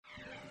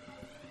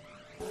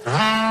This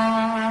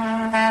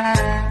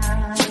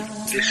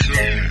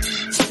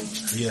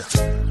is a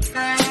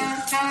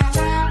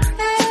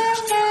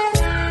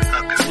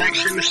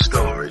collection of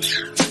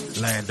stories.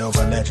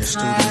 Landover Legend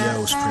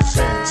Studios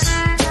presents.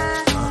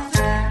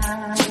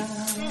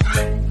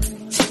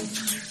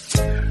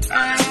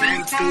 I've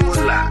been through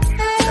a lot.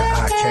 The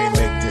I Can't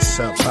Make This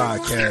Up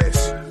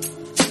podcast.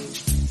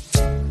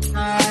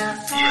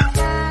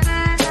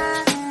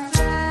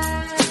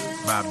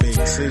 By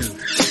Big C.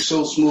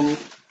 So smooth.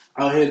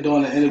 Out here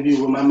doing an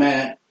interview with my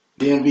man,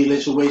 DMV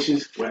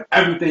Situations, where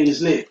everything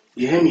is lit.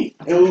 You hear me?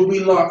 And when we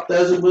locked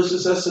as it was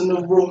success in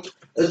the room,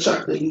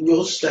 attracted to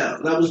your style.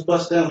 And I was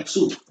bust down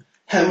too.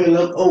 Had me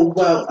like, oh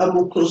wow, I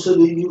move closer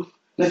to you.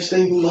 Next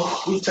thing you know,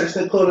 we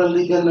texting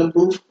quarterly in the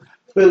booth.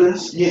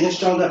 Feelings getting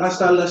stronger, I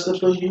start lusting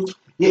for you.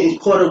 Getting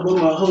caught up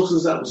with my hosts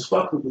as I was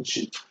fucking with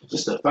you.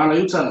 Just to find out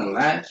you telling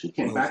lies, you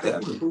came back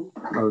up with the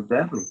Oh,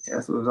 definitely.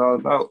 That's what it's all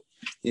about.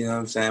 You know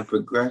what I'm saying?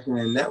 Progression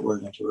and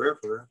networking, for real,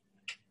 for real.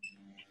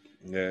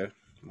 Yeah,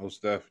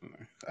 most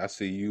definitely. I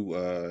see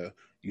you.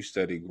 You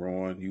steady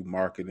growing. You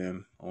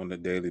marketing on a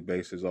daily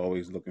basis,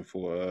 always looking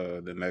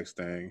for the next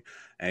thing.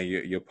 And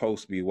your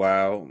posts be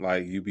wild.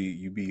 Like you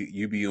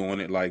be on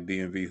it like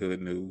DMV Hood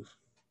News.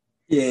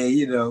 Yeah,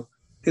 you know,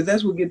 because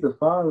that's what get the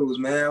followers,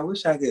 man. I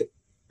wish I could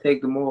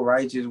take the more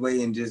righteous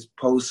way and just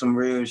post some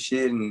real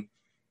shit, and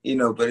you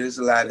know, but there's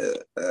a lot of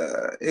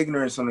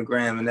ignorance on the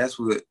gram, and that's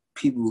what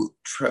people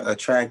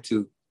attract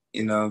to.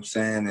 You know what I'm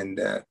saying? And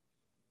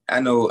I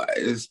know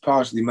it's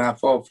partially my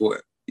fault for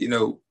it. You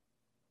know.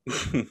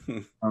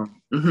 You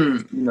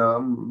know,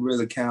 I'm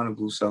real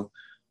accountable, so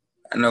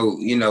I know,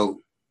 you know,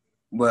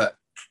 but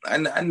I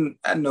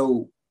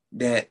know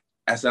that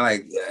I sound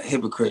like a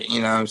hypocrite,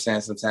 you know what I'm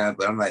saying, sometimes,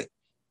 but I'm like,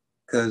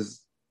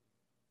 because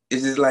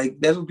it's just like,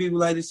 that's what people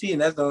like to see,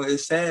 and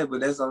it's sad,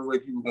 but that's the only way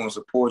people going to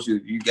support you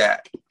if you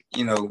got,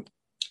 you know,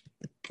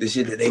 the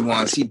shit that they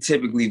want to see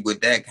typically with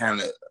that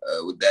kind of,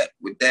 with that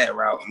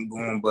route I'm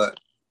going, but,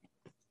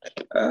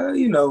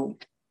 you know,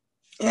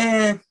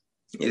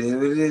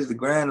 it is. The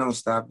grind don't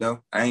stop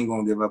though. I ain't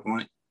gonna give up on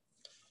it.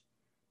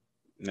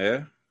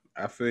 Yeah,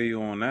 I feel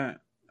you on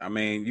that. I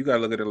mean, you gotta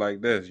look at it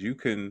like this. You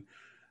can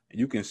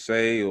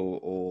say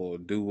or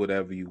do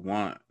whatever you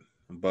want,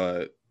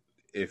 but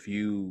if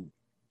you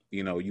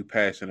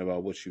passionate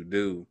about what you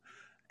do,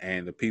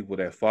 and the people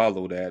that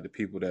follow that, the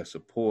people that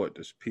support,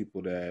 the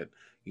people that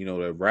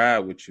that ride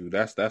with you,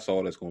 that's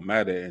all that's gonna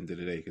matter at the end of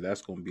the day. Because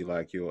that's gonna be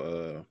like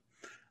your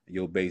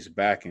base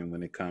backing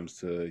when it comes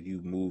to you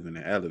moving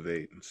and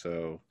elevating.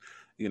 So,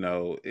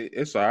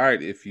 it's all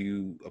right if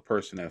you a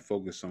person that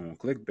focus on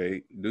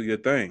clickbait, do your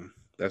thing.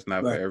 That's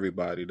not for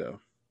everybody though.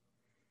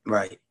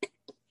 Right.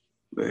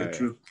 Very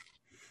true.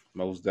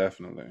 Most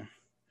definitely.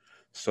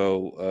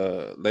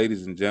 So,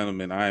 ladies and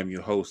gentlemen, I am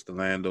your host, the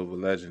Landover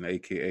Legend,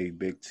 aka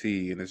Big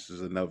T, and this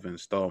is another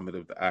installment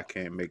of the I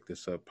Can't Make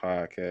This Up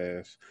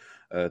podcast.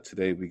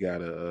 Today we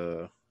got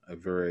a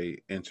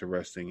very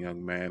interesting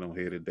young man on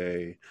here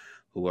today,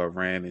 who I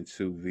ran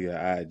into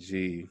via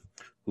IG,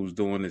 who's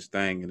doing this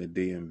thing in the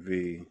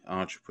DMV,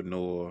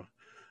 entrepreneur.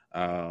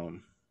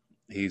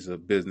 He's a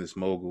business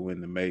mogul in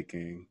the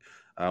making.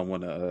 I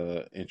want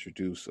to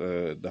introduce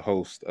the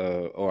host,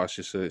 or I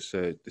should say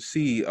the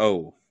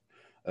CEO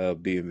of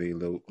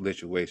DMV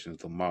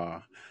Situations,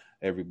 Lamar.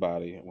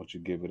 Everybody, I want you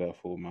to give it up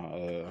for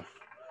my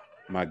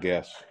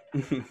guest.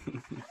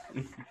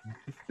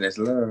 That's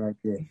love right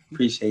there.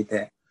 Appreciate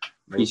that.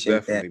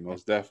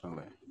 Most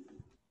definitely.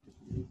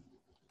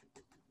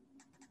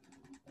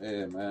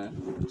 Yeah,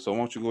 man. So why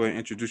don't you go ahead and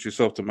introduce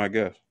yourself to my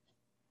guest?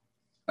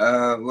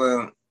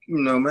 Well,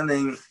 my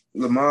name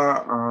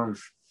Lamar.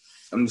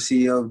 I'm the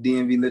CEO of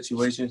DMV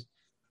Situations.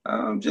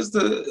 Just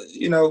a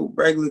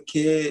regular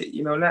kid.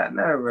 Not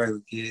a regular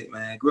kid,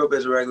 man. Grew up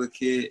as a regular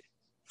kid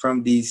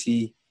from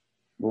DC,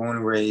 born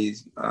and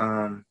raised.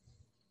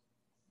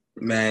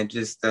 Man,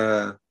 just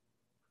real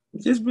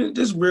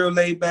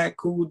laid back,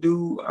 cool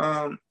dude.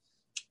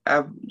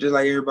 I've just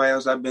like everybody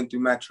else. I've been through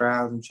my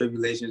trials and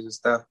tribulations and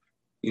stuff.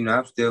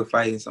 I'm still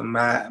fighting some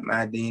of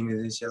my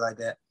demons and shit like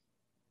that.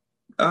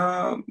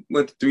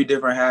 Went to 3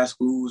 different high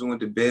schools. I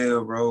went to Bell,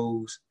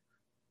 Rose.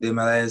 Did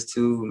my last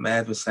 2,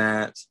 math and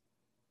science.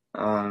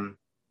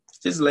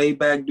 Just laid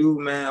back dude,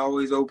 man.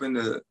 Always open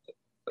to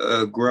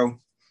grow.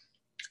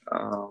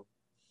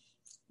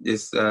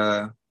 That's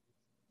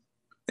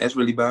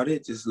really about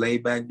it. Just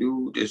laid back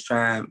dude. Just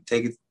try and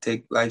take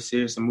life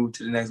serious and move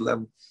to the next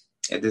level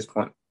at this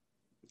point.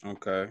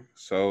 Okay,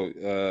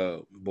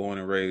 so born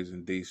and raised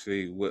in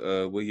DC.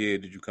 What year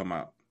did you come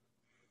out?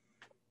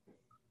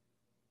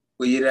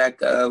 What year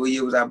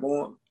was I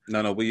born?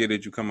 No. What year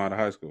did you come out of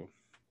high school?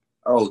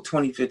 Oh,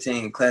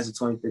 2015, class of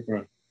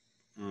 2015.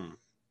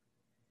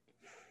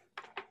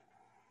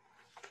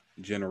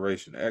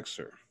 Generation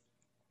Xer.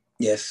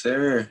 Yes,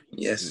 sir.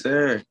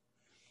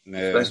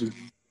 Yeah.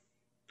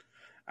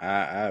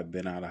 I've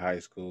been out of high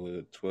school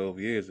at 12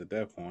 years at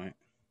that point,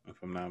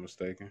 if I'm not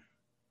mistaken.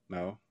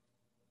 No.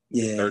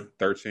 Yeah.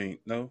 13.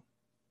 No.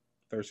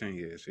 13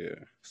 years. Yeah.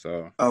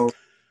 So. Oh.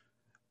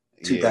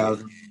 Yeah,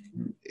 2002.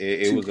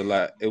 it was a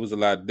lot. It was a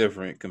lot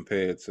different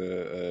compared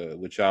to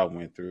what y'all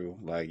went through.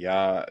 Like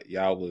y'all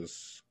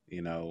was,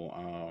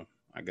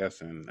 I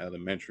guess in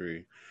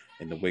elementary,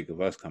 in the wake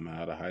of us coming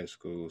out of high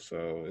school.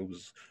 So it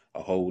was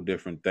a whole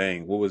different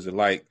thing. What was it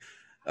like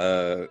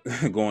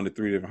going to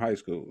three different high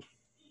schools?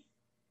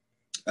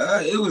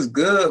 It was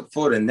good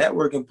for the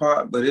networking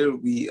part, but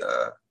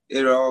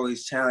it'll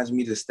always challenge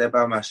me to step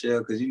out my shell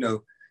because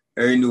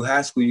every new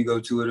high school you go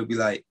to, it'll be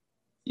like,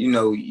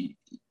 you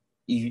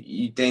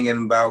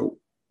thinking about.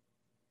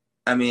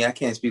 I mean, I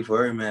can't speak for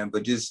every man,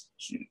 but just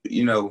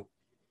it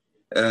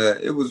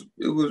was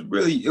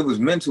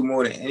mental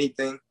more than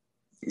anything.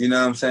 You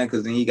know what I'm saying?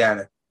 Because then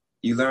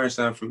you learn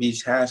something from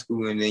each high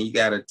school, and then you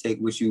gotta take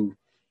what you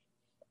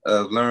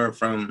learned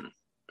from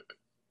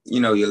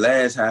your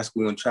last high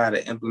school and try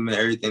to implement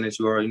everything that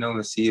you already know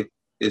and see if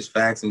it's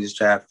facts and just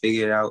try to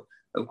figure it out.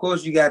 Of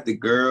course, you got the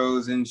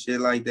girls and shit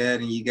like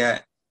that, and you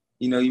got,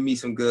 you meet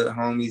some good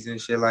homies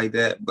and shit like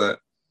that. But,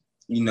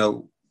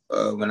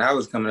 when I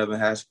was coming up in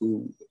high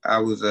school, I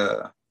was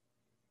at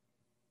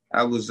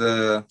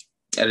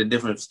a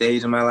different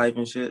stage in my life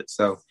and shit.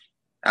 So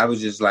I was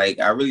just like,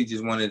 I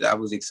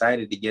was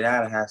excited to get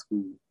out of high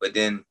school. But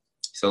then,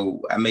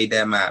 so I made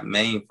that my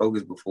main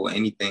focus before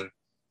anything.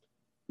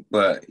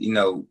 But,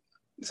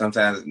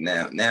 sometimes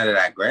now that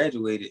I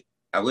graduated,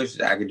 I wish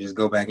I could just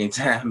go back in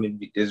time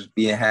and just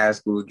be in high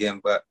school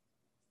again. But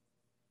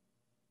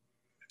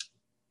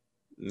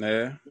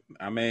yeah,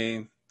 I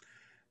mean,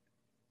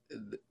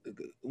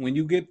 when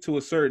you get to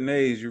a certain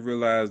age, you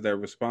realize that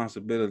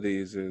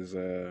responsibilities is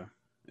a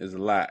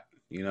lot,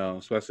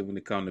 especially when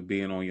it comes to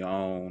being on your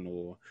own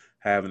or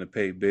having to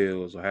pay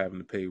bills or having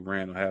to pay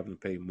rent or having to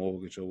pay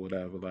mortgage or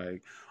whatever.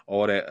 Like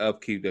all that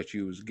upkeep that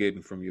you was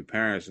getting from your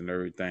parents and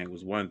everything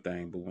was one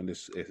thing, but when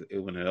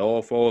when it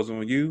all falls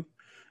on you,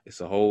 it's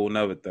a whole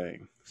nother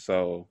thing.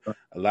 So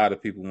a lot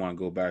of people want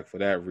to go back for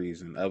that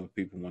reason. Other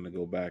people want to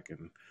go back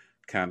and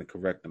kind of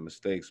correct the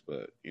mistakes,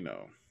 but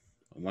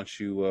once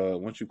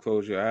you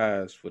close your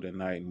eyes for the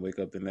night and wake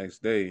up the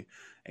next day,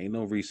 ain't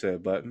no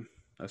reset button.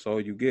 That's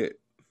all you get.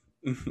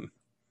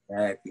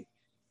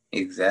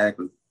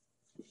 Exactly.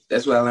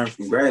 That's what I learned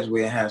from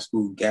graduating high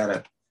school.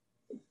 Gotta,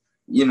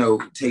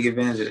 take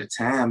advantage of the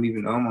time,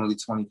 even though I'm only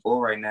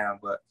 24 right now.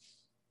 But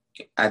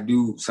I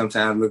do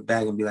sometimes look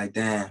back and be like,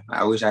 damn,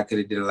 I wish I could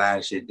have did a lot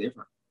of shit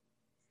different.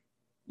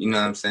 You know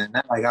what I'm saying?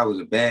 Not like I was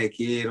a bad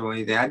kid or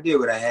anything. I did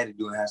what I had to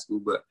do in high school,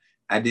 but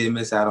I did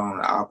miss out on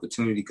the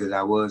opportunity because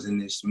I was in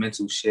this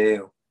mental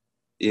shell.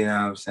 You know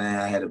what I'm saying?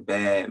 I had a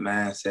bad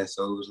mindset.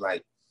 So it was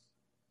like,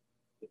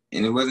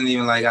 and it wasn't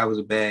even like I was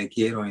a bad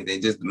kid or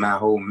anything, just my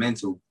whole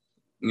mental,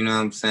 you know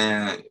what I'm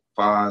saying? As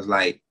far as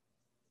like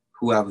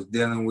who I was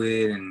dealing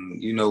with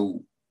and,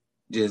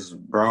 just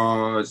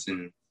broads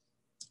and,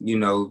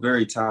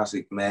 very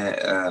toxic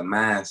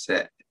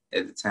mindset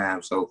at the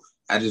time. So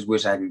I just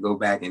wish I could go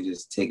back and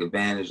just take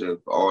advantage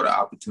of all the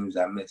opportunities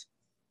I missed.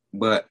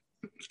 But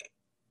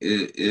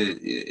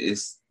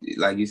it's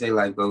like you say,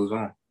 life goes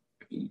on.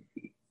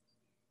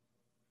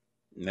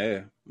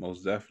 Yeah,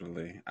 most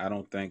definitely. I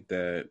don't think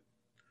that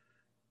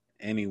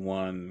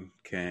anyone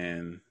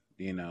can,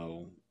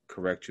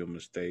 correct your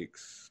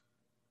mistakes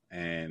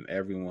and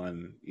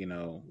everyone,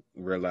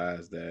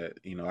 realize that,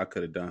 I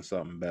could have done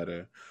something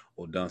better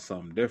or done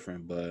something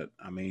different. But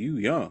I mean, you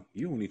young,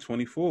 you only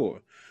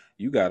 24.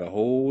 You got a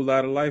whole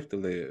lot of life to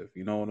live.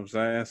 You know what I'm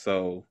saying?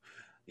 So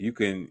you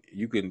can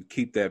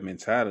keep that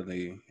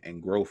mentality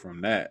and grow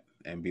from that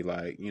and be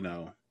like,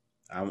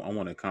 I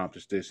want to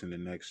accomplish this in the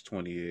next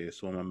 20 years.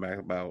 So I'm going to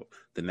map out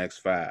the next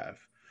 5.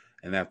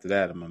 And after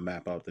that, I'm going to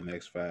map out the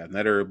next 5.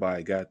 Not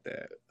everybody got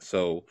that.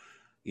 So,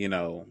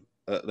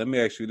 let me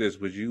ask you this.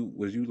 Was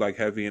you like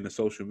heavy into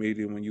social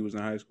media when you was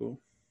in high school?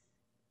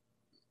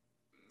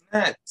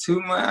 Not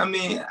too much. I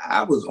mean,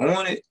 I was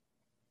on it,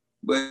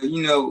 but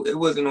it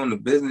wasn't on the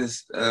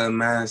business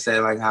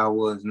mindset like how it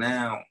was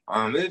now.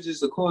 It was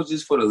just, of course,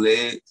 just for the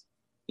legs,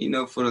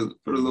 for the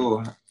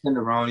little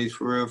tenderonis,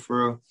 for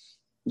real.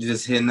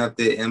 Just hitting up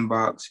their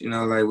inbox,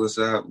 like what's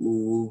up,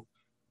 woo.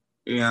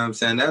 You know what I'm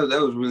saying? That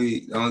was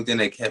really the only thing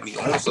that kept me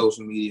on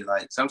social media.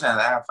 Like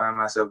sometimes I find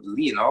myself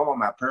deleting all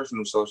my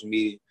personal social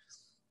media.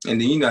 And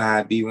then how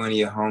I be one of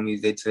your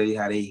homies, they tell you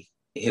how they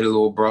hit a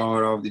little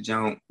broad off the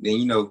jump. Then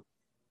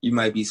you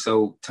might be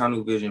so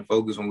tunnel vision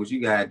focused on what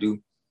you gotta do.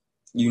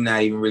 You're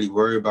not even really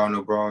worried about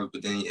no broads,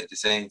 but then at the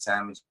same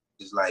time it's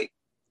just like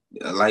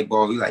a light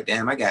bulb, you're like,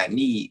 damn, I got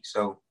need.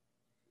 So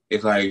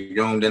it's like,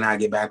 then I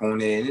get back on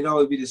there. And it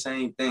always be the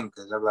same thing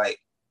because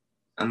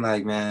I'm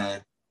like,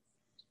 man.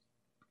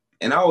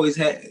 And I always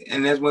had,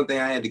 and that's one thing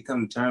I had to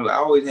come to terms with. I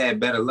always had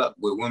better luck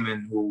with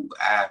women who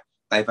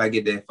if I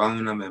get their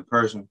phone number in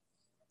person,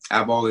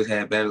 I've always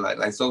had better luck.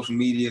 Like social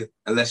media,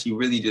 unless you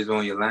really just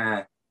on your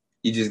line,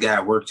 you just got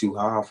to work too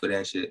hard for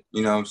that shit.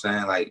 You know what I'm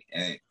saying? Like,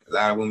 and a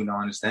lot of women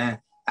don't understand.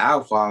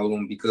 I'll follow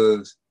them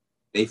because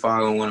they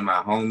follow one of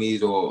my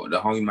homies or the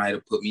homie might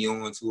have put me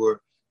on to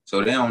her.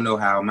 So they don't know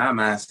how my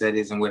mindset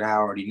is and what I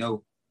already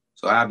know.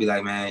 So I'll be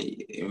like, man,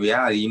 in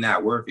reality, you're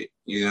not worth it.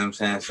 You know what I'm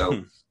saying?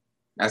 So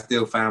I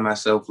still find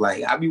myself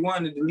like, I be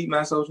wanting to delete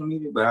my social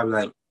media, but I be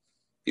like,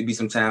 it'd be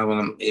some time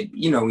when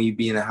when you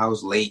be in the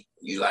house late,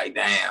 you like,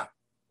 damn,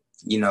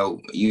 you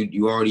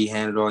already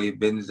handled all your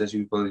business that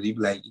you supposed to do. You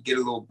be like, you get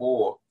a little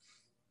bored.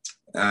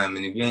 And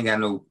if you ain't got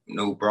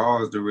no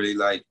bras to really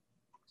like,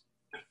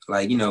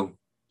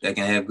 that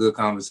can have good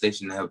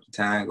conversation to help the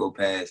time go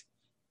past,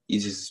 you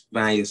just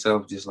find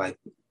yourself just like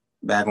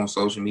back on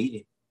social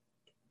media.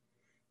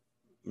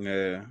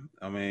 Yeah,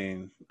 I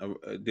mean,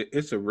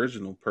 its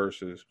original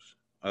purpose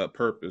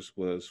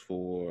was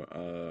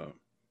for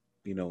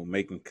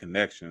making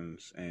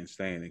connections and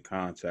staying in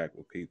contact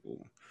with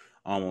people,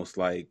 almost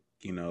like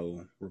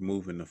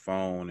removing the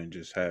phone and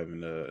just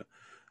having a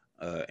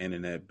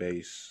internet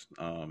based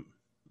line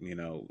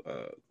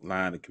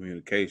of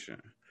communication.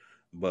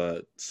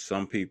 But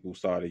some people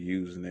started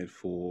using it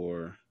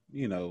for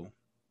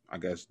I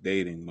guess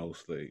dating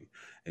mostly,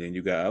 and then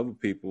you got other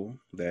people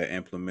that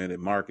implemented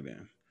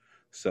marketing.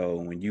 So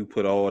when you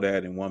put all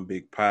that in one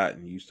big pot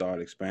and you start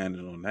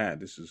expanding on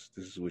that, this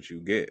is what you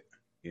get,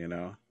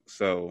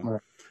 So,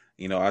 Right.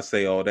 I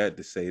say all that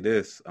to say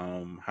this.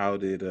 How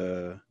did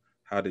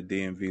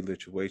DMV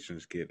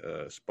Lituations get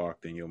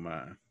sparked in your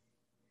mind?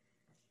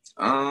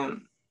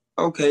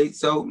 Okay,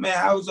 so man,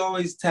 I was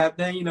always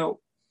tapped in.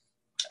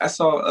 I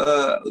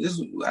saw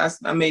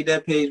I made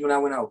that page when I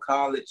went out of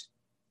college,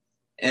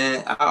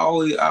 and I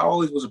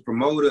always was a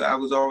promoter. I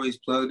was always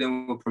plugged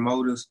in with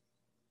promoters.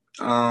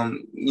 You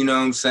know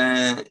what I'm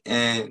saying?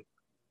 And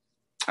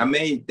I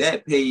made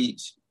that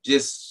page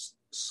just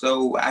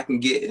so I can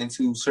get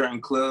into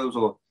certain clubs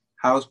or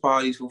house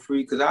parties for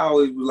free, because I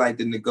always would like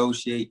to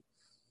negotiate.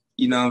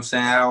 You know what I'm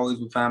saying? I always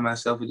would find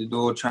myself at the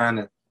door trying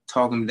to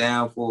talk them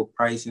down for a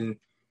price. And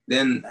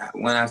then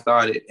when I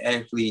started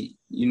actually,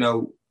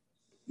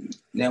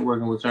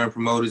 networking with certain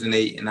promoters,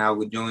 and I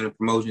would join a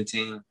promotion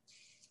team,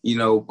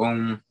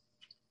 boom.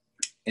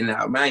 And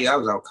I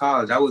was out of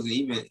college. I wasn't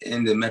even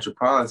in the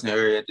metropolitan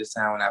area at this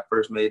time when I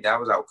first made that. I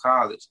was out of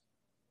college.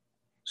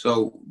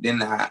 So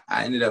then I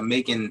ended up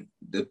making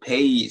the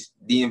page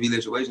DMV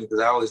Lituation, because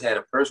I always had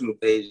a personal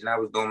page and I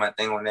was doing my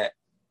thing on that.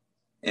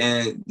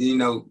 And,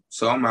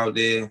 so I'm out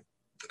there.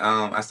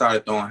 I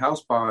started throwing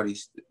house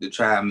parties to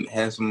try and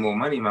have some more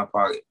money in my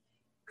pocket,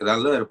 because I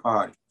love to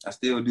party. I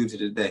still do to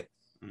this day.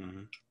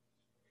 Mm-hmm.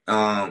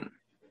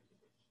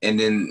 And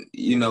then,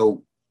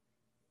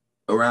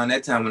 around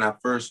that time when I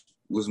first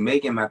was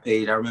making my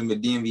page, I remember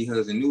DMV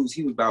Hudson News,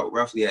 he was about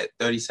roughly at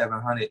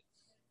 3,700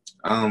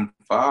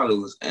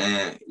 followers.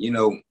 And,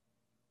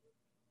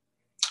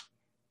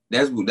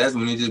 that's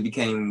when it just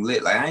became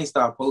lit. Like, I ain't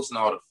started posting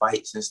all the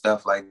fights and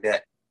stuff like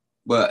that.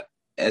 But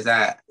as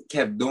I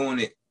kept doing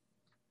it,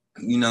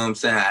 you know what I'm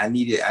saying, I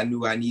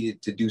knew I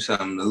needed to do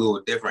something a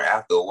little different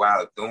after a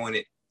while of doing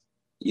it.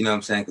 You know what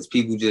I'm saying? Because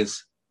people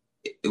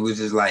it was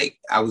just like,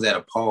 I was at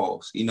a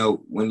pause.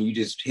 When you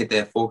just hit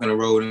that fork in the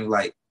road and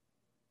like,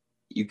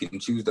 you can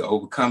choose to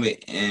overcome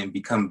it and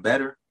become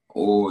better,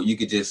 or you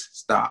could just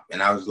stop.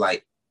 And I was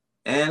like,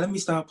 let me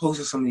start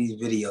posting some of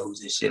these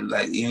videos and shit.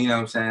 Like, you know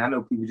what I'm saying? I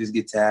know people just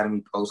get tired of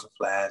me posting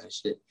flyers and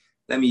shit.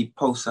 Let me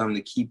post something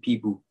to keep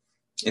people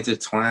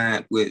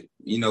intertwined with,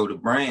 the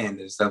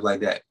brand and stuff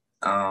like that.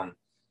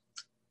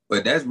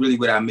 But that's really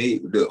what I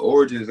made the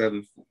origins of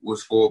it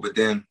was for. But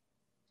then,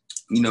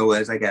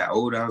 as I got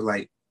older, I was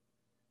like,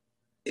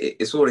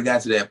 it sort of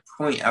got to that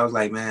point. I was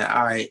like, man,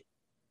 all right,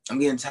 I'm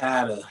getting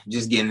tired of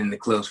just getting in the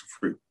clubs for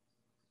free.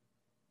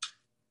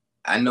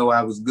 I know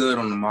I was good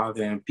on the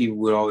market, and people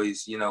would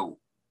always,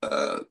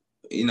 help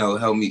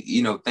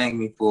me, thank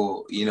me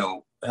for,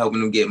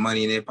 helping them get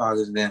money in their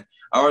pockets. And then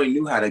I already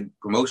knew how the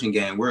promotion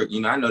game worked.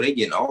 I know they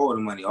getting all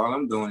the money. All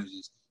I'm doing is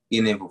just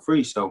getting in for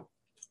free. So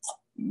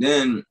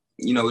then,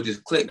 it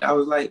just clicked. I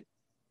was like,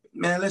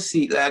 man, let's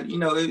see. Like,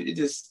 it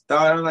just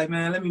started. I was like,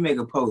 man, let me make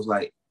a post.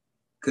 Like,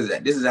 because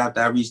this is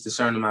after I reached a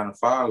certain amount of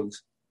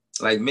followers.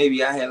 Like,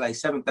 maybe I had like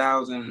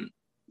 7,000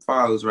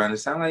 followers around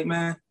this time. Like,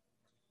 man,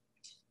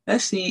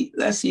 let's see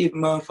if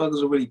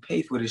motherfuckers will really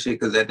pay for this shit.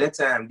 Because at that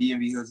time,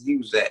 DMV Hudson, he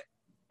was at,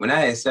 when I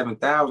had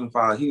 7,000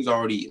 followers, he was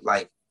already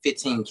like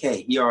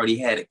 15K. He already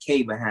had a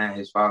K behind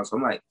his followers. So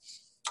I'm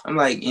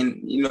like,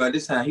 and at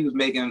this time he was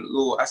making a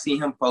little, I see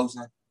him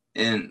posting,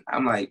 and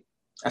I'm like,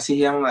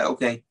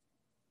 okay.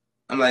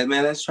 I'm like,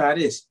 man, let's try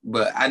this.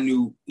 But I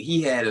knew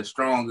he had a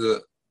stronger,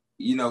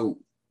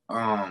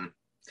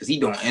 because he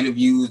doing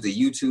interviews, the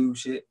YouTube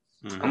shit.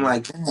 Mm-hmm. I'm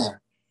like, damn,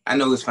 I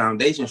know his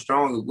foundation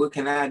stronger. What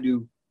can I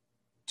do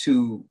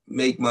to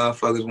make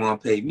motherfuckers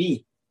want to pay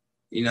me?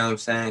 You know what I'm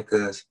saying?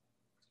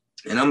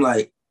 And I'm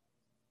like,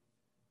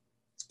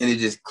 and it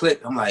just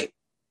clicked. I'm like,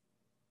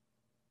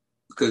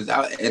 because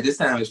at this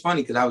time it's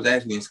funny because I was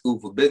actually in school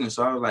for business,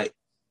 so I was like,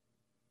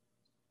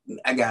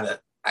 I gotta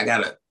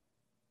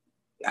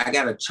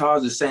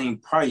charge the same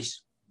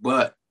price,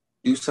 but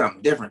do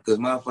something different, because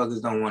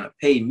motherfuckers don't want to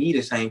pay me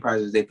the same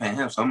price as they paying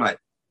him. So I'm like,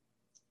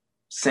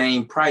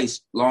 same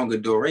price, longer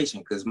duration,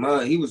 because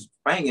he was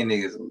banging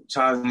niggas,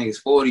 charging niggas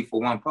 40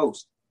 for one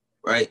post,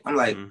 right? I'm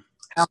like,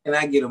 how can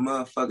I get a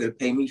motherfucker to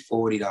pay me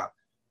 $40?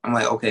 I'm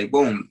like, okay,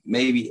 boom,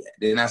 maybe.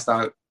 Then I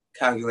start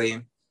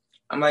calculating,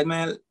 I'm like,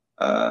 man,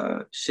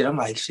 shit. I'm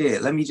like,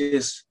 shit. Let me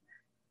just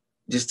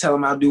tell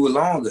him I'll do it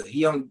longer.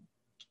 He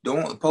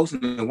don't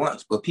posting it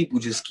once, but people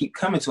just keep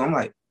coming to him. I'm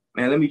like,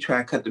 man, let me try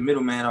and cut the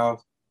middleman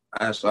off.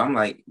 So I'm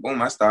like,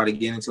 boom. I started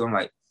getting into. I'm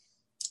like,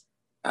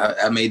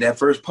 I made that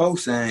first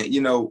post, and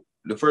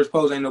the first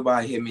post ain't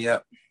nobody hit me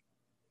up.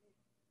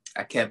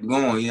 I kept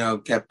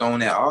going, kept throwing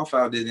that off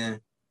out there.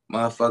 Then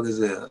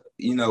motherfuckers,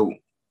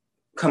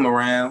 come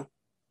around,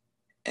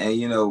 and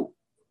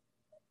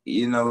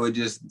it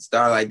just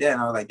started like that.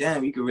 And I was like,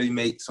 damn, you could really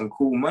make some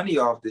cool money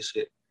off this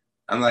shit.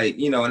 I'm like,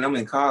 and I'm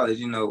in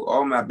college,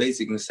 all my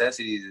basic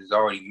necessities is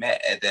already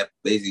met at that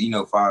basic,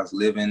 as far as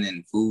living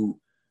and food.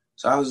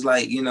 So I was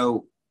like, it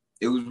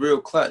was real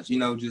clutch,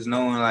 just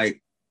knowing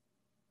like,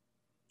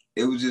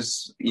 it was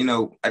just,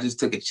 I just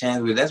took a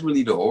chance with it. That's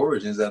really the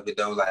origins of it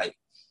though. Like,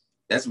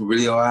 that's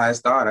really all I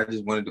started. I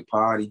just wanted to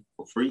party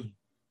for free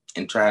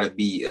and try to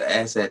be an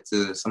asset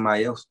to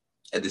somebody else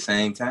at the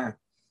same time.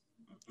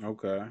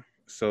 Okay.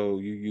 So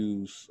you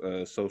use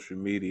social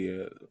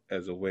media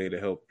as a way to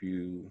help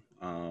you,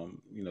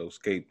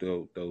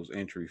 scapegoat those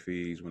entry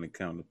fees when it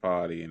comes to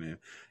party and then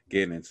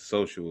getting into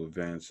social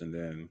events. And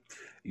then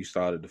you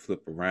started to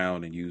flip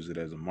around and use it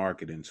as a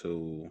marketing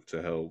tool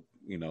to help,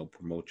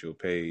 promote your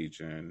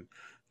page and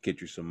get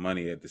you some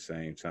money at the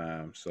same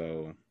time.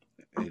 So,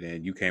 and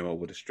then you came up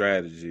with a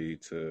strategy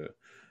to,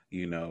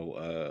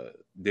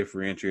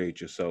 differentiate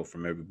yourself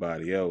from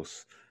everybody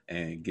else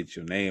and get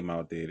your name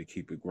out there to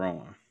keep it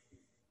growing.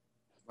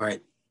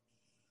 Right.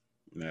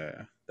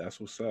 Yeah, that's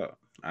what's up.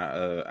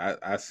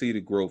 I see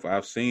the growth.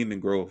 I've seen the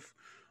growth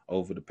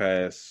over the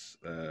past.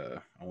 I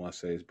want to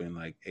say it's been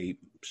like 8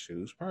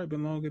 shoes. Probably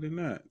been longer than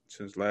that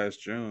since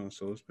last June.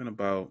 So it's been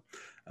about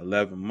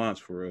 11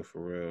 months for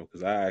real.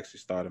 Because I actually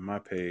started my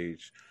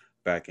page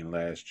back in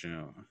last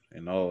June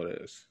and all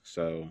this.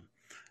 So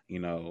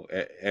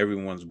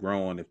everyone's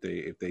growing if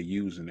they're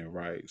using it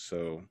right.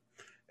 So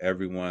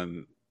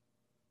everyone's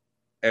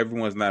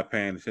not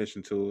paying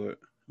attention to it,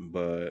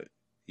 but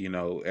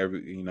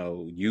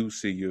you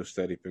see your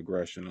steady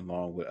progression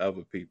along with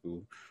other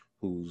people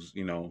who's,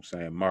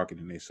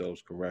 marketing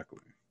themselves correctly.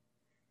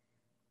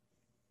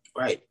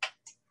 Right.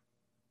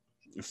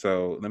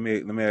 So let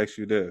me ask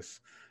you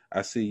this.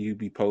 I see you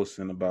be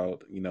posting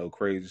about,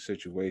 crazy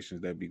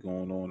situations that be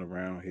going on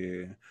around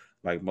here.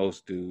 Like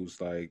most dudes,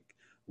 like,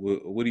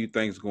 what do you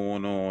think's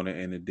going on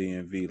in the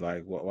DMV?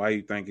 Like, why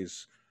you think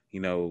it's,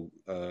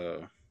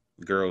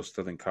 girls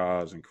stealing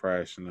cars and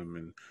crashing them,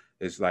 and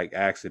it's like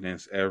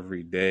accidents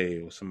every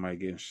day or somebody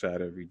getting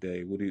shot every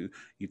day? What do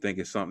you think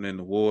it's something in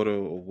the water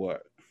or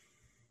what?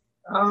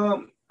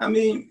 I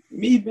mean,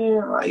 me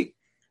being like,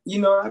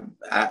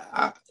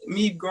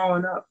 me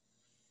growing up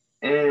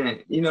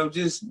and,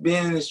 just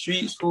being in the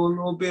streets for a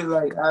little bit,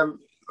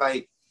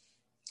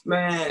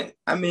 man,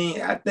 I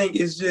mean, I think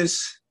it's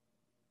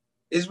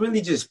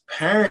really just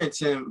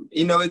parenting.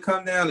 It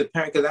comes down to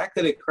parent, because I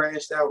could have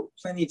crashed out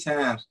plenty of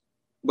times,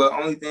 but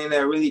only thing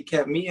that really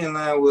kept me in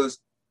line was,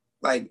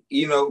 like,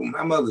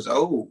 my mother's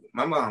old.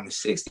 My mom is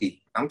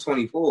 60. I'm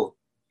 24.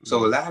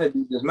 So a lot of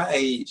dudes my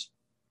age,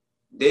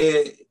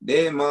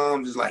 their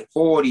moms is like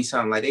 40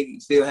 something. Like, they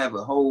still have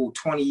a whole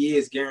 20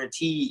 years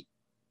guaranteed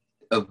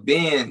of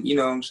being, you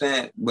know what I'm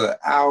saying? But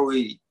I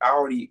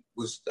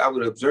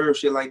would observe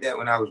shit like that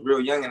when I was real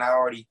young, and I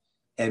already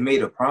had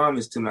made a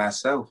promise to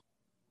myself.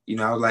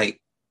 I was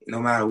like, no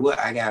matter what,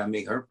 I gotta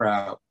make her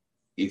proud.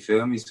 You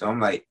feel me? So I'm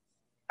like,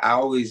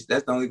 that's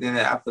the only thing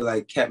that I feel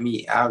like kept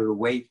me out of the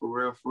way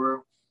for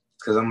real.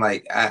 Cause I'm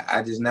like,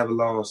 I just never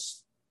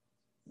lost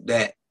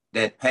that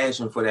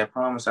passion for that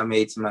promise I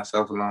made to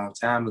myself a long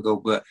time ago.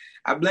 But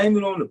I blame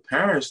it on the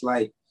parents,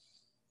 like,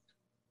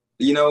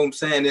 you know what I'm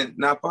saying? And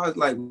now, part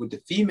like with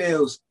the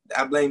females,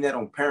 I blame that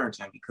on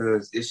parenting,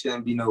 because it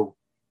shouldn't be no,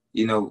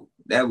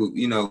 that would,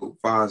 as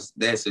far as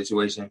that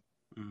situation,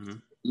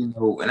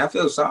 and I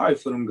feel sorry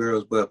for them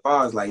girls, but as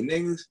far as like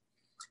niggas,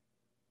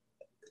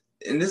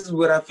 and this is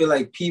what I feel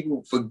like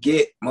people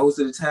forget most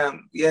of the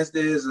time. Yes,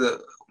 there's a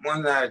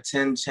 1 out of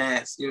 10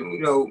 chance,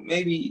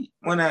 maybe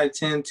 1 out of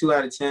 10, 2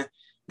 out of 10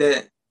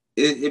 that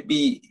it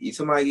be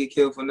somebody get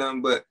killed for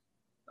nothing. But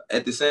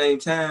at the same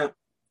time,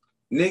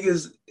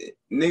 niggas,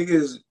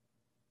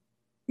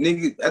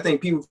 I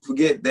think people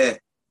forget that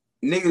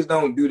niggas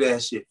don't do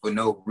that shit for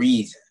no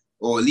reason.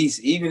 Or at least,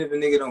 even if a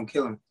nigga don't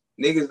kill him,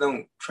 niggas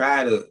don't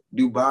try to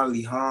do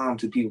bodily harm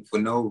to people for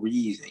no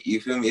reason.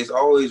 You feel me? It's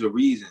always a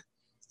reason.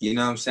 You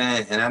know what I'm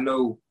saying? And I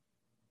know,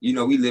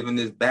 we live in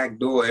this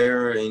backdoor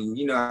era, and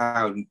you know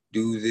how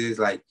dudes is.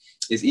 Like,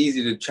 it's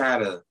easy to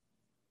kill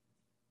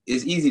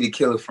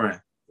a friend.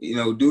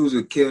 Dudes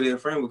will kill their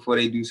friend before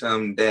they do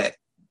something that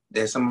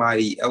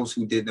somebody else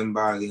who did them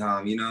bodily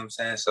harm. You know what I'm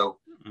saying? So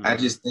I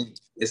just think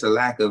it's a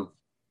lack of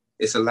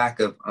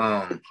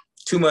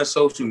too much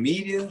social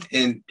media,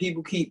 and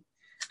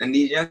and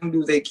these young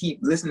dudes, they keep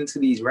listening to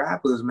these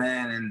rappers,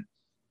 man. And,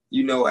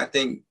 I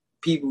think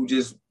people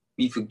just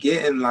be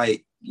forgetting,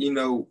 like,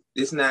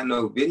 it's not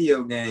no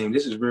video game.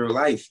 This is real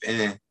life.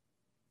 And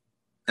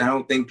I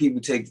don't think people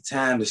take the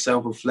time to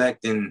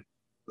self-reflect, and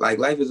like,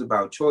 life is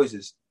about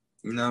choices.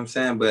 You know what I'm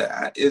saying?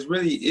 But it's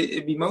really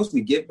it'd be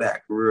mostly get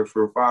back for real,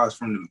 for far as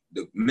from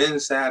the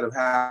men's side of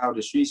how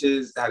the streets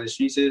is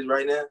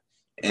right now,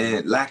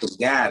 and lack of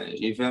guidance.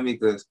 You feel me?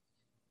 Because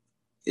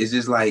it's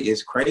just like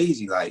it's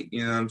crazy, like,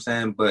 you know what I'm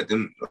saying? But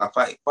then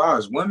as far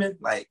as women,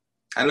 like,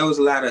 I know it's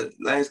a lot of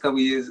last couple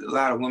of years, a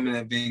lot of women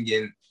have been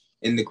getting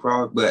in the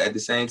cross, but at the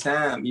same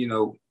time, you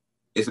know,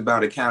 it's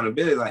about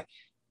accountability.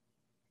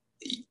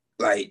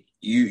 Like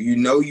you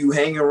know you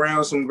hang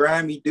around some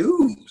grimy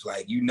dudes,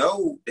 like you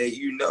know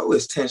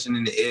it's tension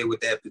in the air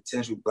with that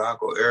potential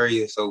block or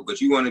area. So,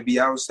 but you want to be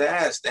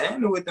outside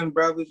standing with them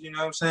brothers, you know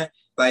what I'm saying?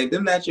 Like,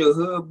 them not your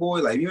hood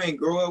boy, like you ain't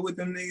grow up with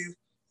them niggas.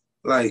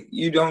 Like,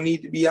 you don't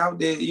need to be out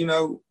there, you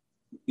know.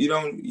 You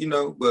don't, you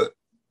know, but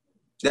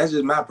that's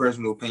just my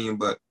personal opinion.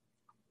 But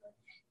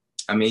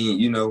I mean,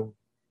 you know,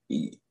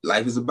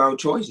 life is about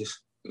choices.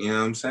 You know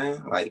what I'm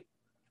saying? Like,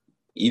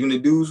 even the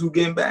dudes who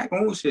getting back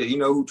on shit, you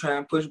know, who try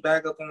and push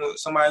back up on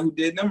somebody who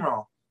did them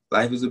wrong.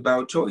 Life is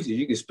about choices.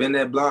 You can spin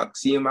that block,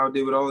 see him out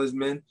there with all his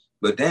men,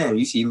 but damn,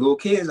 you see little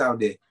kids out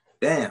there.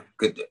 Damn,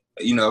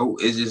 you know,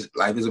 it's just,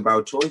 life is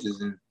about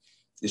choices, and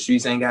the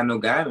streets ain't got no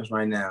guidance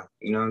right now.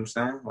 You know what I'm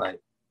saying? Like,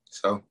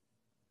 so.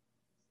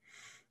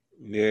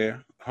 Yeah,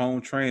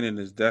 home training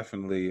is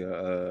definitely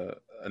a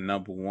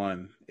number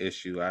one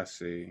issue I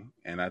see,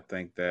 and I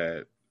think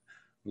that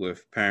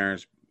with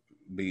parents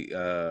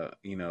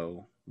you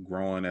know,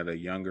 growing at a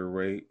younger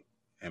rate,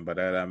 and by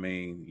that I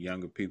mean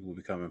younger people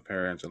becoming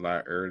parents a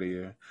lot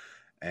earlier,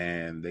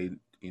 and they,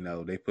 you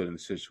know, they put in a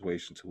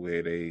situation to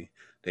where they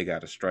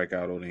got to strike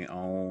out on their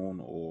own,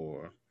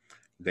 or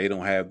they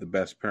don't have the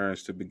best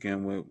parents to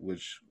begin with,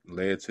 which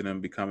led to them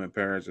becoming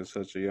parents at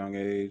such a young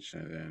age.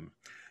 And then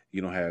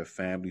you don't have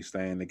families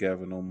staying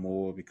together no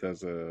more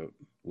because of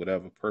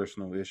whatever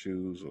personal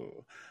issues,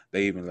 or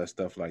they even let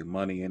stuff like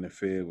money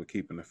interfere with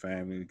keeping the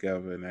family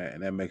together,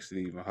 and that makes it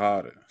even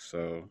harder.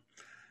 So,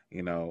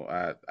 you know,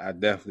 I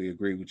definitely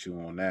agree with you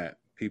on that.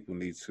 People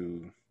need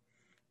to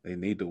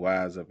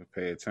wise up and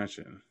pay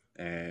attention.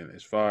 And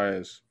as far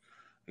as,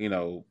 you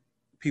know,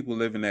 people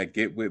living that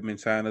get with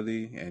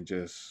mentality and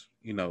just,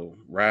 you know,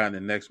 riding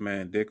the next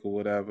man dick or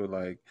whatever,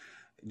 like,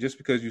 just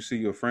because you see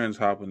your friends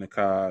hop in the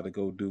car to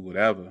go do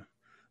whatever,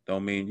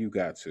 don't mean you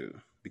got to,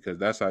 because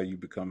that's how you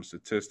become a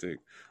statistic,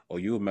 or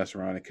you'll mess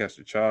around and catch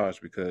the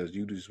charge because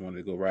you just wanted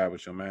to go ride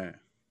with your man.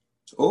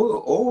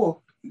 Or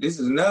this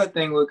is another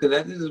thing, because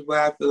this is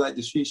why I feel like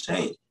the streets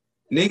change.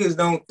 Niggas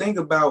don't think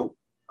about,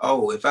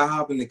 oh, if I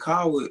hop in the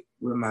car with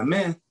my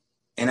man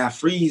and I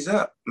freeze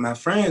up, my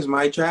friends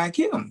might try and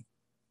kill me.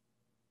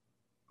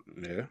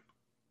 Yeah.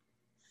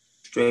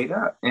 Straight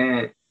up.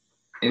 And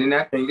then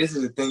I think this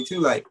is the thing too,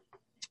 like,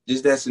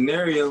 just that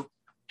scenario,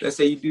 let's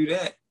say you do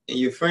that, and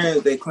your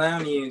friends, they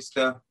clown you and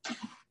stuff,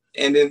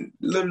 and then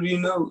little you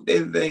know,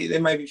 they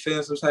might be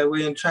feeling some type of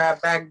way and try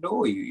to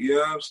backdoor you, you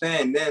know what I'm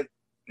saying? Then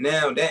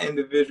now that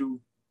individual,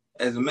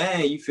 as a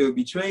man, you feel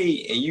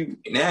betrayed, and you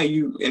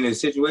in a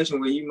situation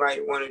where you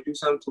might want to do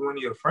something to one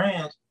of your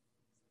friends,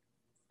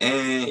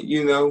 and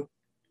you know,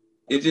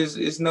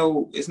 it's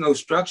no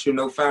structure,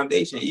 no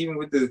foundation. Even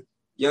with the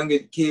younger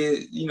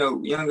kids, you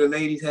know, younger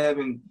ladies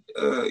having,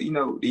 you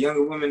know, the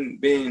younger women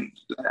being,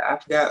 I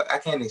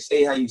can't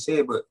say how you say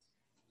it, but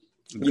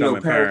you know,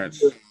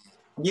 parents.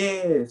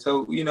 Yeah,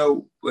 so, you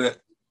know, but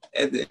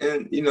at the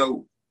end, you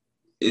know,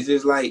 it's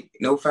just like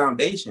no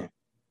foundation,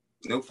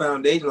 like,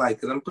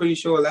 because I'm pretty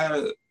sure a lot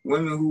of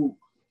women who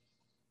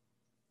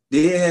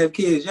did have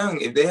kids young,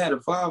 if they had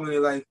a father in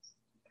their life,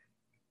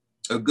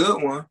 a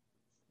good one,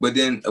 but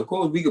then of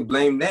course we could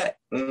blame that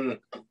on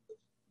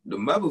the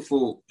mother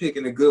for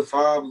picking a good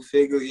father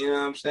figure, you know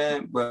what I'm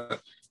saying?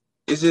 But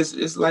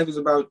it's life is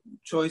about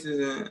choices,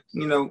 and,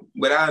 you know,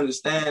 but I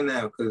understand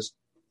now, because,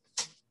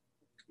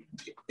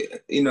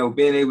 you know,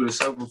 being able to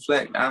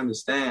self-reflect, I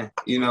understand.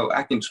 You know,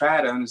 I can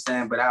try to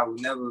understand, but I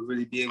would never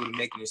really be able to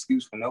make an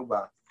excuse for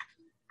nobody.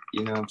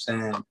 You know what I'm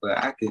saying? But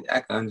I could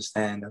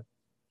understand though.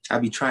 I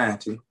be trying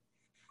to.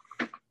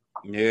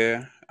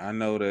 Yeah, I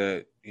know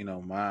that, you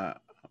know,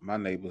 my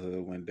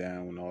neighborhood went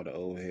down when all the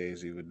old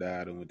heads either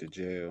died or went to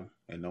jail,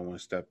 and no one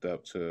stepped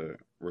up to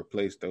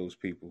replace those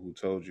people who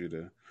told you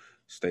to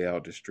stay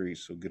out the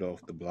streets or get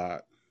off the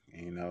block,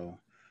 you know.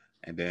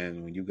 And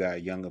then when you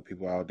got younger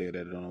people out there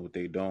that don't know what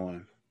they're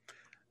doing,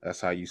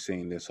 that's how you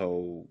seen this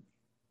whole,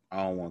 I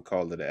don't want to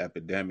call it an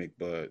epidemic,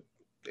 but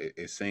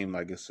it seemed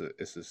like it's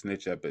a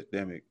snitch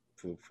epidemic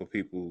for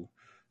people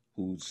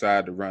who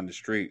decide to run the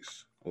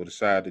streets or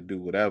decide to do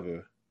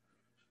whatever,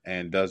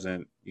 and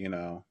doesn't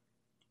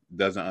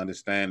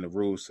understand the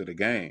rules to the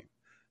game.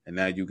 And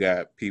now you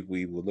got people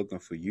either looking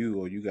for you,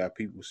 or you got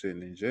people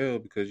sitting in jail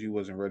because you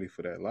wasn't ready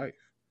for that life.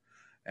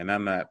 And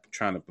I'm not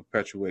trying to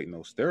perpetuate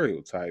no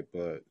stereotype,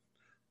 but,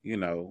 you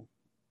know,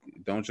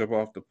 don't jump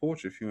off the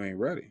porch if you ain't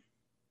ready.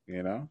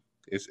 You know,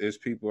 it's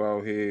people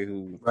out here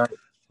Right.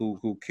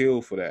 who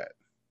kill for that,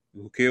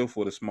 who kill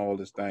for the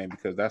smallest thing,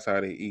 because that's how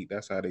they eat,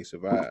 that's how they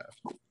survive.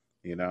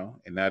 You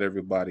know, and not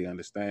everybody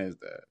understands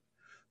that.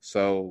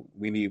 So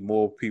we need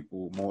more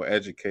people, more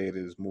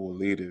educators, more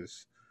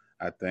leaders,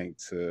 I think,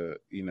 to,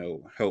 you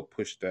know, help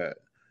push that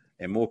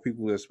and more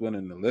people that's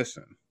willing to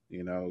listen.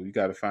 You know, you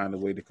got to find a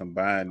way to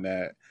combine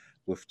that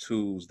with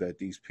tools that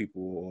these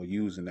people are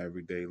using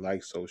every day,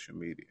 like social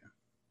media.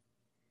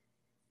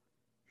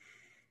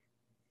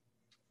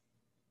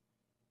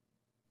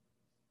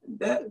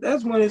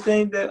 That's one of the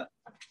things that.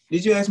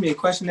 Did you ask me a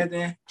question at the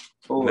end,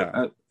 or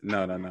No,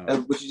 no, no, no.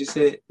 what you just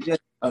said?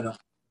 Oh no,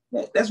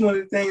 that's one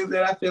of the things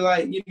that I feel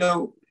like, you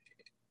know.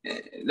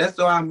 That's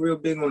why I'm real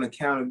big on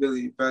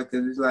accountability, bro.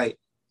 Because it's like,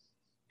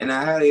 and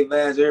I highly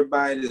advise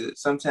everybody to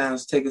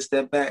sometimes take a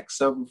step back,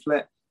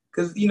 self-reflect.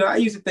 Because, you know, I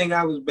used to think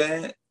I was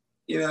bad,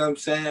 you know what I'm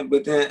saying?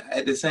 But then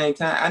at the same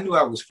time, I knew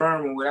I was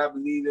firm in what I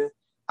believed in.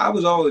 I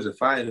was always a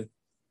fighter.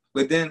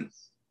 But then,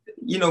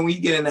 you know, when you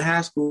get into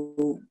high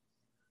school,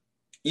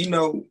 you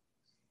know,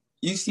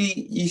 you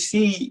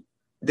see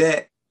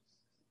that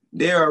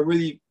there are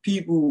really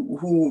people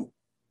who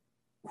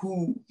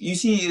you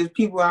see is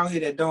people out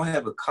here that don't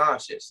have a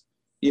conscience.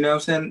 You know what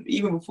I'm saying?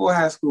 Even before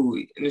high school,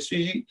 in the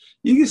street,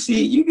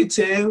 you can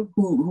tell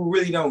who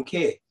really don't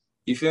care.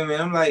 You feel me?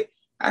 I'm like,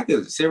 I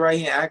could sit right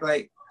here and act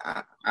like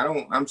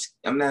I'm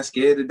not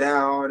scared to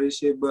die, all this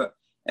shit, but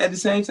at the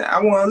same time,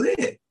 I want to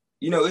live.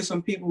 You know, it's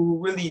some people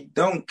who really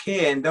don't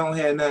care and don't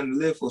have nothing to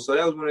live for. So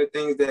that was one of the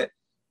things that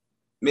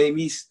made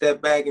me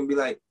step back and be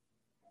like,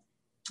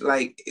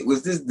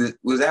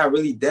 was I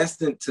really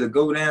destined to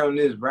go down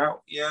this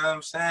route? You know what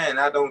I'm saying?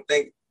 I don't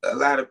think a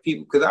lot of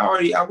people, because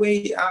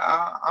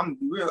I'm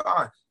real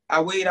honest. I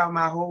weighed out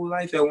my whole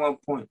life at one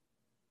point.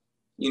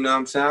 You know what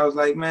I'm saying? I was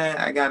like, man,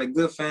 I got a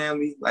good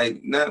family.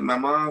 Like, my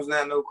mom's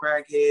not no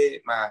crackhead.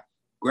 My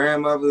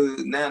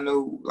grandmother not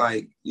no,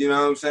 like, you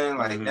know what I'm saying?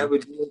 Like, never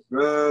did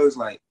drugs.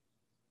 Like,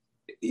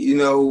 you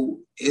know,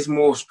 it's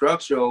more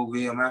structure over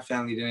here in my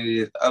family than it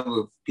is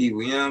other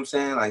people. You know what I'm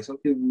saying? Like, some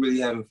people really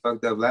haven't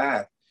fucked up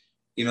lives.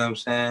 You know what I'm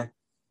saying?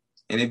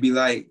 And it'd be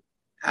like,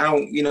 I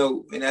don't, you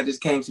know, and I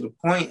just came to the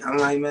point. I'm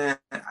like, man,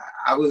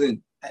 I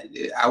wasn't,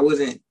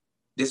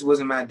 this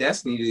wasn't my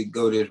destiny to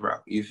go this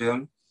route. You feel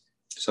me?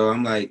 So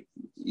I'm like,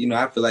 you know,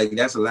 I feel like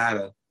that's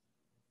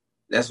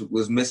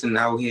what's missing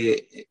out here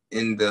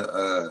in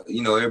the,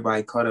 you know,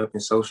 everybody caught up in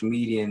social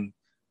media and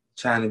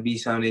trying to be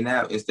something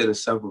now instead of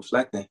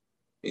self-reflecting.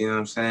 You know what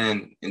I'm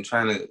saying? And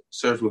trying to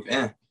search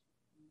within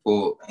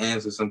for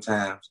answers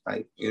sometimes.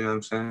 Like, you know what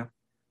I'm saying?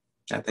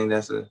 I think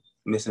that's a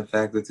missing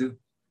factor too.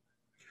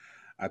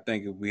 I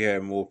think if we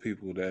had more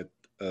people that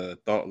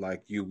thought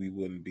like you, we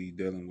wouldn't be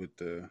dealing with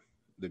the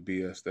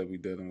BS that we're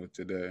dealing with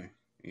today.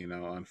 You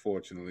know,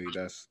 unfortunately,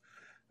 it's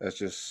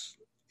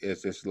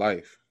just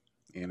life.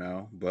 You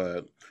know,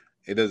 but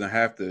it doesn't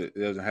have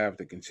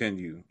to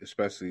continue,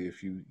 especially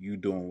if you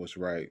doing what's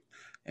right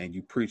and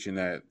you preaching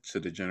that to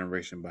the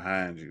generation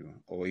behind you,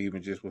 or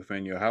even just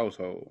within your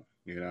household.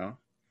 You know.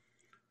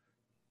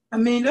 I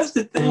mean, that's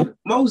the thing.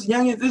 Most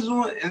youngins, this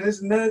one, and this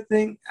is another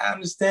thing I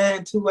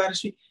understand too out of the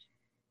street.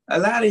 A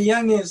lot of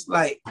youngins,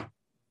 like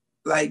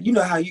you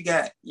know how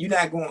you're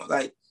not going,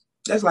 like,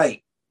 that's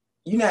like,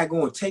 you're not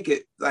going to take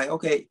it, like,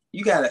 okay,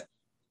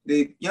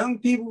 the young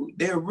people,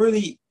 they're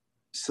really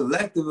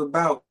selective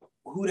about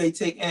who they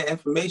take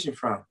information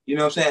from. You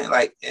know what I'm saying?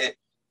 Like,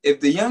 if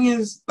the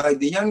youngins, like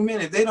the young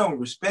men, if they don't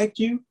respect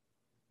you,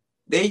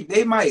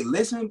 they might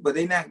listen, but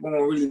they're not going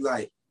to really,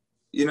 like,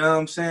 you know what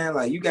I'm saying?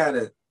 Like, you got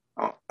to,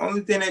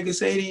 only thing I can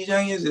say to these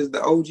youngins is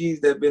the OGs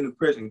that been in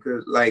prison.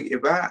 Because, like,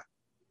 if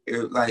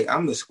like,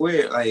 I'm the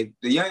square, like,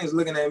 the youngins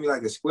looking at me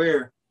like a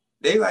square,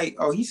 they like,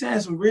 oh, he's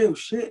saying some real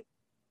shit,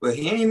 but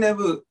he ain't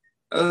never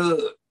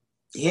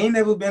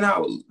been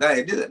out.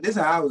 Like, this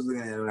how I was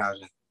looking at it when I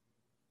was like,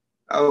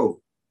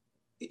 oh,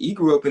 he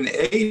grew up in the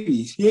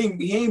 80s.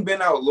 He ain't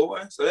been out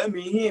lawing, so that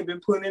means he ain't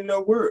been putting in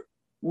no work.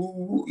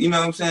 You know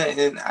what I'm saying?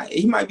 And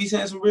he might be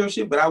saying some real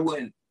shit, but I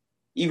wouldn't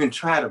even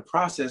try to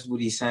process what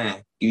he's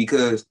saying,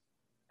 because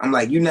I'm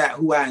like, you're not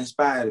who I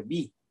aspire to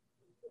be.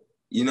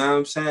 You know what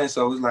I'm saying?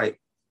 So it's like,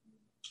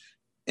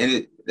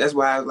 and that's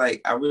why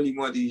I really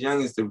want these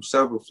youngins to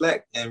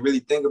self-reflect and really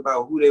think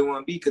about who they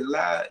want to be, because a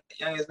lot of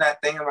youngins not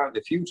thinking about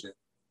the future.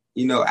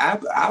 You know,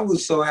 I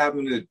was so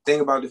happy to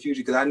think about the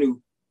future because I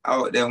knew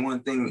that one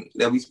thing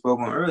that we spoke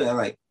on earlier,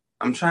 like,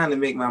 I'm trying to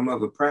make my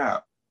mother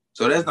proud.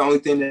 So that's the only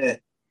thing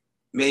that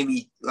made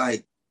me,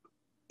 like,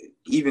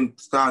 even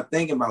start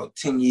thinking about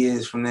 10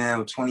 years from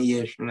now, 20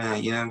 years from now,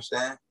 you know what I'm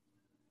saying?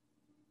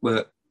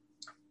 But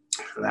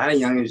a lot of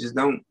youngins just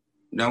don't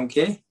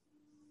care.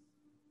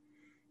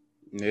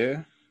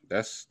 Yeah,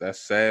 that's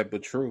sad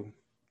but true.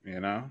 You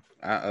know,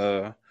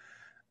 I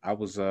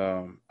was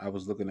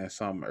looking at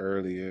something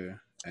earlier,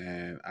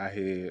 and I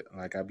had,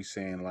 like, I be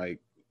saying,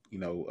 like, you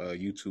know,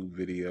 YouTube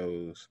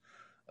videos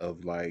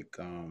of, like,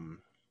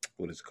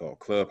 what is it called,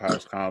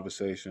 Clubhouse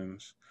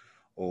conversations,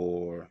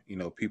 or, you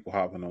know, people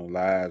hopping on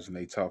lives and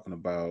they talking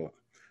about,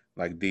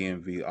 like,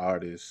 DMV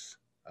artists.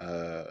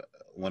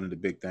 One of the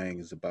big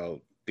things is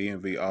about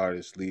DMV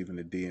artists leaving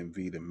the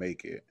DMV to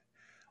make it,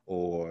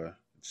 or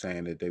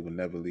saying that they would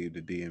never leave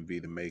the DMV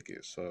to make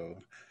it. So,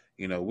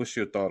 you know, what's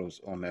your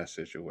thoughts on that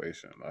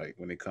situation? Like,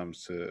 when it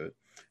comes to,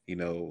 you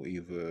know,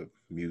 either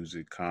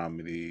music,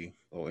 comedy,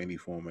 or any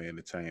form of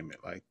entertainment,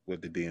 like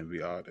with the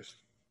DMV artists?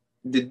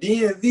 the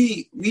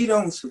DMV, we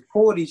don't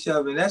support each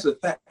other, and that's a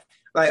fact.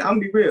 Like, I'm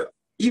gonna be real,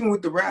 even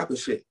with the rapper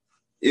shit,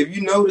 if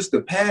you notice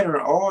the pattern,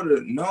 all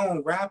the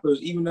known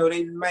rappers, even though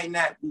they might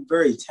not be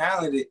very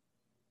talented,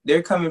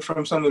 they're coming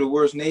from some of the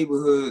worst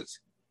neighborhoods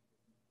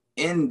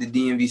in the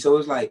DMV. So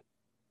it's like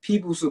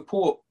people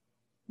support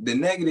the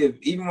negative,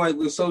 even like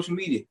with social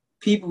media,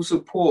 people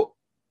support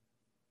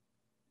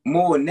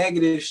more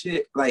negative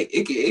shit. Like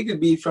it could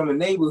be from a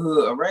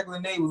neighborhood, a regular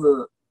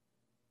neighborhood,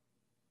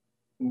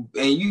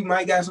 and you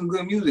might got some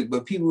good music,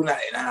 but people not,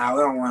 nah, I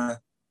don't want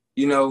to,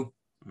 you know,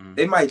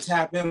 they might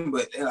tap in,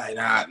 but they're like,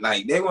 nah,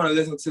 like they want to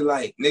listen to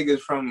like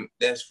niggas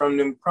that's from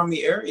them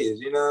crummy areas,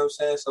 you know what I'm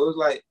saying? So it's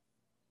like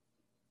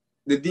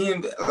the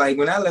DMV, like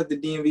when I left the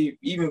DMV,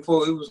 even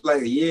before it was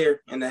like a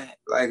year and a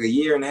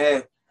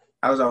half,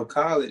 I was out of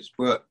college,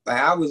 but like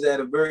I was at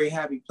a very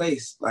happy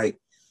place. Like,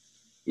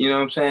 you know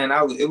what I'm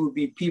saying? It would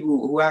be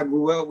people who I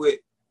grew up with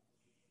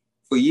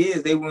for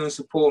years, they wouldn't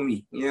support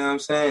me. You know what I'm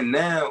saying?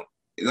 Now,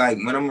 like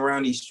when I'm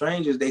around these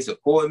strangers, they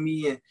support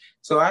me. And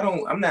so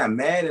I'm not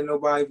mad at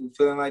nobody for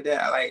feeling like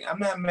that. Like, I'm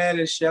not mad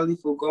at Shelly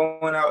for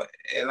going out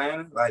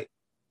Atlanta. Like,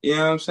 you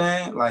know what I'm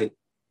saying? Like,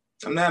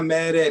 I'm not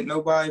mad at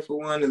nobody for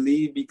wanting to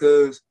leave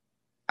because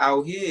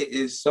out here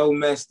is so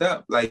messed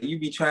up. Like, you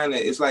be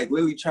it's like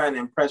literally trying to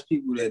impress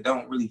people that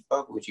don't really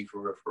fuck with you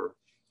for real.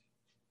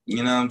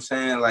 You know what I'm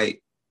saying?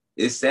 Like,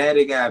 it's sad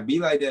it gotta be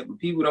like that, but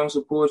people don't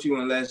support you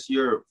unless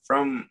you're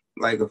from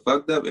like a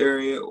fucked up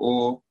area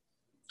or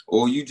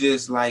you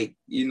just like,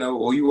 you know,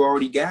 or you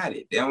already got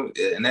it. They don't,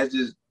 and that's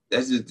just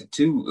the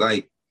two.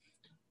 Like,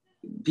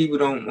 people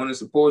don't want to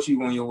support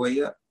you on your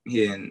way up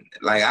here. And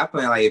like I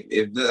plan, like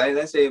if like,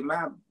 let's say if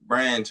my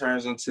brand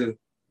turns into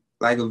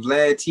like a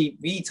Vlad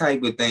TV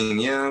type of thing,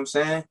 you know what I'm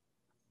saying?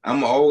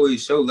 I'm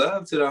always show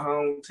love to the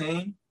home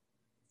team,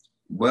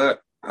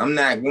 but I'm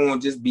not going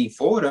to just be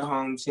for the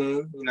home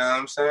team, you know what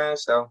I'm saying?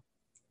 So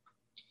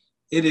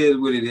it is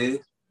what it is.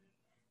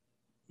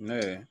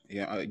 Yeah,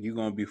 you're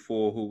going to be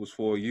for who was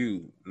for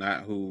you,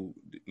 not who,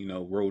 you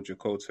know, rode your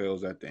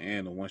coattails at the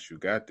end or once you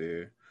got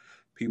there.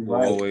 People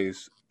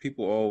always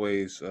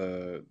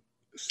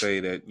say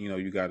that, you know,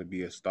 you got to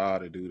be a star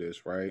to do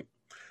this, right?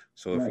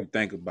 So if you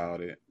think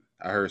about it,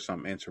 I heard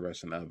something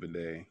interesting the other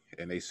day,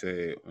 and they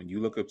said when you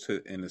look up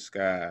in the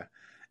sky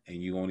and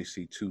you only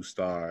see 2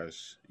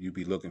 stars, you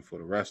be looking for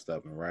the rest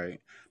of them, right?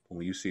 But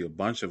when you see a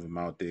bunch of them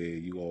out there,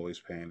 you always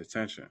paying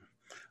attention.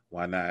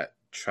 Why not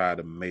try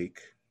to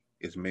make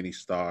as many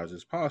stars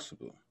as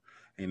possible?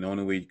 And the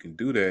only way you can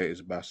do that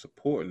is by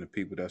supporting the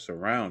people that's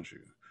around you.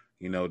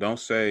 You know, don't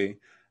say,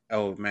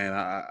 "Oh man,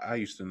 I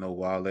used to know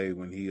Wale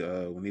when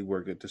he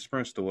worked at the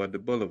Sprint store at the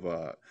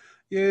Boulevard."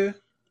 Yeah,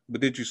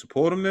 but did you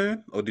support him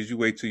then, or did you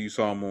wait till you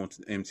saw him on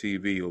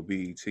MTV or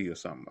BET or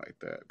something like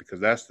that? Because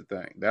that's the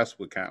thing. That's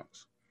what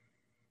counts.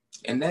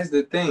 And that's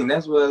the thing.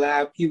 That's what a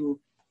lot of people.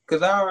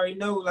 Because I already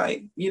know,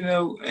 like, you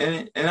know,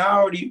 and I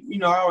already, you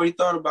know, I already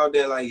thought about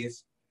that. Like,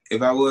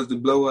 if I was to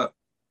blow up,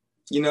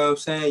 you know what I'm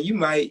saying?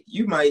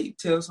 You might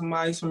tell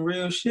somebody some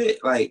real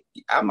shit. Like,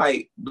 I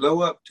might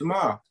blow up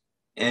tomorrow.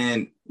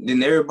 And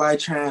then everybody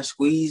try to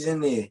squeeze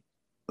in there.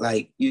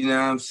 Like, you know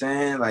what I'm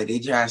saying? Like, they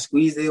try to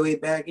squeeze their way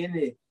back in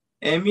there.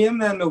 And me, I'm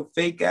not no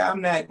fake guy.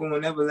 I'm not going to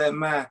never let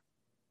my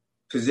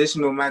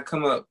position or my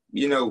come up,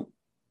 you know,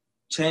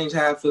 change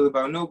how I feel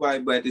about nobody.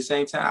 But at the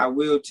same time, I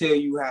will tell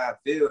you how I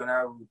feel. And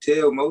I will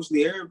tell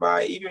mostly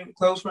everybody, even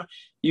close friends,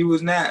 you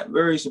was not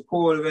very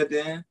supportive at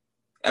the end.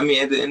 I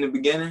mean, in the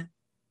beginning.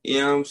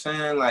 You know what I'm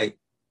saying? Like,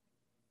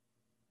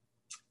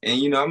 and,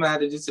 you know, I'm going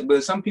to have to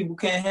but some people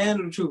can't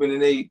handle the truth and then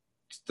they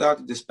start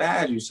to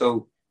despise you.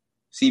 So,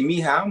 see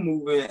me, how I'm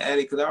moving at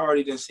it, because I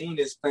already done seen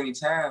this plenty of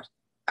times.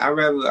 I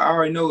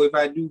already know if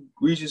I do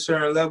reach a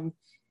certain level,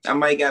 I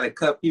might got to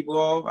cut people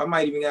off. I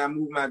might even got to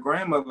move my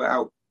grandmother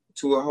out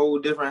to a whole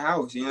different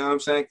house. You know what I'm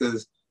saying?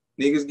 Because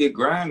niggas get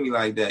grimy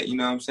like that. You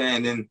know what I'm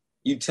saying? Then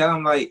you tell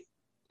them like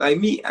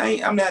me,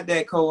 I'm not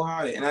that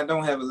cold-hearted, and I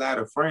don't have a lot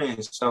of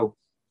friends. So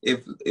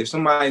if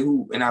somebody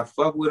and I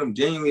fuck with them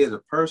genuinely as a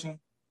person,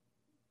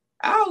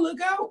 I'll look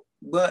out.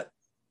 But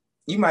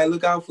you might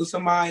look out for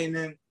somebody, and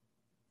then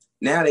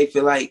now they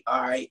feel like,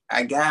 all right,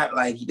 I got,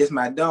 like, this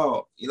my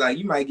dog. Like,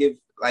 you might give,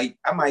 like,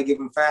 I might give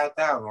him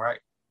 5,000, right?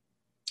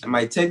 I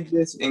might take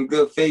this in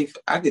good faith.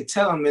 I could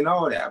tell them and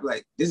all that. I'm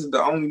like, this is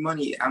the only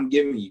money I'm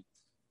giving you.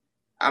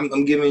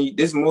 I'm giving you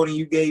this more than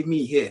you gave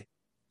me here,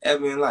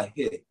 ever in life.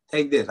 Here,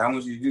 take this. I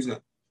want you to do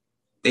something.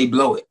 They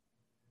blow it.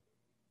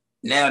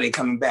 Now they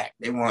coming back.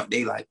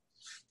 They like,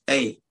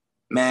 hey,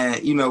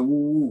 man, you know,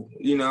 woo,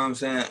 you know what I'm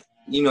saying?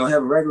 You know,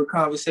 have a regular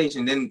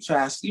conversation. Then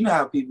try, you know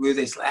how people is,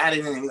 they slide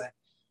it in and be like,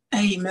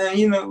 hey, man,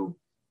 you know,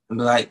 and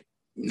be like,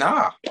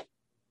 nah.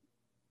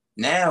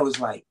 Now it's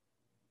like,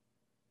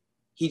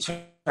 he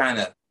trying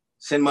to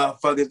send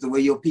motherfuckers the way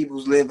your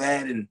peoples live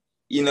at, and,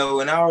 you know,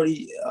 and I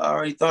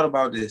already thought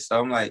about this. So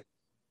I'm like,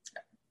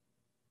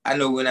 I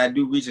know when I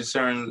do reach a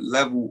certain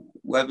level,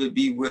 whether it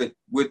be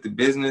with the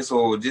business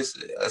or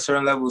just a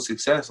certain level of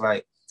success,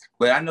 like,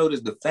 but I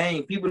noticed the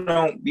fame, people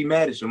don't be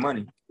mad at your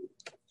money.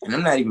 And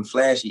I'm not even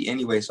flashy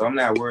anyway, so I'm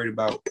not worried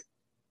about,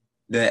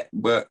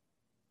 but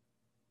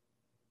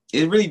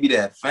it really be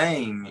that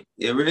fame.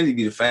 It really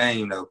be the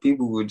fame though.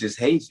 People will just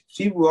hate you.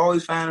 People will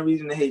always find a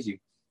reason to hate you.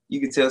 You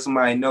can tell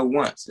somebody no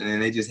once and then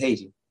they just hate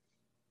you.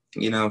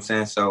 You know what I'm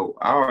saying? So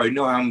I already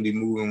know how I'm gonna be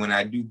moving when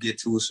I do get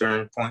to a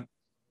certain point.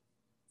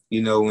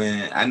 You know,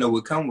 when I know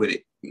what come with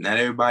it. Not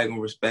everybody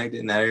gonna respect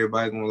it, not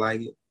everybody gonna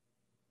like it.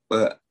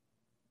 But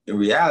in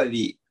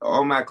reality,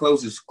 all my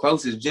closest,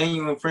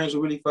 genuine friends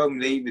who really fuck me,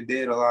 they either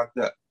dead or locked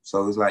up.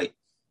 So it's like,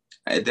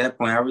 at that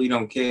point, I really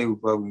don't care who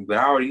fuck me. But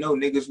I already know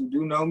niggas who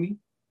do know me,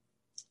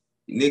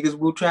 niggas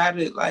will try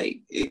to,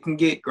 like, it can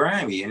get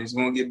grimy and it's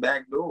gonna get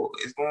backdoor.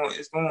 It's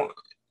going,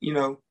 you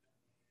know,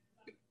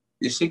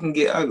 this shit can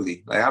get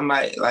ugly. Like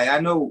I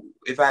know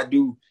if I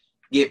do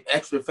get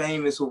extra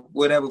famous or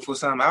whatever for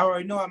something, I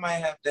already know I might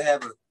have to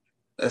have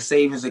a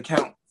savings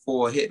account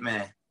for a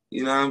hitman.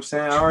 You know what I'm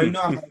saying? I already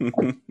know.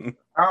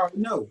 I already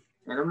know.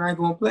 And I'm not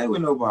gonna play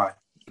with nobody.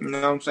 You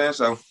know what I'm saying?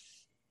 So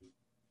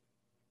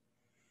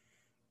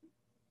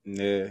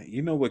yeah,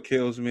 you know what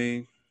kills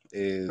me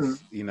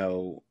is you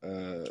know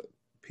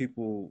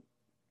people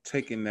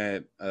taking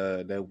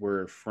that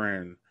word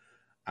friend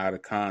out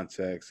of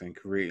context and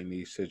creating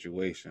these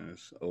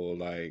situations, or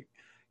like,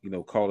 you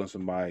know, calling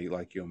somebody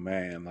like your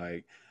man.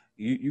 Like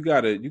you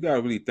gotta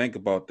really think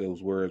about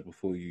those words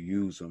before you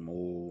use them,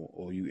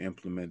 or you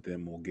implement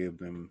them, or give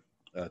them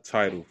a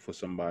title for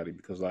somebody,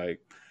 because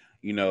like,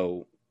 you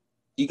know,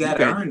 you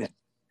gotta earn it.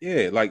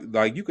 Yeah,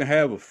 like you can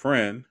have a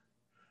friend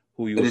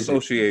who you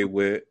associate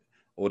with,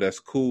 or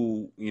that's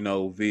cool, you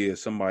know, via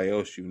somebody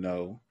else you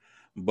know,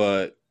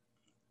 but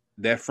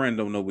that friend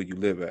don't know where you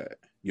live at.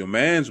 Your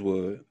mans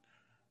would.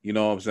 You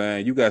know what I'm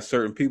saying? You got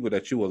certain people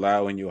that you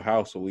allow in your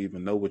house or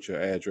even know what your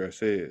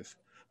address is.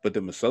 But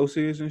them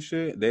associates and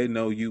shit, they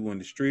know you in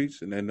the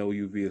streets and they know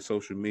you via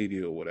social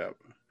media or whatever.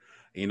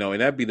 You know,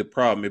 and that'd be the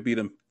problem. It'd be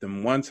them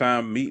one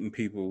time meeting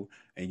people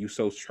and you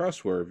so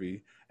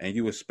trustworthy and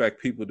you expect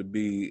people to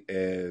be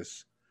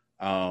as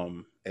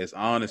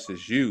honest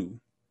as you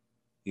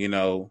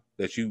know,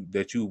 that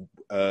you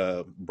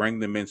bring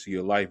them into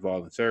your life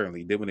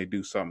voluntarily. Then when they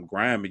do something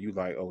grimy, you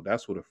like, oh,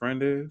 that's what a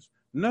friend is?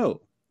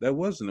 No. That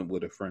wasn't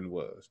what a friend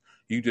was.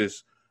 You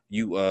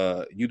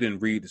didn't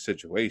read the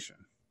situation.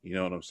 You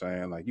know what I'm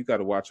saying? Like, you got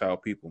to watch how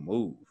people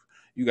move.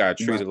 You got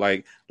to treat it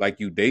like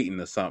you dating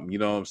or something. You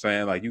know what I'm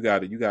saying? Like, you got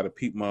to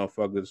peep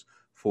motherfuckers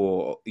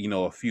for, you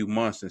know, a few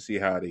months and see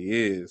how they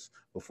is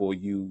before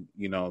you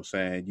know what I'm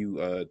saying,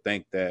 you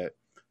think that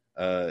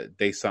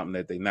they something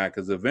that they not,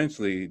 because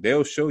eventually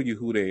they'll show you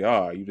who they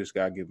are. You just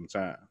got to give them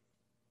time.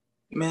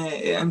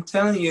 Man, I'm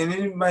telling you, and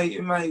it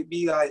might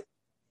be like,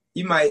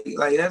 you might,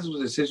 like, that's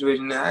what the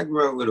situation now. I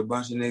grew up with a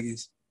bunch of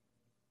niggas.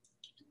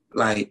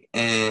 Like,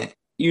 and,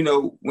 you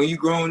know, when you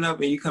growing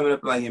up and you coming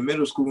up, like, in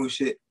middle school and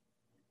shit,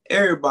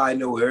 everybody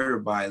know where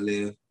everybody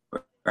live,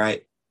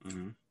 right?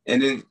 Mm-hmm.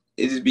 And then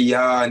it just be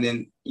y'all, and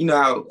then, you know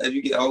how, as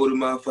you get older,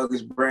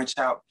 motherfuckers branch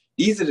out.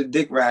 These are the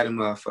dick riding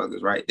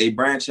motherfuckers, right? They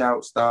branch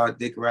out, start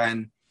dick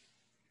riding,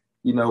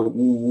 you know,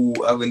 woo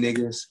other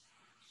niggas,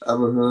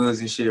 other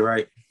hoods and shit,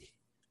 right?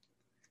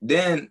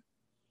 Then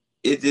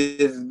it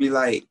just be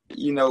like,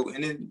 you know,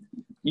 and then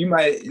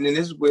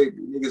this is where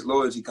niggas'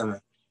 loyalty come in.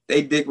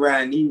 They dick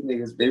riding these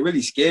niggas. They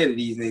really scared of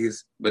these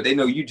niggas, but they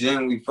know you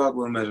genuinely fuck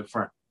with them as a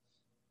friend.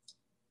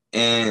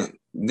 And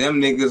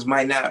them niggas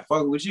might not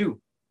fuck with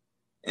you.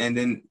 And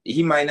then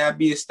he might not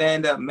be a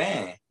stand-up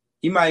man.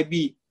 He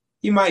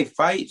might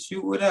fight,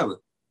 shoot, whatever.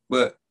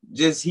 But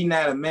just he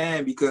not a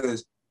man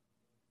because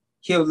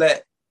he'll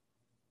let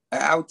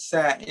an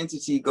outside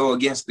entity go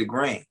against the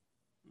grain.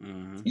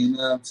 Mm-hmm. You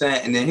know what I'm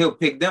saying? And then he'll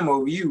pick them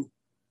over you.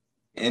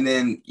 And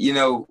then, you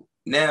know,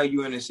 now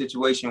you're in a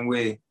situation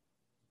where,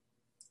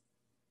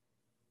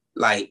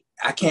 like,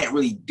 I can't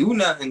really do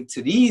nothing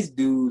to these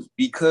dudes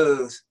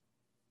because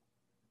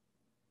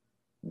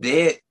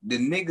the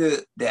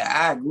nigga that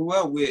I grew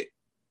up with,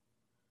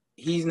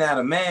 he's not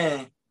a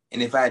man.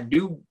 And if I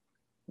do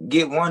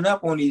get one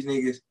up on these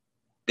niggas,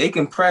 they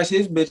can press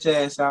his bitch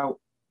ass out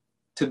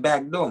to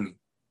backdoor me.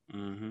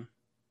 Mm-hmm.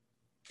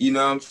 You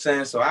know what I'm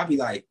saying? So I be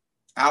like,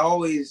 I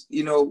always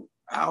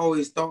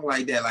thought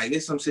like that. Like,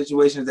 there's some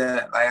situations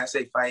that, like I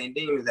say, fighting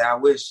demons that I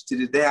wish to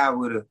this day I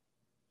would have,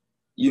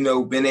 you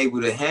know, been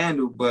able to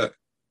handle. But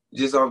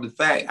just off the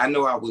fact, I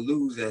know I would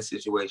lose that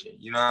situation.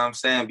 You know what I'm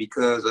saying?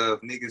 Because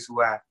of niggas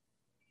who I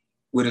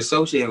would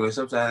associate with.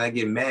 Sometimes I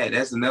get mad.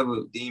 That's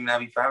another demon I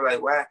be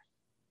fighting. Like,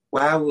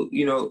 why would,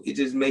 you know, it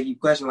just make you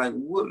question, like,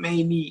 what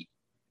made me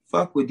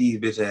fuck with these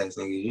bitch ass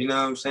niggas? You know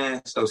what I'm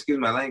saying? So excuse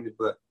my language,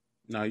 but.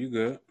 No, you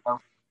good.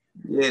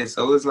 Yeah,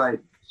 so it's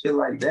like, shit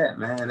like that,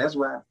 man. That's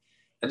why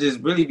I just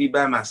really be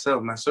by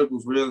myself. My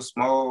circle's real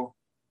small.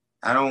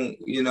 I don't,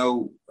 you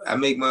know, I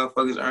make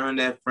motherfuckers earn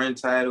that friend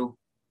title.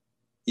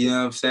 You know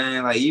what I'm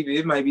saying? Like, even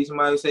it might be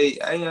somebody who say,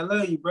 hey, I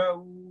love you,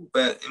 bro.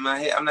 But in my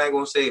head, I'm not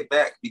going to say it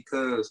back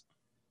because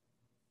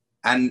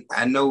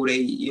I know they,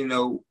 you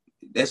know,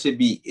 that should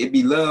be, it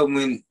be love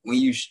when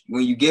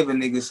you give a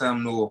nigga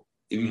something, or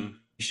if you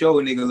show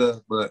a nigga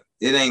love, but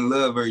it ain't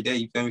love every day,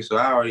 you feel me? So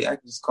I can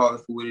just call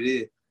it for what it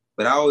is.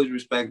 But I always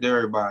respect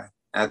everybody.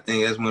 I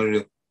think that's one of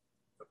the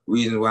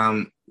reasons why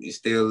I'm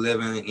still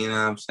living. You know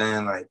what I'm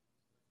saying? Like,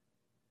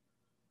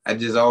 I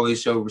just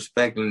always show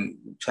respect and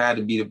try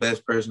to be the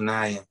best person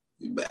I am,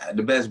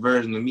 the best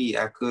version of me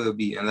I could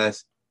be,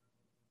 unless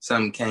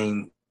something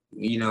came,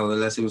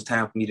 unless it was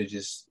time for me to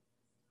just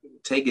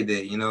take it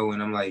there,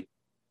 and I'm like,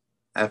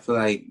 I feel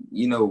like,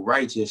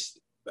 righteous,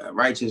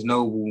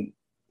 noble,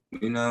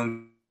 you know what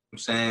I'm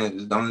saying,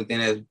 is the only thing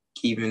that's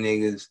keeping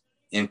niggas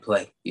in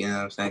play, you know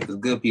what I'm saying, because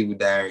good people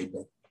die every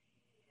day.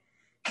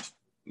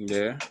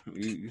 Yeah,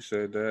 you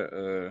said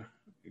that.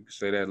 You can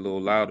say that a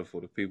little louder for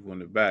the people in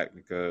the back,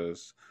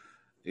 because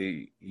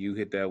you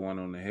hit that one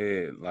on the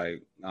head,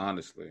 like,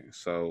 honestly.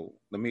 So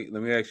let me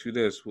ask you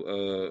this: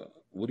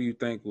 what do you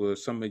think were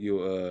some of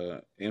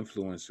your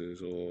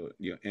influences or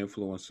your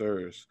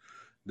influencers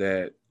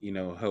that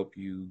help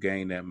you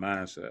gain that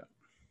mindset?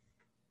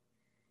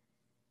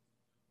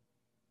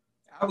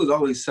 I was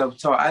always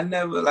self-taught. I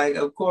never, like,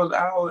 of course,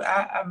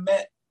 I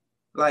met,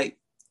 like,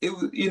 it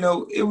was,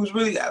 it was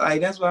really,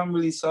 like, that's why I'm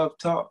really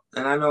self-taught.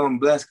 And I know I'm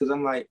blessed because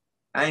I'm like,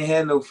 I ain't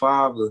had no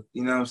father,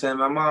 you know what I'm saying?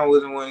 My mom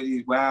wasn't one of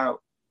these wild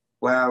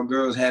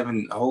girls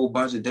having a whole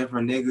bunch of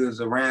different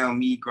niggas around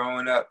me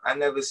growing up. I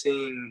never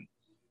seen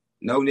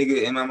no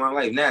nigga in my mom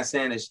life. Not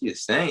saying that she a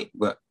saint,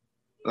 but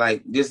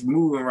like, just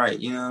moving right,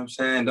 you know what I'm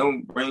saying?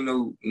 Don't bring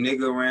no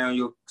nigga around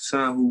your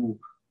son who,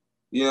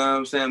 you know what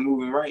I'm saying,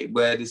 moving right.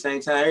 But at the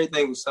same time,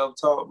 everything was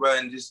self-taught, bro,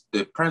 and just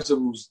the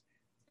principles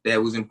that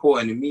was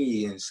important to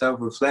me and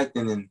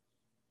self-reflecting and,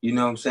 you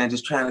know what I'm saying,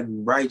 just trying to be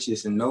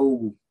righteous and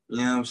noble, you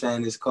know what I'm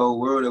saying, this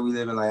cold world that we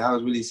live in. Like, I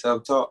was really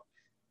self-taught.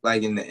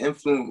 Like, in the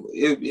influence,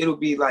 it'll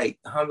be like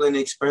humbling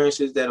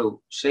experiences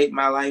that'll shape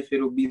my life.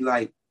 It'll be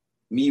like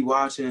me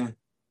watching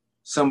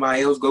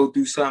somebody else go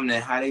through something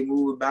and how they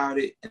move about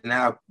it, and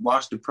I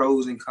watch the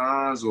pros and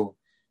cons, or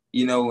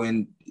I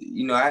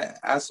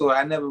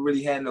never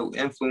really had no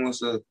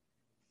influencer,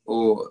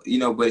 or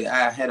but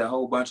I had a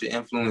whole bunch of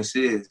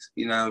influences,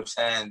 you know what I'm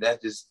saying?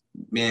 That just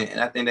being, and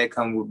I think that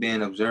comes with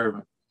being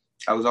observant.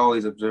 I was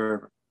always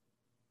observant.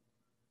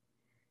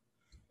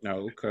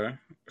 Oh, okay.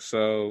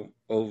 So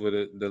over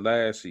the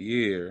last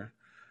year,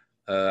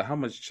 how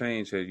much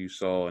change have you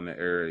saw in the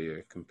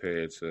area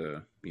compared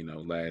to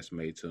last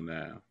May till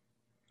now?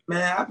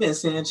 Man, I've been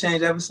seeing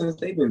change ever since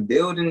they've been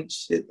building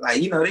shit.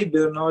 Like, they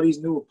building all these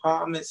new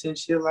apartments and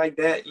shit like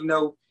that,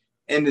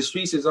 and the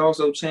streets is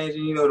also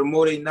changing, the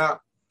more they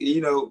knock,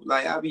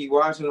 like, I be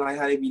watching like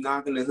how they be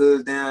knocking the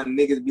hoods down.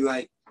 Niggas be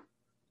like,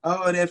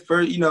 oh, that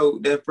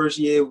first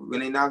year when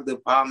they knocked the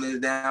apartments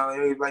down,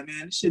 and it was like,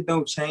 man, this shit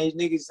don't change.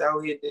 Niggas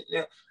out here.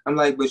 I'm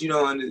like, but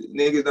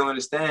niggas don't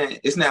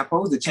understand. It's not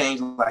supposed to change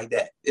like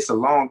that. It's a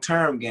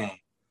long-term game.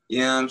 You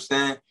know what I'm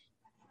saying?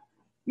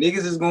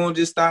 Niggas is going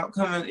to just stop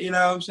coming. You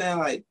know what I'm saying?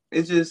 Like,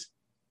 it's just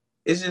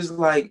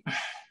like,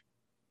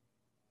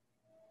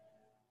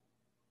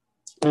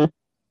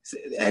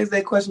 ask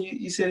that question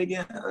you said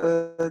again,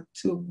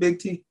 to Big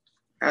T,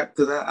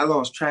 because I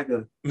lost track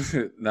of.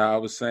 No, I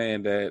was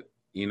saying that,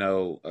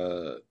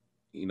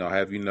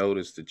 have you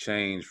noticed the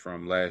change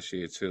from last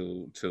year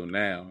till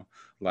now?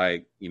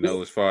 Like,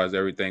 as far as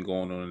everything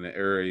going on in the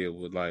area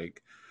with,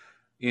 like,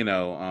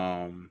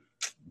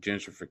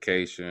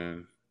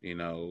 gentrification,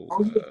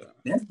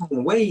 that's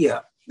going way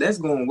up. That's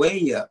going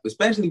way up,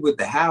 especially with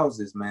the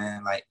houses,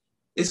 man. Like,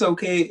 it's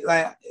okay.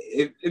 Like,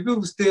 if it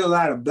was still a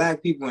lot of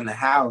black people in the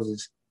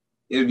houses,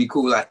 it would be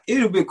cool. Like,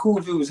 it would be cool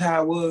if it was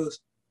how it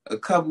was a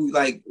couple,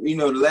 like, the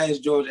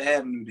last Georgia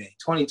Avenue Day,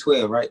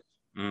 2012, right?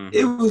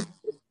 Mm-hmm.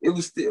 It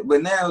was still,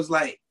 but now it's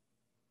like,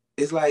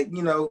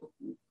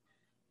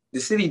 the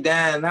city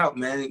dying out,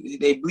 man.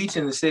 They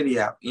bleaching the city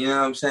out, you know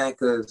what I'm saying?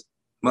 Because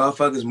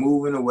motherfuckers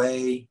moving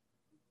away,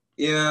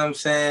 you know what I'm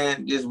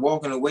saying? Just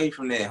walking away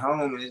from their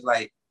home. And it's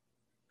like,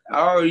 I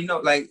already know,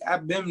 like,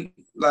 I've been,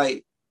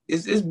 like,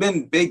 it's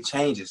been big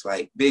changes.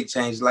 Like,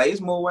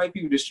 it's more white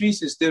people. The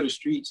streets is still the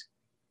streets.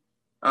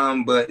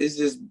 But it's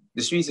just,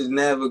 the streets is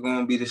never going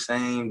to be the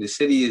same. The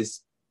city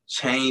is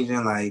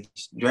changing, like,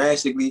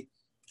 drastically.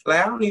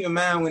 Like, I don't even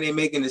mind when they're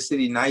making the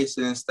city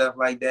nicer and stuff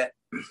like that.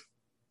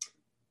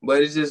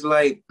 But it's just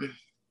like,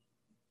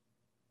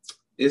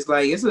 it's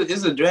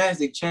a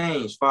drastic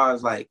change as far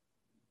as, like,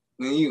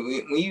 when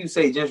you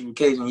say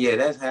gentrification, yeah,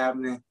 that's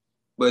happening.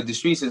 But the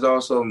streets is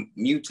also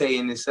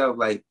mutating itself.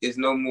 Like, it's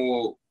no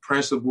more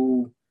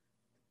principle.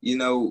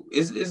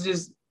 It's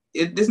just,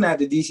 it's not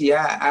the DC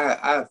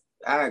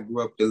I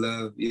grew up to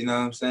love. You know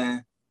what I'm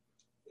saying?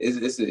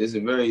 It's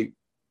a very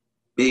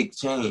big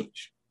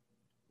change,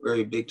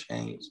 very big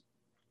change,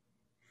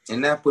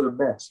 and not for the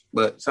best.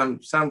 But some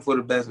for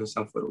the best and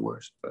some for the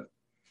worst. But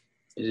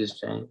it just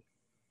changed.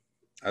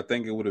 I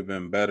think it would have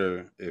been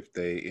better if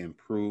they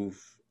improve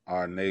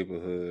our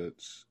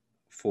neighborhoods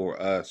for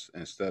us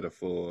instead of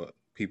for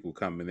people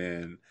coming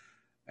in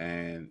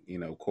and,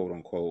 quote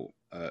unquote,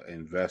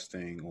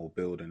 investing or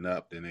building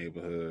up the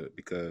neighborhood,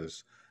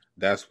 because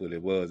that's what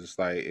it was. It's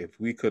like, if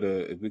we could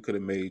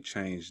have made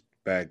change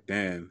back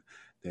then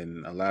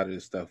a lot of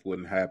this stuff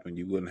wouldn't happen.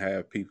 You wouldn't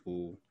have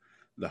people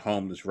the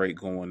homeless rate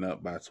going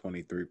up by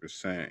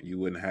 23%. You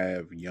wouldn't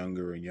have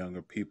younger and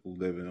younger people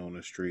living on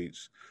the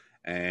streets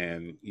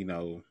and,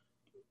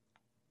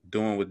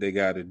 doing what they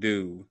got to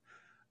do,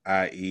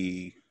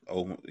 i.e.,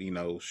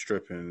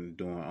 stripping,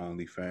 doing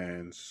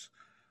OnlyFans,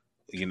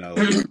 you know,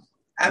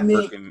 I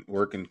mean,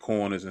 working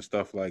corners and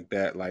stuff like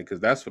that. Like, because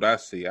that's what I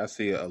see. I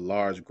see a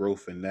large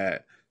growth in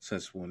that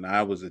since when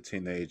I was a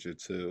teenager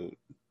to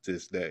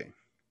this day.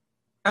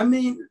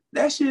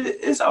 that shit,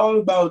 it's all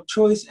about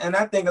choice. And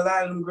I think a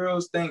lot of them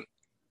girls think,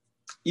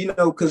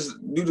 because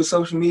due to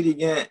social media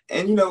again,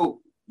 and,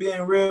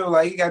 being real,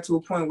 like, it got to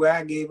a point where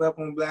I gave up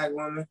on black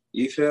women.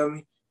 You feel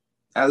me?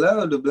 I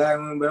love the black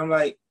women, but I'm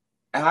like,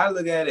 how I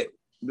look at it,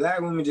 black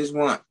women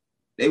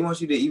they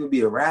want you to either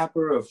be a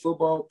rapper, a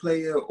football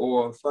player,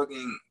 or a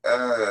fucking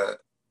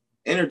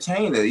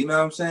entertainer. You know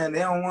what I'm saying? They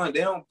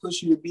don't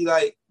push you to be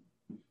like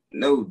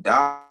no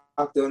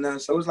doctor or nothing.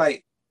 So it's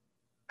like,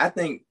 I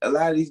think a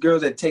lot of these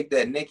girls that take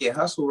that naked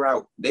hustle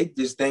route, they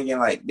just thinking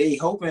like they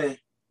hoping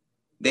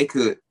they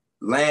could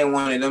land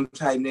one of them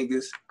type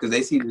niggas because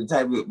they see the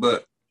type of,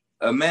 but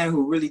a man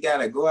who really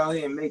gotta go out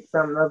here and make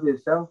something of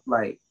himself,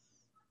 like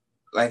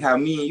how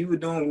me and you were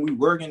doing, we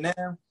working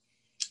now,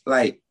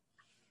 like,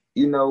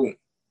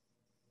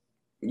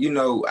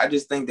 I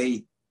just think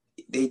they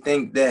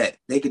think that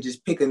they could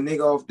just pick a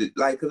nigga off the,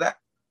 like, cause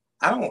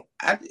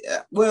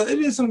well, it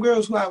is some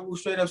girls who I will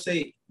straight up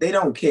say they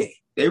don't care.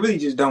 They really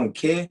just don't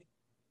care.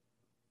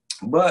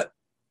 But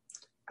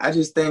I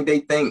just think they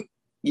think,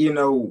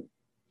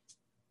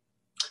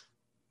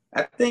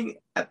 I think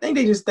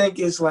they just think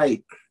it's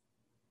like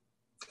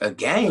a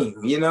game,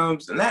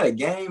 not a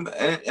game.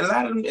 And a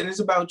lot of them, and it's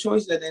about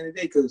choices at the end of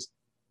the day, because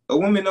a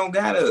woman don't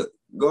gotta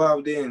go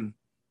out there and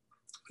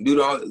do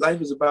all.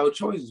 Life is about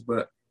choices,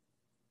 but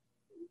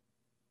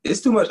it's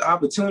too much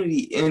opportunity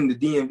in the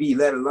DMV,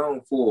 let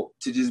alone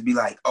to just be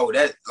like, oh,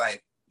 that,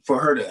 like, for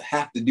her to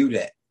have to do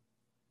that.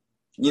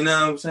 You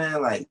know what I'm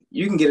saying? Like,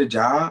 you can get a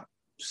job,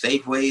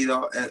 Safeways,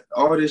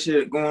 all this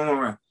shit going on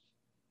around.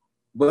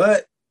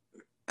 But,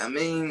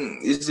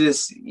 it's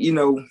just,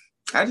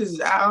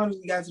 I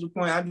honestly got to the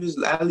point, I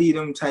leave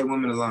them type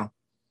women alone.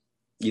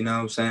 You know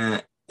what I'm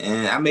saying?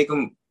 And I make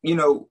them, if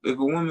a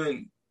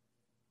woman,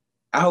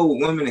 I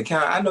hold women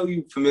accountable. I know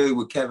you familiar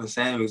with Kevin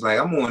Samuels. Like,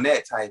 I'm on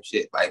that type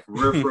shit. Like,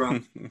 for real.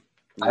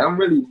 Like, I'm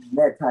really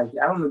that type shit.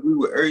 I don't agree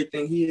with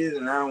everything he is,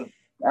 and I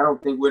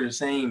don't think we're the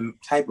same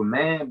type of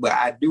man, but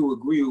I do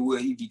agree with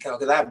what he become,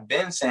 because I've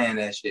been saying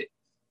that shit.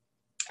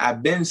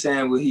 I've been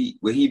saying what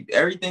he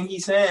everything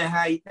he's saying,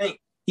 how he think.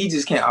 He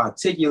just can't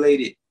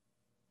articulate it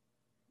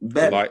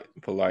better.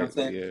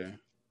 Politely, yeah.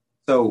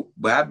 So,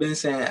 but I've been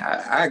saying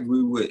I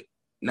agree with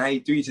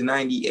 93 to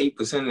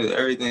 98% of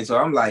everything. So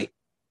I'm like,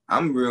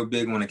 I'm real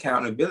big on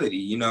accountability.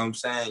 You know what I'm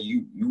saying?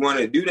 You want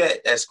to do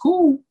that, that's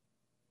cool.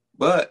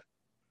 But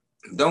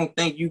don't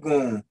think you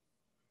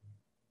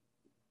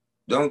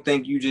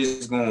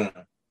just going.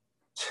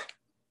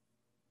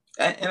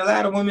 And a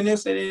lot of women, they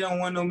say they don't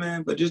want no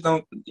man, but just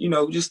don't,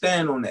 just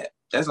stand on that.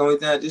 That's the only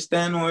thing. Just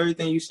stand on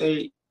everything you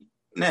say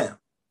now.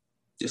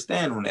 Just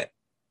stand on that.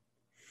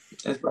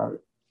 That's about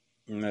it.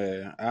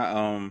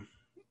 Yeah,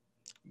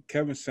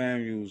 Kevin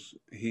Samuels,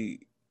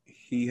 he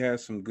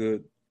has some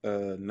good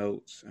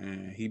notes,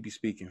 and he be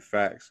speaking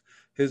facts.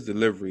 His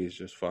delivery is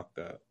just fucked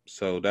up.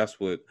 So that's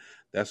what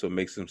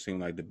makes him seem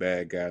like the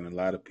bad guy. And a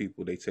lot of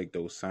people, they take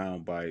those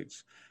sound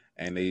bites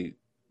and they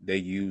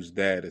use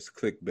that as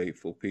clickbait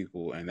for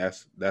people, and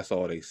that's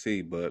all they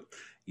see. But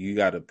you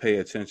got to pay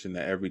attention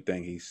to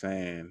everything he's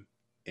saying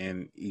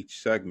in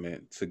each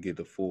segment to get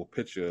the full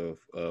picture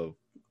of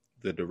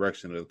the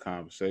direction of the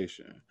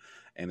conversation.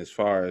 And as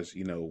far as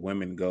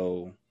women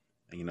go,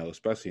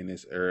 especially in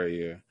this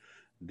area,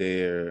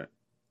 the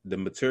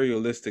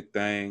materialistic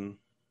thing,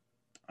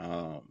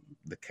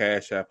 the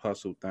Cash App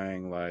hustle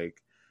thing,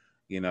 like,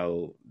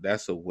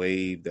 that's a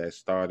wave that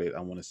started, I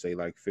want to say,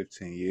 like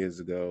 15 years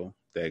ago,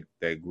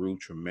 that grew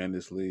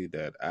tremendously,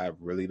 that I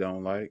really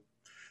don't like.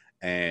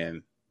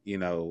 And,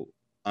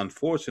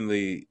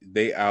 unfortunately,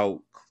 they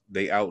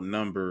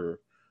outnumber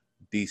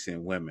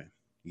decent women.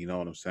 You know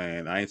what I'm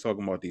saying? I ain't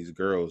talking about these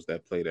girls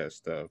that play that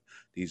stuff.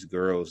 These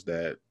girls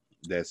that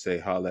say,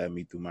 holla at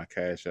me through my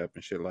Cash App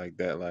and shit like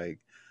that. Like,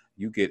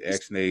 you get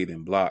X-nayed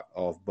and blocked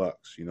off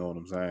bucks. You know what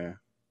I'm saying?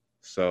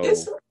 So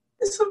it's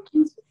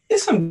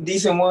some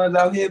decent ones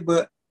out here,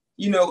 but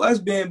us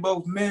being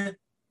both men,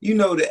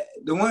 that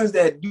the ones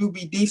that do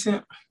be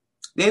decent,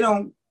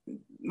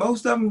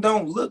 most of them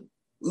don't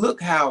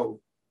look how,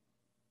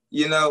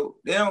 they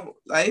don't,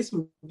 like, it's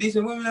some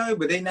decent women out here,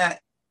 but they not.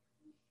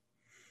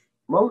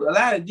 A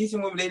lot of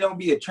decent women, they don't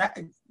be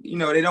attractive.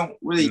 They don't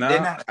really. No, they're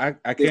not.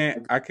 I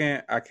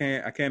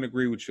can't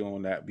agree with you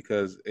on that,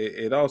 because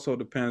it also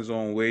depends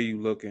on where you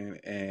looking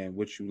and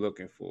what you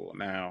looking for.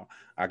 Now,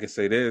 I can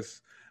say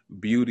this: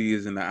 beauty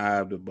is in the eye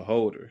of the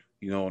beholder.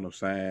 You know what I'm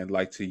saying?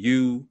 Like, to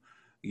you,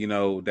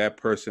 that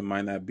person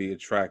might not be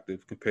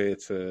attractive compared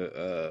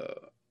to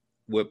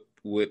what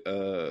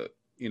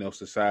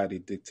society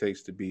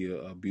dictates to be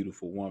a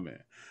beautiful woman.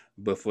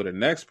 But for the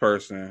next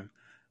person,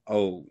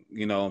 oh,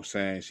 you know what I'm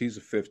saying, she's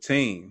a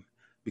 15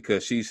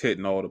 because she's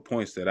hitting all the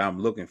points that I'm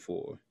looking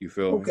for. You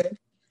feel me? Okay.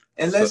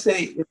 And So, let's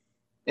say,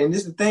 and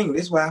this is the thing,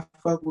 this is why I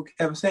fuck with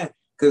Kevin Samuels.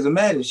 Because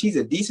imagine she's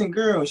a decent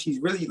girl and she's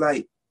really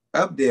like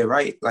up there,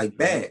 right? Like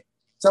bad.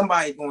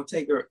 Somebody's gonna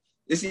take her.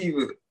 It's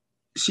either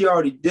she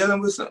already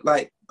dealing with something.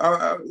 Like,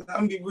 I'm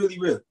gonna be really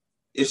real.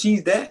 If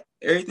she's that,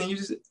 everything you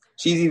just,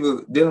 she's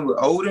either dealing with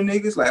older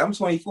niggas. Like I'm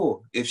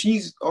 24. If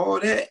she's all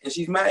that and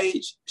she's my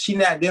age, she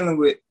not dealing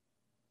with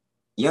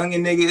younger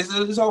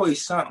niggas. It's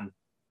always something.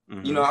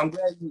 mm-hmm. You know, I'm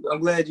glad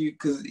you,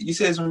 because you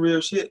said some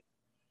real shit,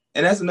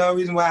 and that's another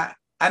reason why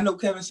I know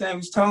Kevin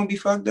Samuels' tone be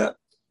fucked up.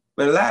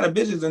 But a lot of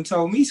bitches done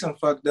told me some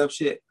fucked up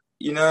shit.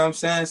 You know what I'm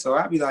saying? So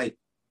I be like,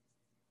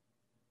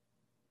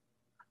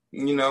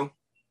 you know,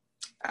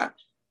 I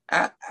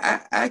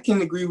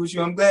can agree with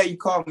you. I'm glad you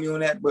called me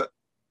on that, but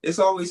it's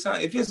always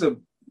something. If it's a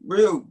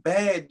real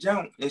bad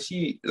jump and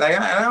she, like,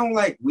 I don't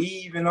like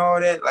weave and all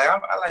that. Like,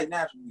 I like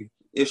natural weave.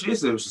 If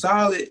she's a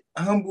solid,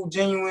 humble,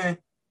 genuine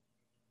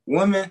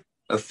woman,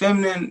 a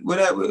feminine,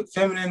 whatever,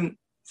 feminine,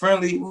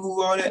 friendly,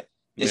 ooh, all that,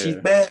 and she's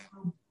bad,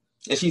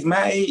 and she's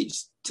my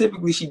age,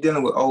 typically she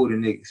dealing with older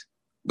niggas.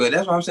 But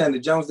that's what I'm saying. The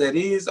Jones that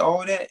is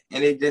all that,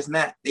 and they just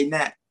not,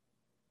 their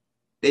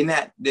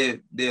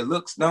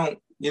looks don't,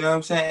 you know what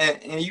I'm saying?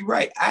 And you're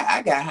right.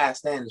 I got high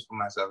standards for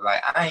myself.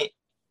 Like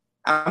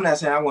I'm not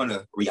saying I want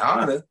a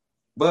Rihanna,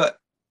 but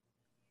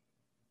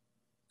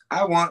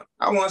I want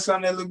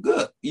something that look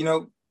good, you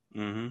know,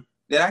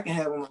 that I can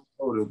have on my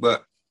shoulder.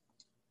 But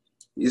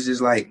it's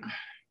just like,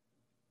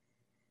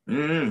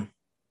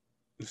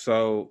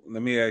 So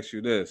let me ask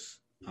you this.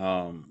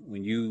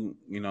 When you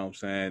know what I'm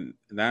saying,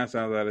 9 times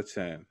out of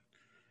 10,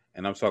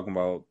 and I'm talking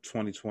about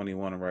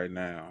 2021 right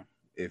now,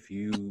 if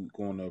you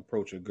going to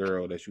approach a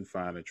girl that you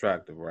find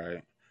attractive,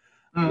 right?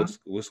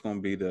 What's going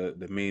to be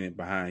the meaning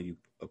behind you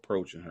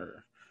approaching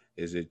her?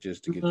 Is it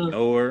just to get to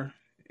know her?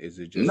 Is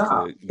it just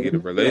to get a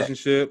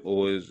relationship,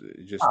 or is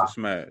it just to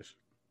smash?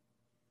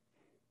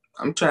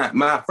 I'm trying.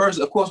 My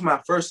first,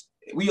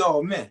 we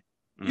all men.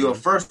 Your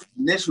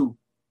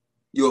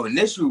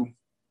initial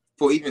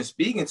for even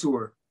speaking to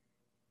her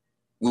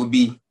would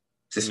be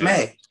to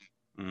smash.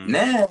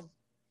 Now,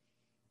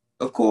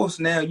 of course,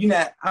 I'm not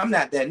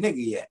that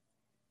nigga yet.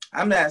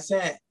 I'm not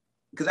saying,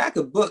 because I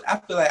feel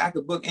like I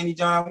could book any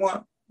job I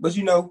want, but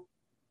you know,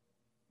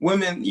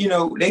 women, you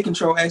know, they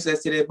control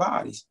access to their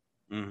bodies.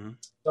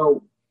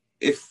 So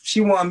if she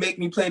want to make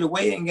me play the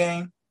waiting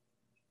game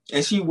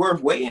and she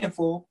worth waiting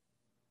for,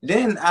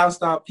 then I'll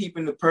start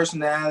peeping the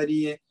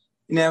personality.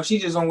 Now, if she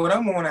just on what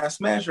I'm on, I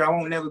smash her. I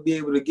won't never be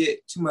able to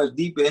get too much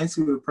deeper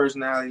into the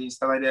personality and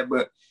stuff like that.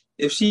 But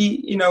if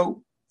she, you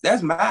know,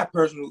 that's my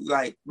personal,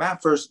 like my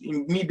first,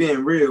 me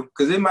being real,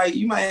 because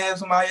you might have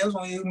somebody else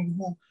on here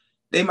who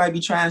they might be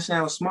trying to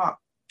sound smart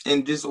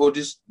and just,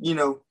 you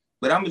know,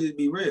 but I'm gonna just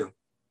be real.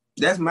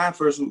 That's my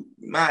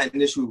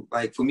initial,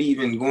 like for me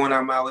even going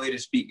out my way to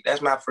speak,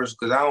 that's my first,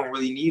 because I don't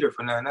really need her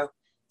for nothing else.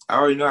 I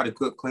already know how to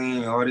cook, clean,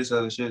 and all this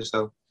other shit.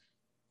 So,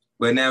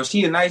 but now if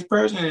she's a nice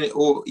person,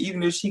 or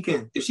even if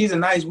she's a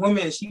nice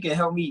woman and she can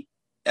help me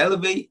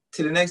elevate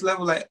to the next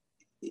level, like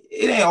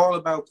it ain't all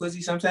about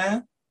pussy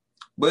sometimes,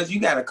 but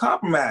you gotta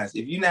compromise.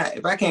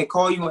 If I can't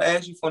call you and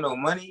ask you for no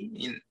money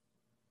and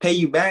pay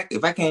you back,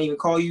 if I can't even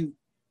call you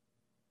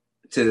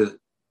to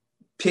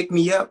pick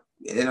me up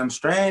and I'm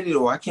stranded,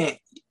 or I can't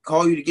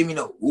call you to give me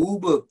no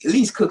Uber, at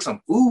least cook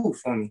some food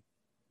for me.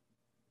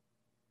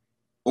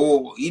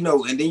 Or, you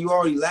know, and then you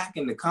already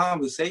lacking the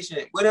conversation.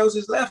 What else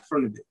is left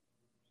from the bit?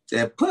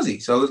 That pussy.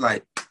 So it's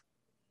like,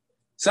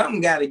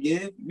 something gotta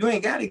give. You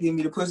ain't gotta give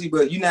me the pussy,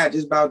 but you're not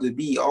just about to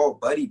be all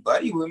buddy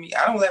with me.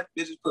 I don't let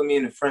bitches put me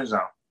in the friend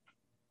zone.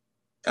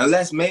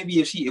 Unless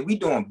maybe if we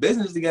doing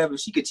business together,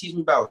 she could teach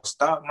me about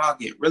stock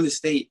market, real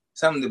estate,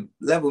 something to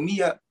level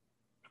me up.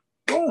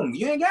 Boom,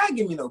 you ain't gotta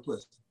give me no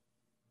pussy.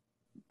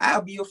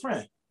 I'll be your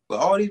friend. But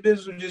all these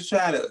bitches will just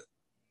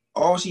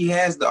all she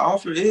has to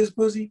offer is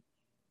pussy.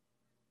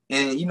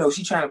 And you know,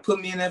 she trying to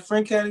put me in that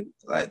friend category.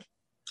 Like,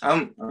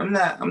 I'm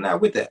not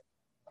with that.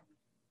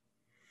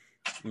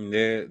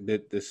 Yeah,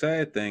 the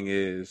sad thing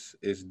is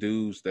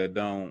dudes that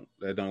don't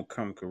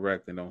come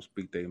correct and don't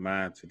speak their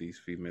mind to these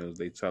females.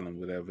 They tell them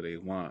whatever they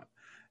want,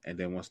 and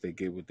then once they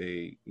get what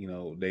they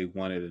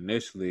wanted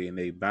initially, and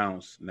they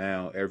bounce,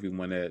 now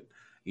everyone that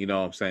what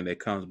I'm saying that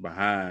comes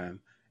behind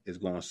is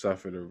going to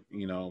suffer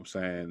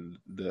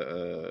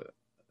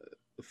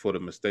for the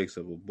mistakes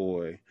of a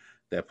boy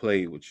that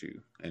played with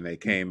you and they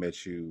came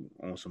at you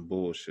on some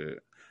bullshit,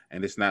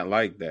 and it's not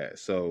like that.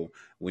 So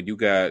when you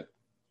got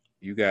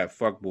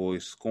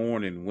fuckboys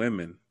scorning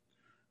women,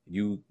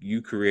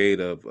 you create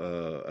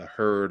a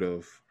herd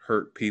of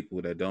hurt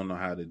people that don't know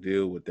how to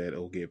deal with that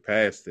or get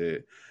past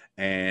it,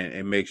 and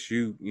it makes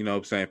you,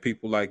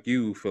 people like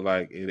you feel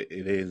like it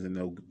isn't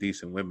no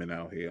decent women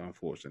out here,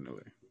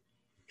 unfortunately.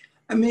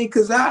 I mean,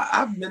 because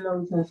I've been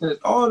noticing since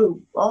all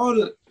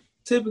the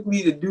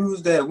typically the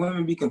dudes that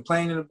women be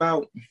complaining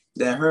about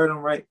that hurt them,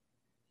 right?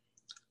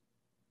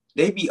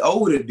 They be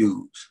older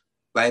dudes.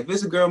 Like if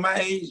it's a girl my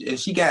age and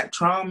she got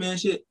trauma and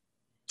shit,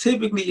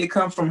 typically it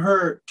comes from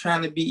her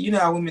trying to be, you know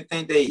how women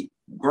think they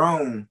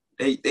grown.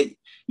 They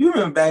you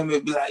remember back when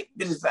it'd be like,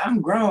 bitches,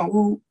 I'm grown,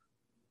 ooh.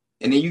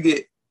 And then you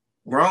get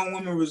grown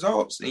women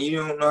results and you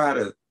don't know how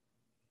to,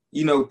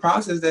 you know,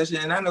 process that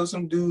shit. And I know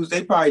some dudes,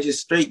 they probably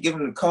just straight give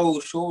them the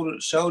cold shoulder,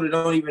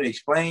 don't even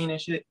explain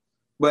and shit.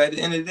 But at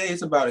the end of the day,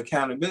 it's about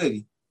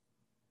accountability.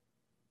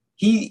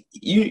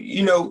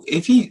 You know,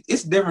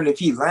 it's different if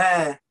he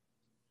lying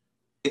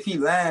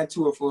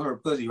to her for her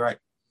pussy, right?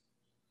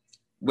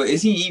 But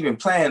is he even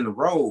playing the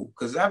role?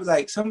 Because I was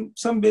like, some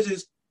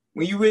bitches,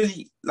 when you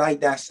really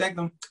like dissect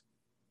them,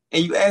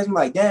 and you ask them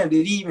like, damn,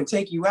 did he even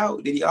take you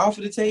out? Did he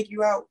offer to take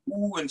you out?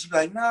 Ooh, and she's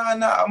like, nah.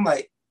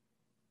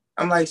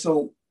 I'm like,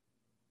 so,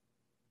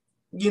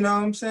 you know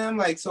what I'm saying? I'm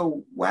like,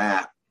 so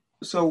why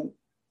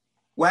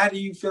do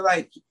you feel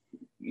like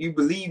you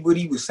believe what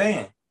he was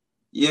saying?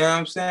 You know what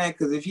I'm saying?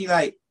 Because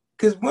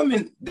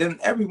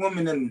every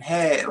woman done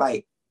had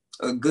like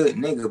a good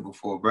nigga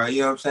before, bro.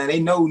 You know what I'm saying? They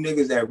know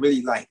niggas that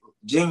really like,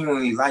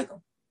 genuinely like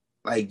them.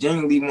 Like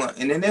genuinely want,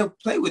 and then they'll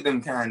play with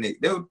them kind of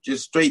niggas. They'll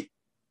just straight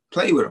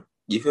play with them.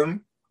 You feel me?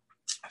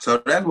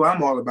 So that's what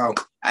I'm all about.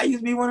 I used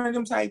to be one of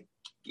them type,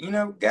 you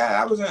know,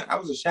 guy. I was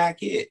a shy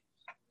kid.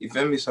 You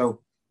feel me?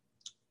 So,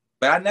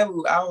 but I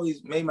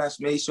always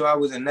made sure I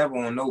wasn't never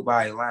on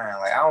nobody line.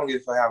 Like, I don't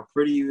give a fuck how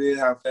pretty you is,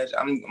 how fast.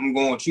 I'm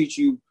going to treat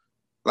you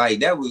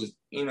like that was,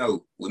 you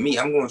know, with me,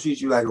 I'm going to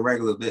treat you like a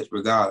regular bitch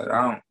regardless.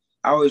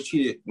 I always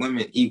treated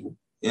women equal.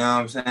 You know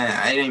what I'm saying?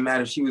 It ain't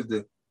matter if she was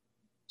the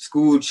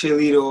school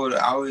cheerleader or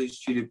I always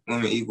treated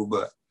women equal.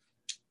 But,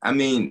 I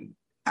mean,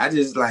 I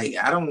just like,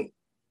 I don't,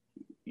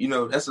 you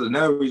know, that's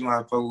another reason why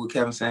I fuck with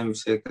Kevin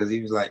Samuels said, because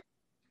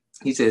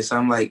he said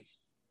something like,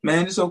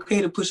 man, it's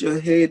okay to push your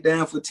head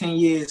down for 10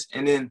 years,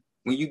 and then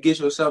when you get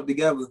yourself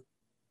together,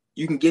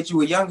 you can get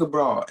you a younger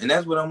broad. And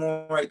that's what I'm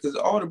on, right? Because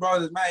all the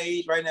broads at my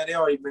age right now, they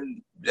already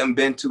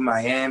been to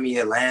Miami,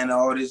 Atlanta,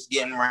 all this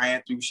getting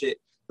ran through shit.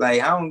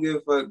 Like, I don't give a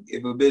fuck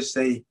if a bitch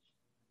say,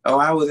 oh,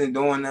 I wasn't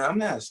doing that. I'm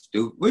not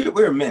stupid.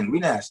 We're men.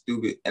 We're not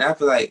stupid. And I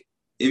feel like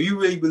if you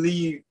really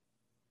believe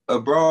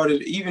abroad,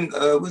 even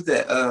what's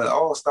that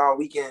All-Star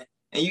Weekend,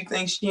 and you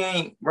think she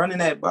ain't running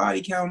that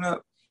body count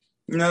up,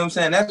 you know what I'm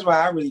saying? That's why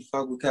I really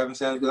fuck with Kevin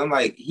Samuels, because I'm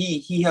like,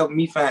 he helped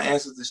me find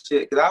answers to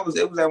shit. Because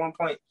it was at one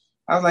point,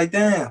 I was like,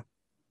 damn,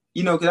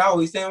 you know, because I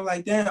always think, I'm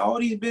like, damn, all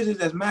these bitches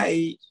that's my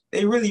age,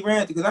 they really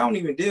ran through, because I don't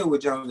even deal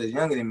with Jones that's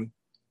younger than me,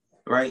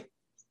 right?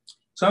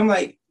 So I'm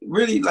like,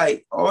 really,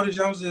 like, all the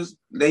Joneses,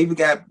 they even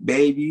got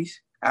babies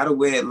out of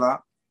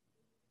wedlock,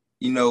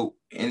 you know,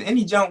 and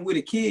any jump with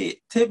a kid,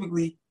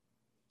 typically,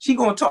 she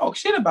gonna talk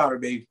shit about her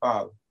baby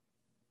father.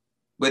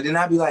 But then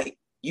I be like,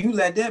 you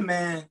let that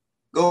man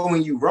go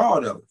when you raw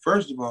though.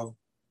 First of all,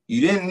 you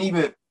didn't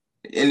even,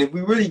 and if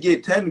we really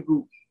get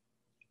technical,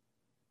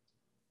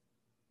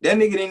 that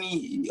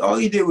nigga all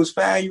he did was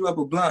fire you up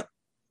a blunt.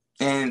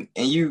 And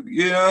you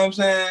know what I'm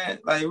saying?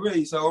 Like,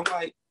 really, so I'm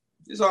like,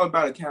 it's all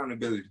about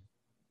accountability.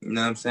 You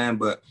know what I'm saying?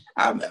 But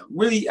I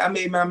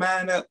made my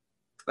mind up.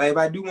 Like, if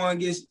I do want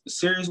to get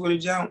serious with a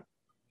jump,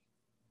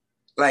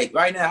 like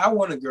right now, I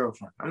want a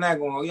girlfriend. I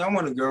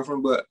want a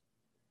girlfriend, but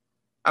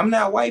I'm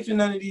not wifing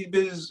none of these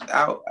bitches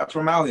out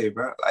here,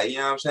 bro. Like, you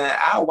know what I'm saying?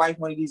 I'll wife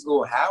one of these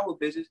little Howard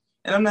bitches.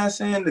 And I'm not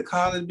saying the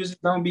college bitches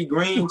don't be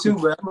green too,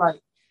 but I'm like,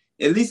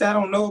 at least I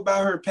don't know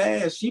about her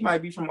past. She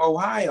might be from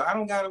Ohio. I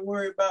don't got to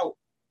worry about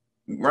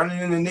running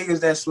into niggas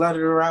that slutted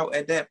her out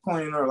at that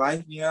point in her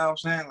life. You know what I'm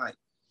saying? Like,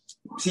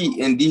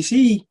 see, in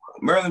D.C.,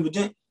 Maryland,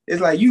 Virginia,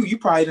 it's like you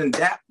probably done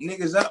dap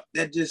niggas up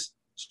that just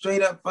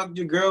straight up fucked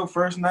your girl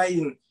first night.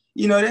 And,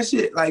 you know, that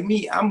shit, like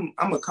me, I'm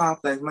a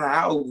complex man.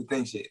 I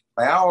overthink shit.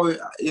 Like, I always,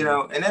 you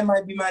know, and that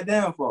might be my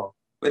downfall.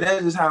 But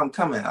that's just how I'm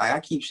coming. Like, I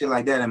keep shit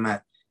like that in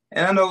mind.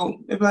 And I know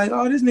they're like,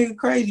 oh, this nigga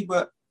crazy,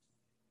 but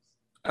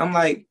I'm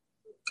like,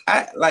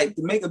 I like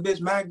to make a bitch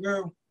my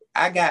girl,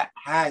 I got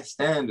high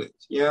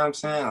standards. You know what I'm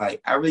saying?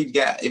 Like, I really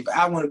got, if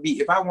I want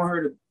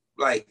her to,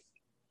 like,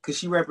 cause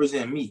she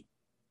represent me.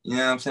 You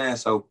know what I'm saying?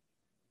 So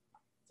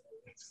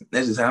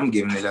that's just how I'm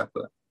giving it up.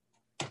 But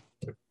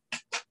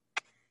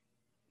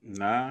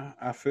Nah,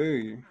 I feel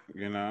you.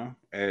 You know,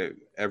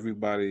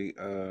 everybody,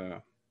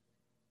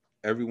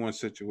 everyone's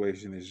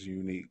situation is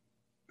unique.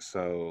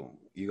 So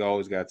you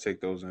always got to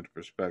take those into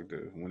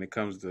perspective. When it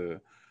comes to,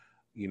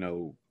 you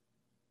know,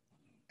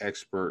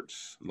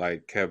 experts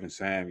like Kevin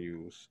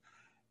Samuels,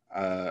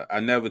 I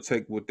never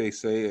take what they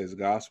say as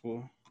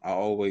gospel. I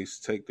always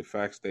take the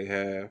facts they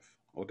have,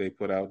 what they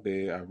put out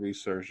there. I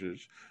research it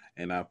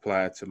and I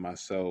apply it to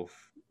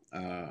myself.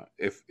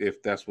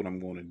 If that's what I'm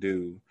going to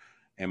do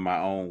in my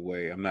own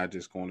way, I'm not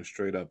just going to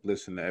straight up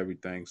listen to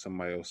everything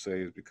somebody else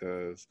says,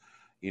 because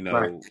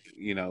right.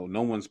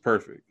 No one's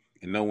perfect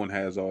and no one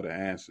has all the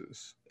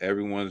answers.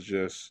 Everyone's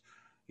just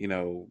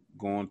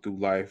going through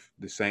life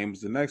the same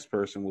as the next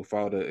person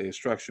without an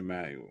instruction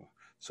manual.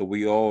 So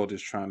we all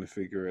just trying to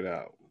figure it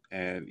out.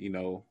 And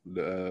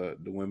the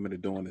women are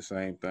doing the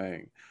same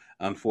thing.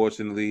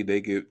 Unfortunately,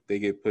 they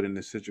get put in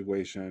a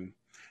situation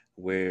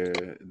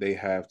where they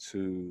have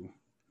to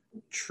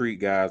treat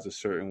guys a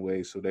certain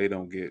way so they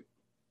don't get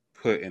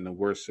put in the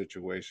worst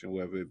situation,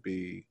 whether it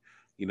be,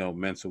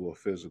 mental or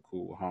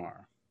physical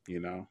harm,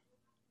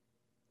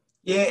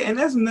 Yeah, and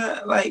that's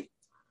not like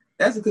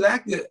that's because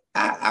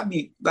I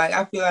be like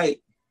I feel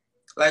like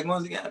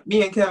once again,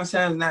 me and Kevin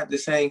Samuels not the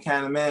same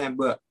kind of man,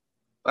 but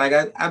like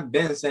I've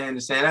been saying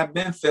the same. I've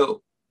been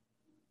felt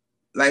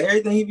like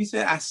everything he be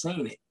saying, I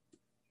seen it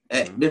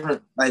at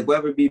different, like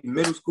whether it be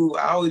middle school,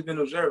 I always been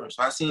observant.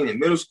 So I seen it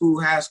middle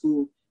school, high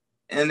school,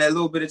 and that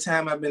little bit of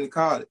time I've been in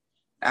college,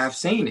 I've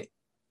seen it.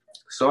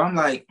 So I'm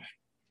like,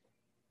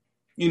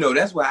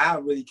 that's why I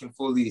really can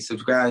fully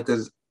subscribe,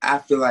 because I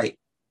feel like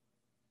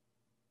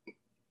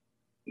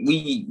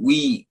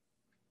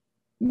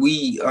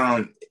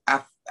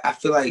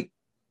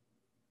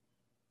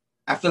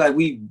I feel like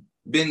we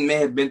may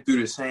have been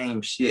through the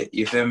same shit,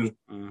 you feel me?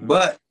 Mm-hmm.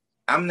 But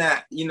I'm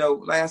not,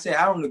 like I said,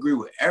 I don't agree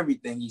with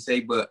everything he say,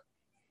 but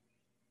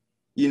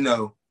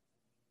and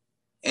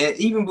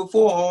even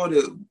before all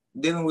the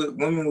dealing with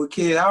women with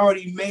kids, I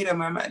already made up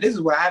my mind. This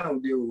is why I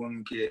don't deal with women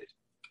with kids.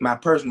 My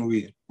personal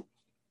reason.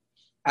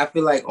 I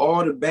feel like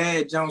all the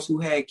bad Jones who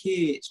had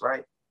kids,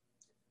 right?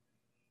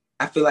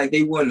 I feel like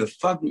they wouldn't have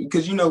fucked me,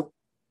 because when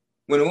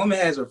a woman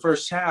has her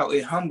first child,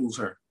 it humbles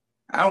her.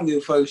 I don't give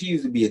a fuck if she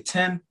used to be a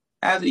 10.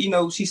 As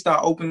she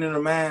start opening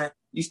her mind,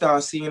 you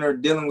start seeing her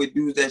dealing with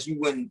dudes that you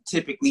wouldn't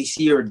typically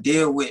see her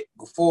deal with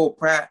before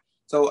prior.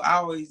 So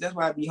that's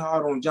why I be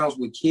hard on Jones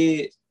with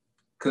kids,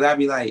 because I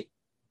be like,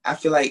 I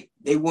feel like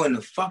they wouldn't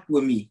have fucked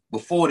with me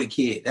before the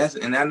kid.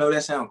 And I know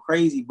that sounds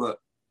crazy, but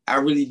I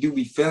really do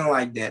be feeling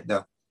like that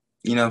though.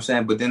 You know what I'm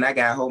saying? But then I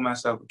gotta hold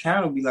myself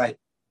accountable, be like,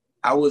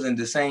 I wasn't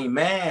the same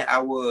man I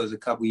was a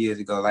couple years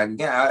ago. Like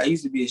again, I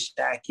used to be a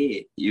shy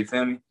kid. You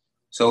feel me?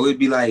 So it'd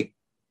be like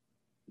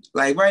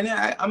right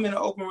now, I'm in an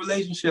open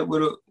relationship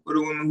with a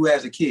woman who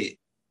has a kid.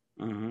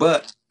 Mm-hmm.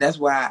 But that's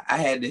why I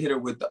had to hit her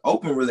with the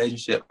open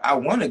relationship. I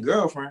want a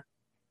girlfriend,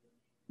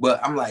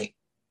 but I'm like,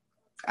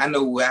 I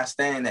know where I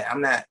stand at.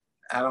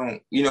 I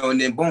don't,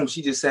 and then boom,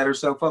 she just set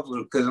herself up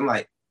because I'm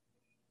like,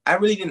 I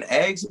really didn't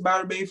ask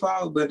about her baby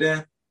father, but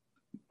then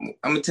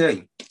I'm gonna tell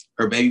you,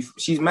 her baby,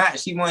 she's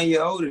 1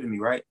 year older than me,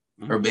 right?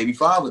 Mm-hmm. Her baby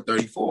father,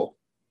 34.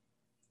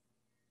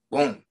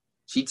 Boom.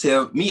 She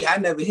tell me I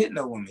never hit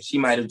no woman.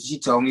 She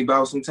told me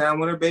about some time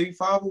when her baby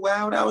father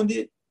wowed out and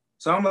did.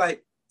 So I'm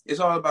like, it's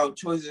all about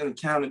choices and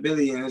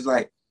accountability. And it's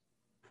like,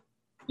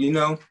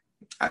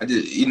 I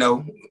just,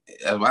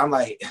 I'm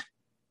like,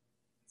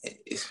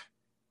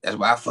 that's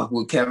why I fuck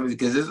with Kevin,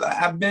 because it's like,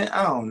 I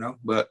don't know,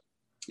 but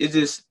it's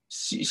just,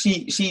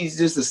 she's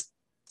just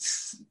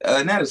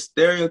not a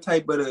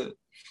stereotype, but a,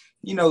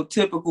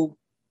 typical,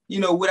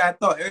 what I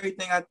thought.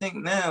 Everything I think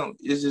now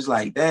is just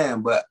like,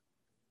 damn, but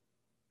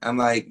I'm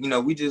like,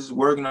 we just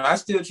working on, I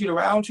still treat her,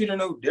 I don't treat her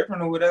no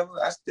different or whatever.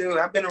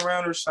 I've been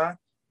around her son.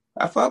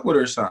 I fuck with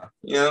her son.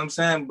 You know what I'm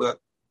saying? But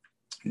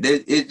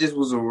it just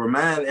was a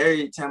reminder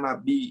every time I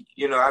be,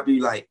 I be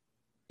like,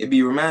 it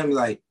be reminding me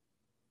like,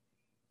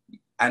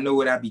 I know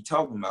what I be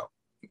talking about.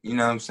 You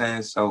know what I'm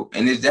saying? So,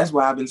 and that's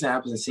why I've been saying,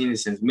 I've been seeing it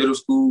since middle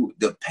school,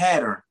 the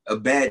pattern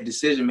of bad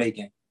decision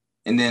making.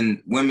 And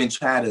then women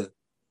try to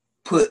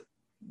put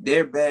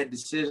their bad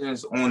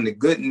decisions on the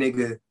good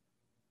nigga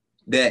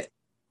that,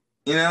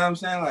 you know what I'm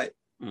saying? Like,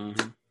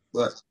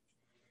 But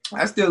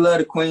I still love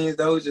the queens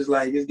though. It's just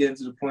like, it's getting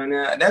to the point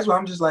now. That's why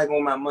I'm just like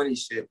on my money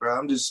shit, bro.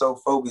 I'm just so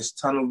focused,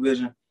 tunnel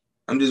vision.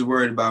 I'm just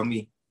worried about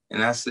me.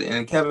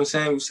 And Kevin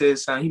Samuels said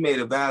something. He made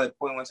a valid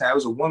point one time. It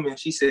was a woman.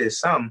 She said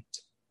something,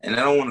 and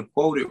I don't want to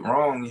quote it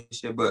wrong and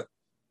shit,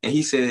 and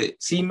he said,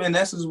 "See, man,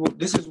 this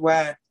is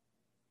why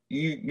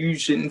you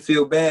shouldn't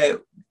feel bad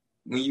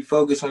when you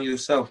focus on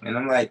yourself." And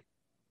I'm like,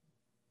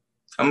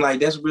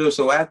 that's real.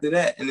 So after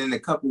that, and then a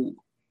couple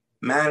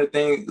minor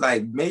things,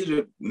 like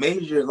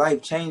major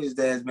life changes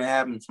that has been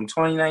happening from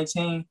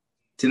 2019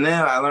 to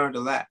now, I learned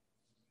a lot.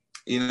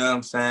 You know what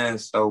I'm saying?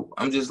 So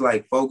I'm just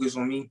like focused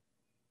on me.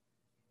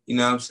 You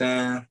know what I'm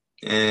saying?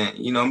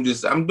 And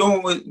I'm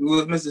doing what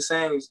Mr.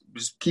 Samuels,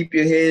 just keep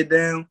your head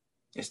down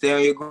and stay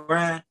on your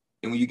grind.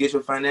 And when you get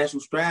your financial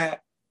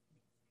stride,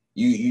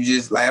 you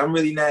just like, I'm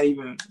really not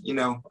even,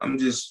 I'm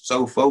just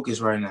so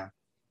focused right now.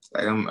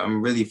 Like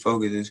I'm really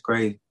focused. It's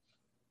crazy.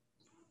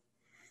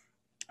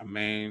 I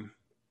mean,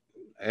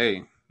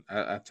 hey,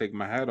 I take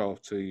my hat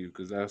off to you,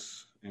 because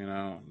that's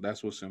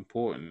what's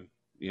important.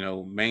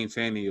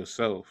 Maintaining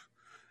yourself,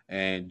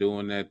 and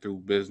doing that through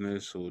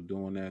business, or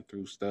doing that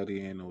through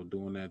studying, or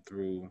doing that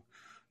through,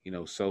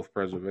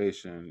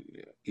 self-preservation.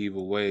 Either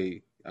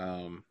way,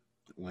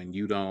 when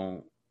you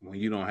don't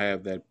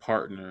have that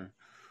partner,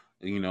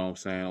 what I'm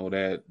saying, or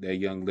that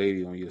young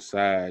lady on your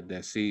side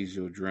that sees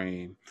your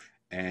dream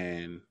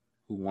and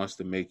who wants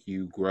to make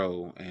you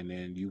grow, and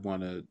then you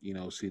want to,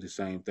 see the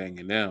same thing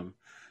in them,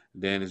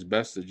 then it's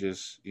best to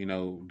just,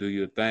 do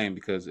your thing,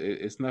 because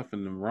it's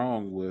nothing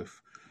wrong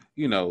with,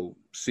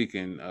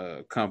 seeking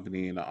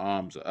company in the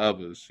arms of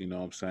others, you know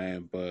what I'm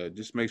saying? But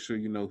just make sure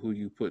you know who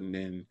you putting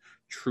in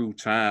true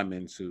time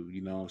into,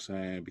 you know what I'm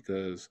saying?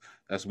 Because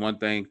that's one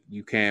thing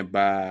you can't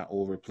buy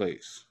or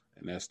replace,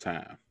 and that's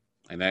time.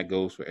 And that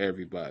goes for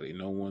everybody.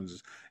 No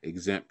one's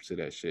exempt to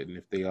that shit. And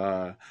if they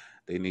are,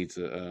 they need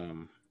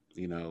to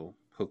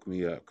hook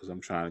me up because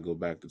I'm trying to go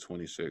back to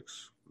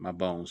 26. My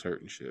bones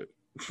hurting shit.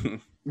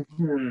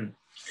 Mhm.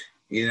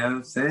 You know what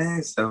I'm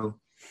saying? So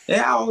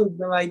yeah, I always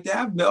been like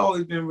that.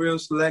 Always been real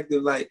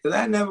selective, like, cause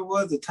I never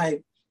was the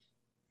type.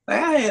 Like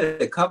I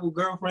had a couple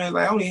girlfriends.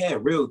 Like I only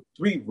had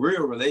three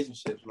real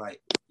relationships. Like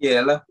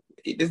yeah,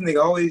 this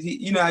nigga always.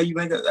 You know how you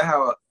think of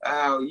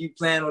how you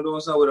plan on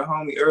doing something with a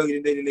homie early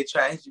today, then they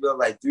try to hit you up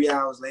like 3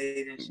 hours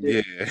later and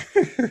shit.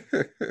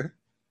 Yeah.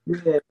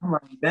 Yeah, come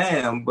on,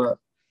 damn. But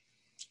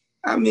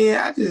I mean,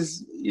 I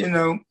just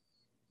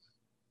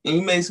and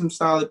you made some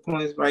solid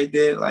points right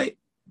there. Like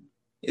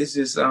it's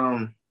just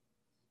hard,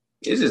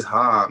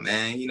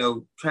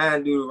 man. Trying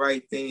to do the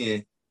right thing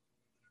and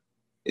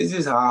it's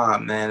just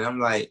hard, man. I'm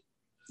like,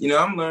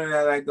 I'm learning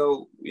as I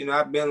go.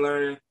 I've been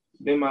learning,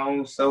 been my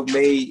own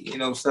self-made,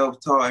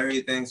 self-taught,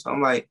 everything. So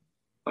I'm like,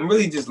 I'm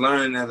really just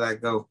learning as I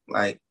go,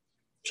 like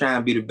trying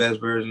to be the best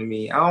version of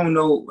me. I don't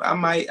know.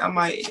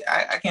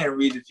 I can't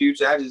read the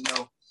future. I just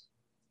know,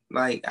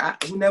 like,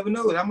 you never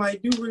know. I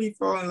might do really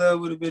fall in love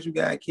with a bitch who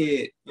got a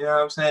kid. You know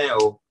what I'm saying?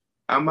 Or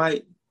I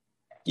might,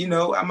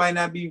 I might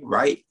not be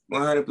right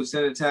 100% of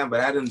the time,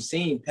 but I done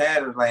seen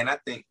patterns, like, and I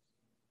think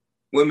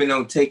women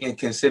don't take in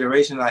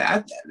consideration.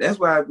 Like, that's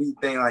why I be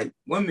thinking, like,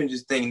 women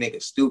just think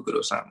niggas stupid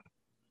or something.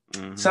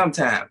 Mm-hmm.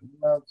 Sometimes, you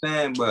know what I'm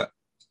saying? But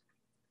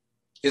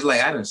it's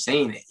like, I done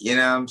seen it, you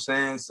know what I'm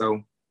saying?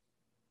 So,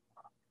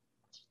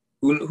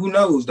 who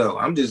knows, though?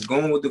 I'm just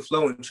going with the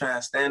flow and trying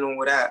to stand on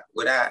what I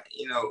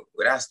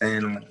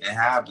stand on and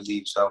how I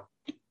believe. So,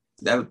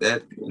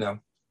 that.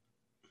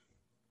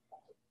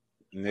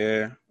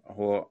 Yeah,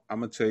 well, I'm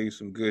going to tell you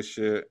some good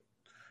shit.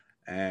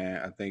 And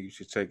I think you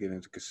should take it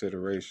into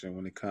consideration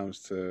when it comes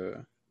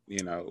to,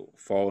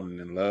 falling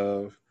in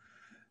love.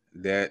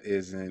 That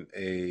isn't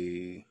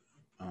a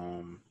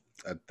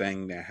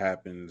thing that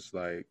happens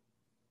like,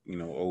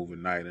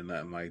 overnight or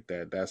nothing like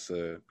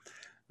that.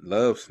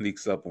 Love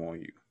sneaks up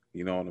on you.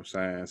 You know what I'm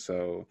saying?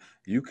 So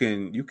you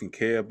can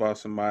care about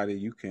somebody.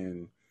 You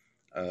can,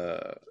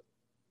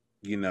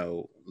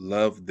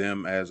 love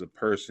them as a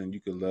person. You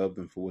can love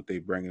them for what they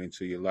bring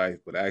into your life,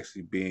 but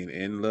actually being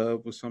in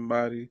love with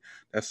somebody,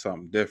 that's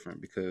something different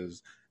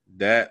because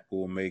that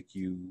will make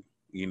you,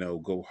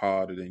 go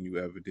harder than you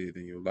ever did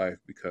in your life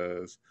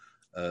because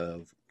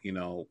of,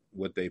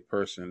 what they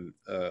person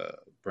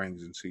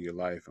brings into your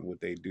life and what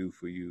they do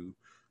for you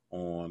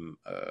on,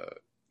 a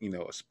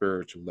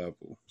spiritual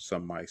level,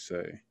 some might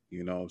say,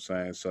 you know what I'm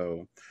saying?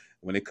 So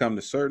when it comes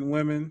to certain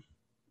women,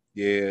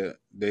 yeah,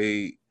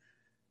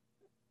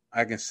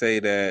 I can say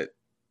that,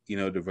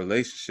 the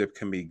relationship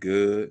can be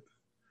good,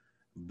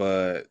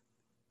 but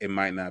it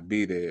might not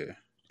be there.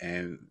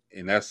 And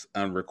that's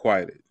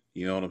unrequited.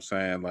 You know what I'm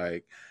saying?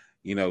 Like,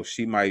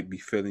 she might be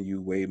feeling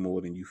you way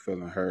more than you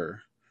feeling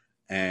her.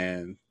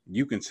 And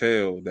you can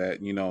tell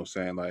that, you know what I'm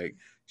saying? Like,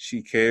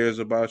 she cares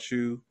about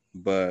you,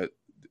 but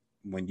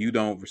when you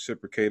don't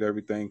reciprocate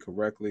everything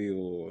correctly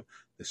or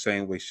the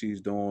same way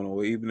she's doing,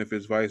 or even if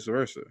it's vice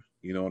versa,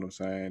 you know what I'm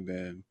saying?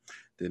 Then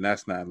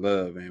that's not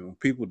love. And when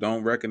people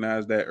don't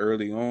recognize that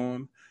early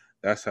on,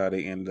 that's how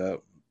they end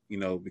up,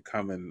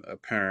 becoming a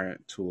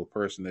parent to a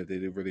person that they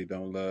really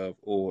don't love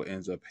or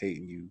ends up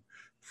hating you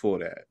for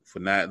that, for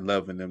not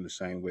loving them the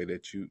same way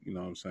that you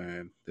know what I'm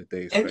saying, that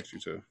they expect you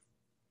to.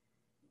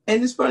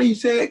 And it's funny you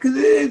say that because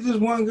it is just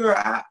one girl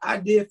I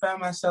did find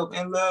myself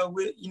in love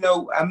with.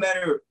 I met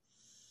her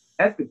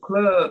at the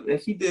club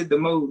and she did the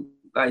most,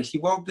 like she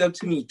walked up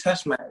to me,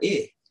 touched my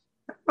ear.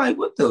 I'm like,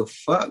 what the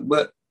fuck?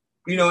 But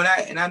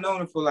and I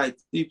known her for like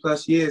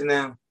 3+ years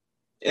now.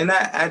 And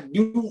I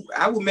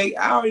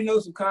already know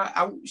some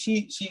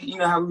she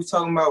how we was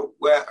talking about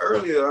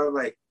earlier, I was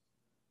like,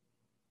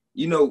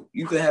 you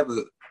could have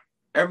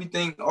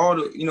everything, all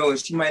the, and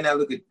she might not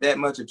look at that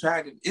much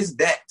attractive. It's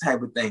that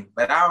type of thing.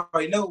 But I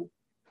already know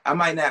I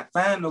might not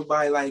find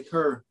nobody like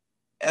her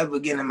ever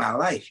again in my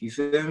life. You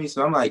feel me?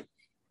 So I'm like,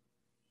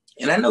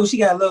 and I know she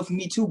got love for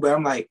me too, but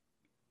I'm like,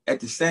 at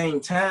the same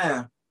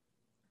time,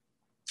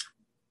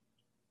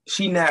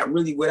 she not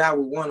really what I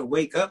would want to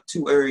wake up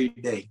to every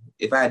day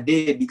if I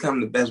did become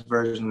the best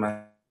version of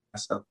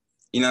myself.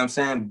 You know what I'm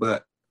saying?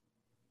 But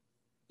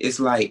it's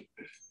like,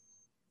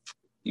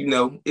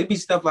 it'd be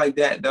stuff like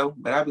that though.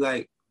 But I'd be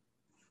like,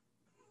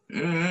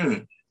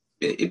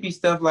 it'd be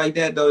stuff like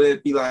that though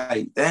that'd be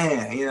like,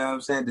 damn, you know what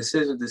I'm saying?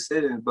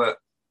 Decisions. But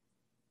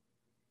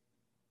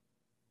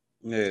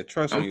yeah,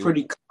 trust me. I'm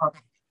pretty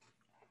confident.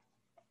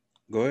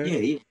 Go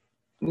ahead.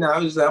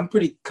 Yeah. I'm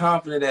pretty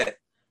confident that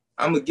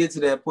I'm gonna get to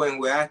that point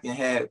where I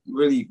can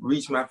really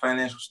reach my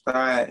financial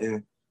stride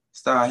and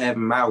start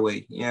having my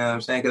way. You know what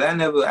I'm saying? Because I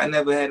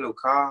never had no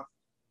car,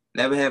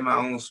 never had my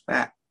own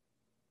spot.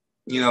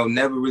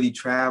 Never really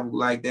traveled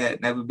like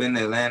that. Never been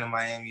to Atlanta,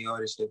 Miami, all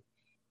this shit.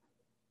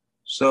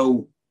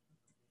 So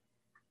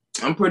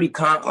I'm pretty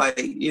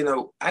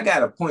I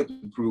got a point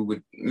to prove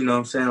with. You know what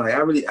I'm saying? Like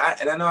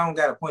and I know I don't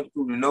got a point to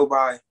prove to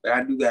nobody, but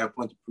I do got a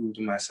point to prove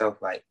to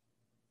myself. Like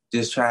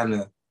just trying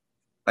to.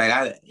 Like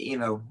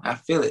I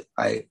feel it.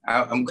 Like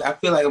I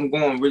feel like I'm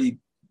going to really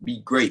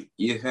be great.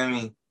 You feel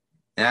me?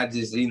 And I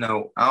just, I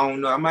don't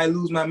know. I might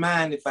lose my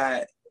mind if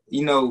I,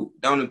 don't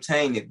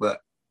obtain it.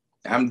 But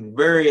I'm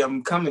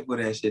coming for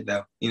that shit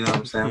though. You know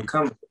what I'm saying? I'm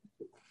coming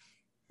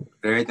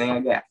for everything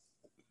I got.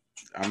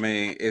 I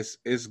mean,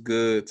 it's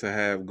good to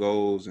have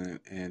goals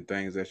and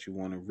things that you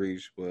want to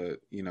reach,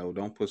 but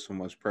don't put so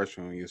much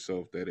pressure on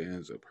yourself that it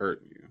ends up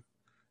hurting you.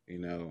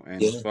 And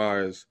as far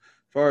as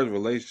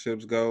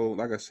relationships go,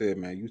 like I said,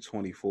 man, you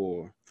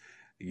 24.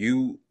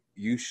 You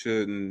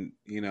shouldn't,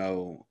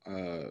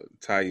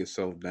 tie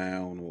yourself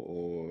down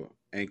or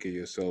anchor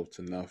yourself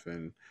to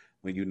nothing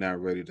when you're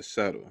not ready to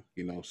settle.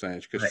 You know what I'm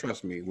saying? Because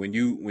trust me, when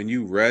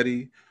you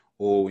ready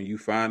or when you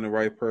find the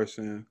right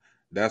person,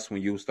 that's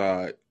when you'll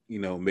start,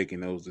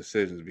 making those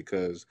decisions,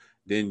 because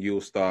then you'll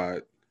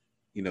start,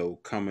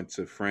 coming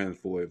to friends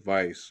for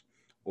advice,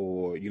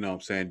 or, what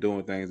I'm saying,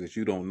 doing things that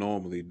you don't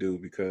normally do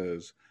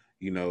because,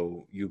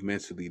 you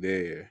mentally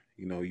there,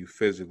 you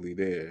physically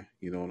there.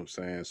 You know what I'm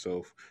saying?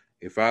 So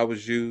if I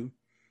was you,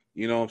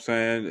 you know what I'm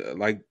saying,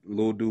 like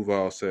Lil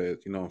Duval said,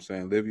 you know what I'm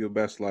saying, live your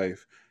best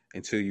life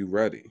until you're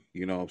ready.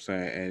 You know what I'm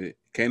saying? And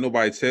can't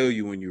nobody tell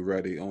you when you're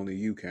ready, only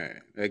you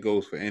can. That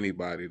goes for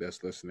anybody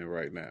that's listening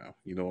right now.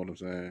 You know what I'm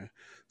saying?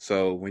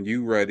 So when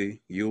you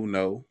ready, you'll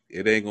know.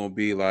 It ain't gonna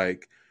be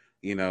like,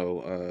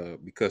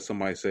 because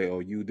somebody say, oh,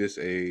 you this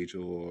age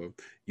or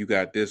you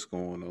got this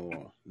going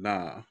on.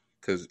 Nah,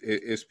 because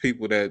it's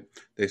people that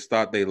they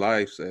start their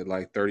lives at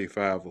like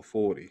 35 or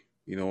 40.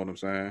 You know what I'm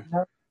saying?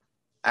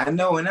 I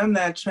know, and I'm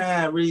not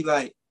trying really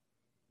like,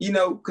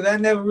 because I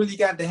never really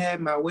got to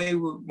have my way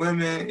with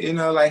women,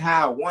 like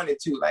how I wanted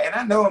to. Like, and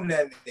I know I'm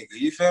that nigga,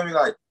 you feel me?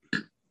 Like,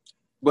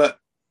 but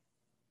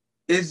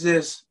it's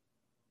just,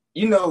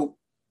 how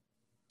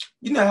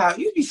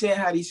you be saying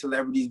how these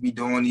celebrities be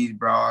doing these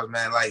bras,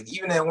 man. Like,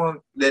 even that one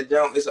that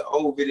don't, it's an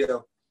old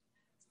video.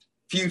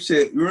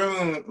 Future, you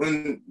remember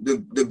when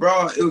the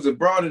bra, it was a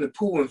broad in the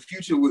pool and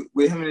Future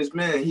with him and his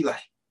man, he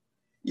like,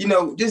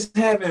 just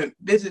having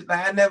bitches,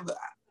 like I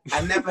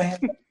never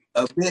had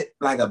a bit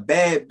like a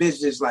bad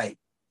bitch just like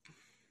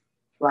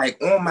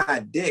on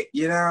my dick,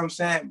 you know what I'm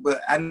saying?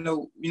 But I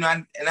know,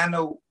 I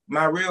know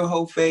my real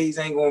whole phase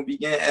ain't gonna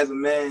begin as a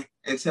man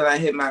until I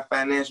hit my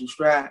financial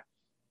stride.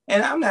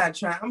 And I'm not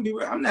trying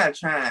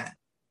to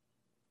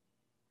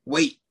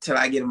wait till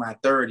I get in my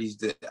 30s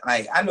to,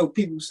 like, I know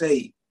people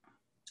say,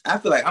 I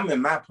feel like I'm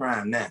in my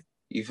prime now.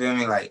 You feel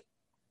me? Like,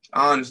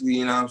 honestly,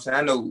 you know what I'm saying?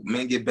 I know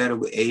men get better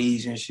with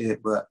age and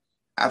shit, but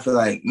I feel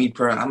like me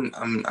I'm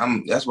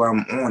that's why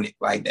I'm on it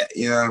like that.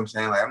 You know what I'm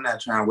saying? Like, I'm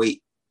not trying to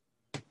wait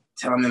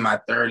till I'm in my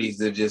 30s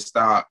to just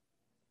start,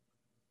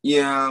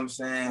 you know what I'm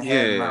saying?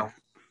 Yeah.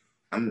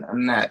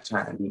 I'm not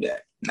trying to do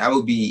that. I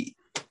would be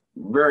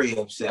very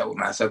upset with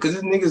myself because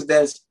it's niggas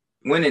that's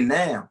winning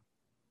now.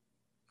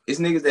 It's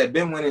niggas that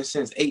been winning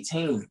since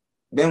 18,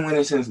 been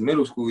winning since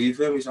middle school. You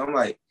feel me? So I'm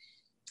like,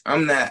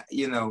 I'm not,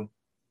 and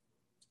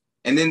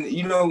then,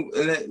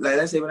 like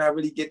let's say when I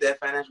really get that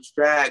financial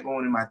stride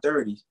going in my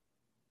 30s,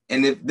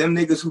 and if them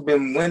niggas who've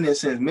been winning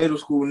since middle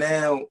school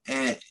now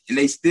and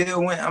they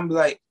still win, I'm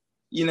like,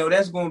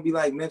 that's going to be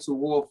like mental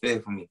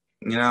warfare for me.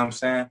 You know what I'm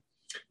saying?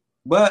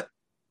 But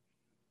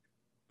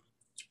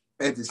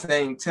at the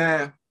same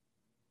time,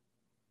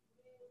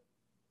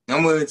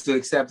 I'm willing to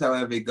accept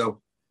however it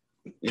go.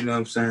 You know what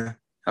I'm saying?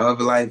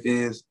 However life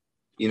is,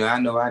 I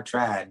know I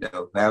tried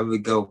though. However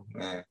it go,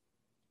 man.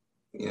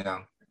 Yeah.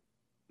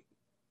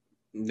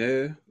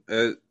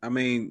 I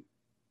mean,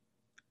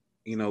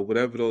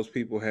 whatever those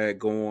people had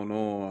going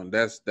on,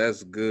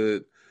 that's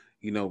good,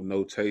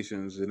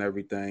 notations and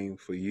everything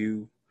for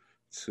you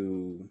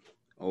to,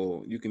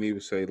 or you can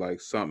even say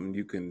like something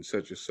you can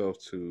set yourself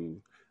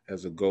to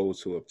as a goal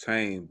to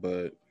obtain,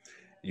 but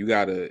you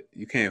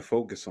can't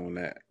focus on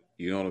that.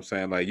 You know what I'm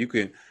saying? Like, you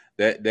can,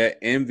 that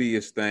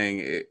envious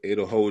thing,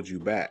 it'll hold you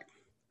back.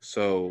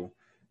 So,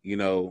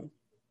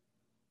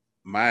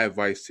 my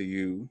advice to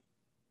you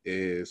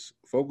is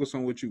focus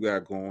on what you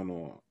got going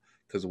on.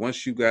 Because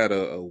once you got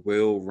a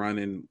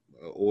well-running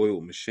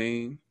oiled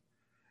machine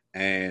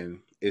and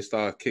it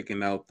starts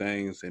kicking out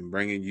things and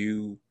bringing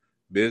you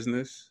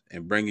business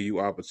and bringing you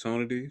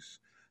opportunities,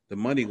 the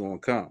money gonna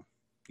come.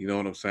 You know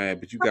what I'm saying?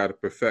 But you got to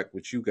perfect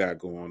what you got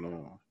going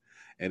on,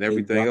 and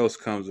everything else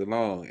comes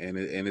along.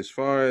 And as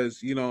far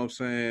as, you know what I'm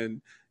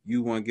saying,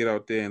 you want to get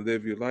out there and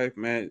live your life,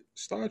 man,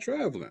 start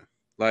traveling.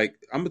 Like,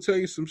 I'm gonna tell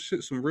you some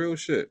shit, some real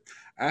shit.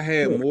 I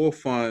had more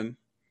fun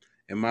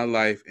in my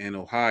life in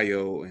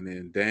Ohio and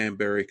in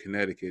Danbury,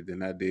 Connecticut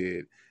than I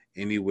did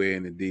anywhere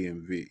in the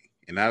DMV.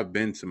 And I've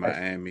been to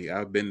Miami,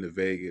 I've been to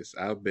Vegas,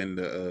 I've been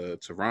to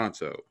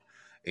Toronto.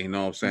 You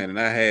know what I'm saying? And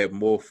I had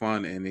more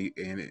fun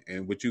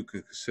in what you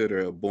could consider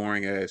a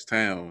boring ass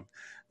town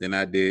than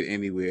I did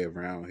anywhere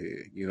around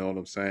here. You know what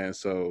I'm saying?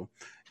 So,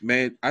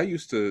 man, I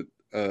used to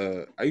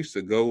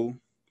go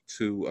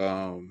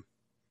to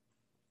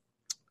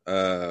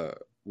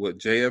with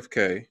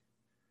JFK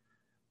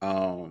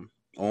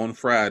on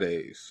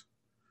Fridays,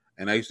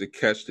 and I used to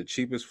catch the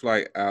cheapest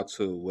flight out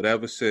to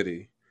whatever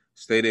city,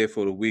 stay there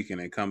for the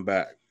weekend, and come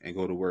back and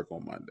go to work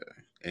on Monday.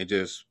 And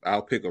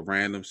I'll pick a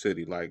random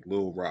city like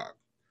Little Rock,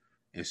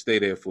 and stay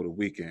there for the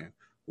weekend.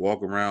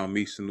 Walk around,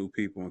 meet some new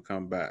people, and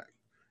come back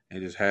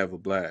and just have a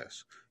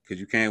blast. Because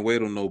you can't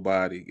wait on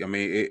nobody. I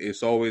mean,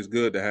 it's always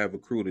good to have a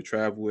crew to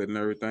travel with and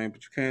everything,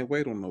 but you can't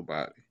wait on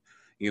nobody.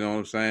 You know what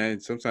I'm saying?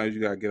 Sometimes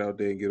you got to get out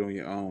there and get on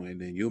your own,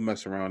 and then you'll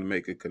mess around and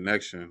make a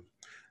connection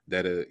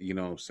that, you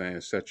know what I'm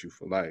saying, set you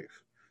for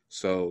life.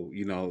 So,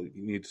 you know,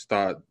 you need to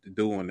start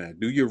doing that.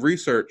 Do your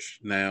research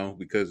now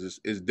because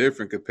it's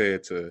different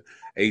compared to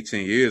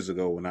 18 years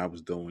ago when I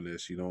was doing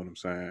this. You know what I'm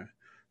saying?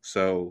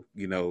 So,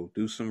 you know,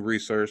 do some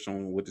research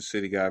on what the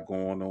city got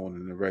going on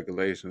and the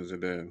regulations,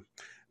 and then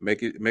make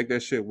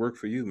that shit work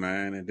for you,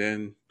 man. And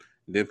then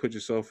put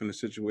yourself in a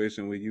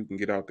situation where you can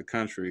get out the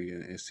country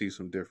and see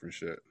some different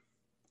shit.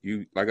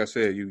 You, like I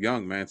said, you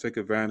young, man. Take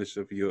advantage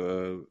of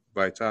your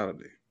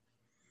vitality.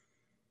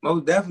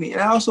 Most definitely.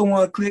 And I also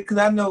want to click, because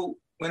I know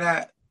when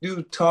I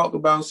do talk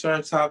about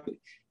certain topics,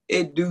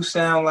 it do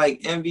sound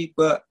like envy,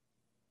 but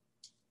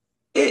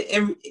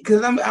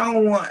because I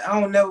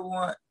don't never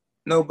want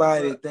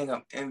nobody to think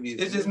I'm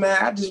envious. It's just,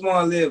 man, I just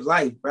want to live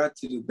life, bro,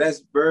 to the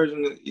best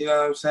version of, you know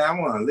what I'm saying? I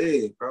want to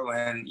live, bro.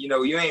 And, you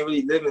know, you ain't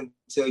really living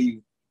until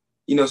you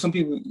know, some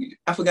people,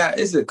 I forgot,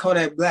 it's a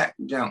Kodak Black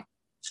jump.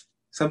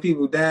 Some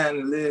people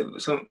dying to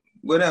live, some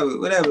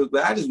whatever,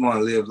 but I just want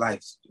to live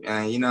life,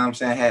 and you know what I'm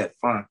saying, have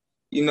fun.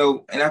 You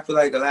know, and I feel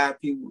like a lot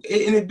of people,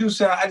 and it do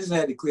sound, I just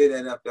had to clear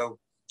that up though,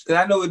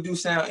 because I know it do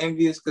sound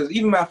envious, because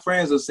even my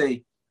friends will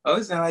say, oh,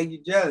 it sounds like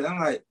you jealous. I'm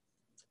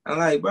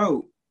like,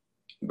 bro,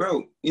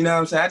 you know what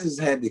I'm saying? I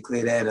just had to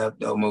clear that up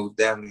though, most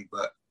definitely.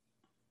 But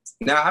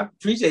now I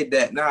appreciate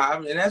that. And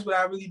that's what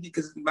I really did,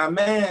 because my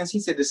man, he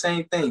said the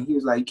same thing. He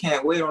was like, you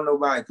can't wait on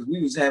nobody, because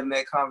we was having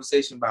that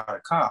conversation about a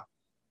car.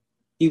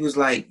 He was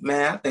like,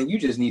 man, I think you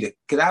just need it.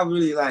 Because I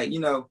really like, you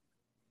know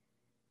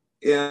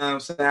what I'm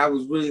saying? I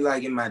was really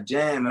like in my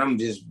jam, and I'm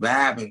just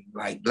vibing,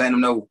 like letting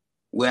him know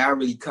where I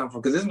really come from.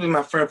 Because this has been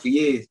my friend for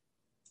years.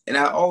 And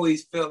I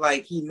always felt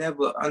like he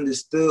never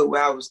understood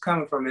where I was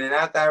coming from. And then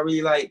after I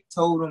really like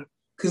told him,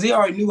 because he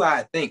already knew how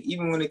I think,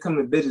 even when it comes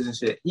to business and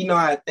shit, he know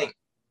how I think.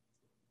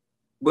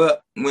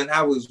 But when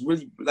I was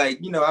really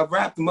like, you know, I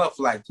wrapped him up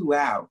for like 2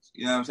 hours.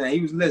 You know what I'm saying?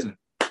 He was listening.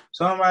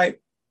 So I'm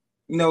like,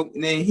 you know,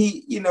 and then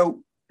he, you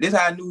know, this is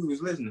how I knew he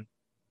was listening.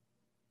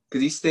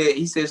 Because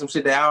he said some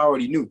shit that I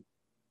already knew.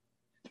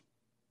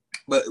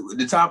 But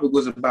the topic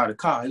was about a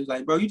car. He was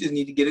like, bro, you just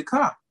need to get a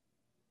car.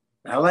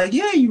 And I was like,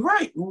 yeah, you're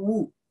right.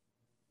 Woo-woo.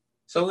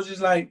 So it's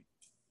just like,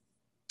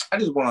 I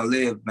just want to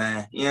live,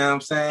 man. You know what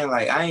I'm saying?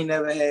 Like, I ain't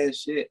never had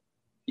shit.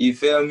 You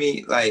feel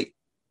me? Like,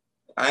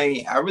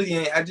 I really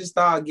ain't. I just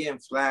started getting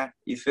fly.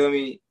 You feel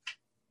me?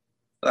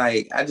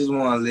 Like, I just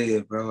want to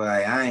live, bro.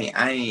 Like,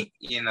 I ain't,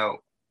 you know,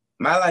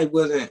 my life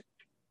wasn't,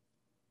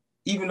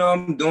 even though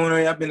I'm doing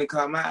it, I've been in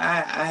college,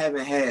 I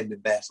haven't had the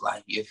best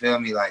life. You feel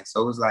me? Like,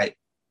 so it's like,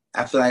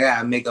 I feel like I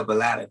gotta make up a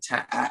lot of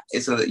time.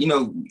 You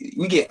know,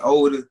 we get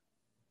older.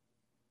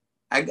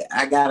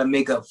 I gotta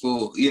make up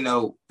for, you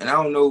know, and I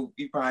don't know,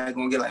 you probably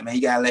gonna get like, man,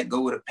 you gotta let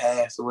go of the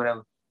past or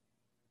whatever.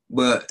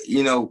 But,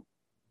 you know,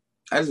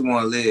 I just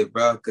want to live,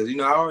 bro, because, you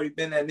know, I already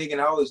been that nigga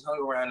and I always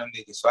hung around them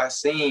niggas. So I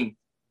seen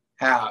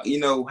how, you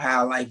know,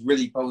 how life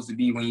really supposed to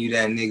be when you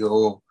that nigga,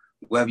 or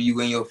whether you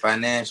in your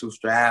financial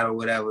stride or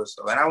whatever.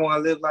 So, and I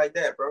want to live like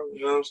that, bro.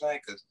 You know what I'm saying?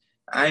 Because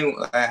I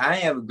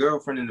ain't have a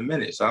girlfriend in a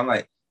minute. So I'm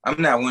like,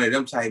 I'm not one of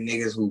them type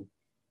niggas who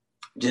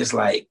just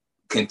like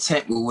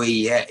content with where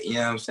he at. You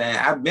know what I'm saying?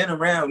 I've been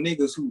around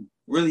niggas who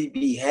really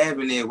be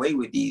having their way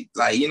with these.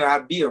 Like, you know, I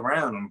be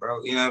around them,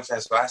 bro. You know what I'm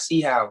saying? So I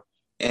see how,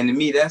 and to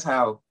me, that's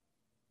how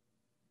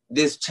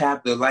this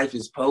chapter of life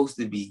is supposed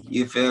to be.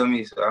 You feel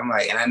me? So I'm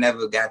like, and I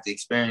never got to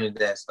experience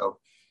that. So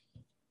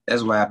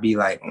that's why I be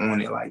like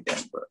on it like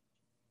that. But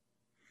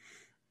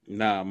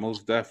nah,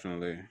 most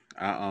definitely.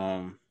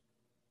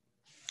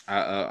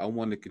 I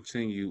want to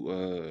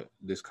continue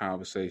this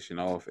conversation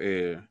off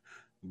air,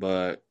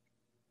 but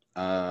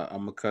I'm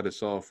gonna cut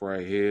us off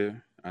right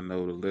here. I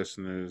know the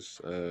listeners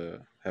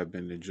have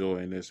been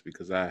enjoying this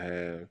because I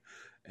have,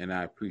 and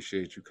I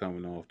appreciate you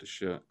coming on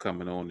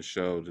the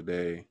show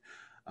today.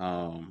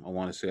 I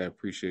want to say I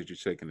appreciate you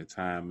taking the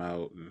time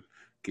out and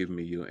giving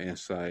me your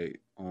insight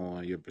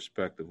on your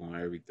perspective on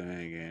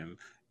everything and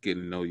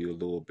getting to know you a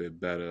little bit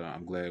better.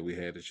 I'm glad we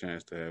had the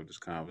chance to have this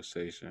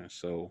conversation.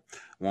 So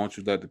why don't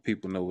you let the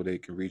people know where they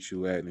can reach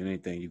you at and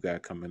anything you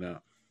got coming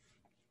up?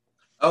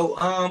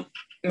 Oh,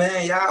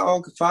 man, y'all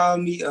all can follow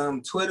me,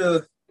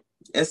 Twitter,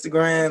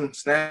 Instagram,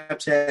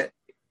 Snapchat,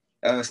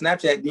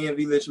 Snapchat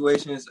DMV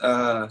Lituations,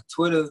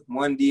 Twitter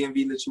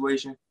 1DMV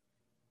Lituation,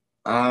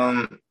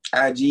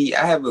 IG.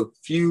 I have a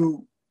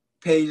few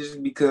pages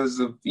because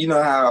of, you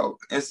know how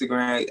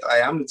Instagram,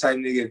 like I'm the type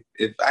nigga,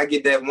 if I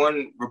get that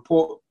one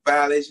report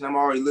violation, I'm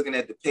already looking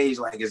at the page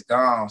like it's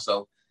gone.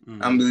 So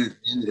I'm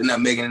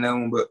not making another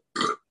one, but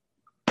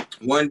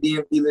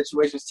 1DMV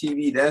Lituations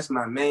TV, that's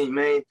my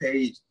main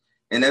page.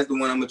 And that's the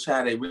one I'm gonna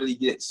try to really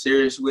get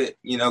serious with,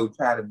 you know,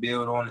 try to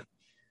build on it.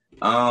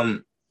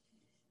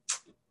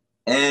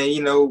 And,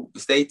 you know,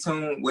 stay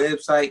tuned.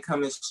 Website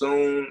coming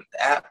soon.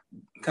 App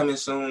coming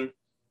soon.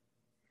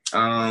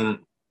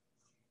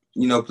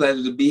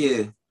 Pleasure to be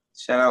here.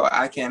 Shout out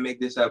I Can't Make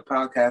This Up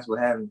podcast for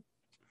having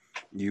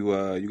me.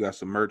 You got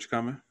some merch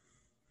coming?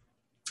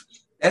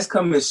 That's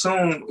coming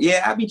soon.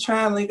 Yeah, I be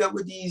trying to link up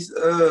with these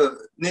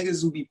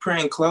niggas who be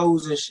printing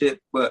clothes and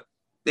shit, but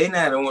they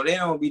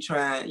don't be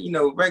trying,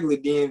 regular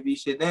DMV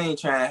shit. They ain't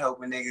trying to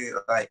help a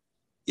nigga, like,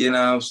 you know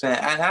what I'm saying?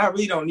 I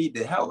really don't need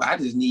the help. I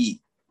just need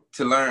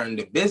to learn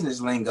the business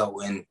lingo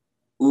and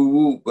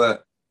woo,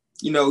 but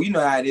you know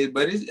how it is.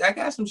 But I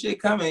got some shit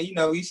coming.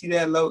 You see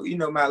that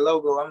my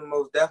logo. I'm gonna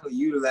most definitely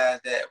utilize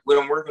that. What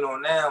I'm working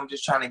on now, I'm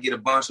just trying to get a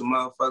bunch of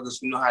motherfuckers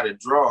who know how to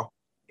draw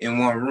in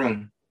one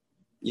room.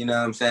 You know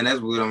what I'm saying? That's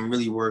what I'm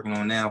really working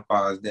on now as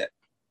far as that.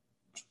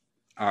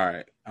 All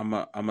right. I'm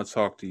gonna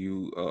talk to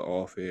you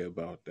off air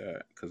about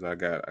that because I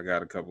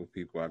got a couple of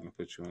people I can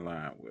put you in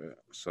line with.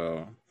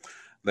 So,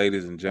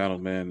 ladies and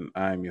gentlemen,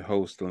 I am your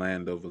host, the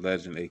Land of a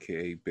Legend,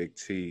 aka Big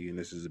T, and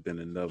this has been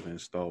another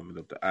installment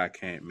of the I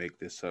Can't Make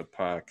This Up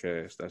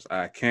podcast. That's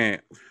I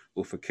Can't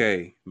with a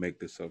K Make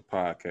This Up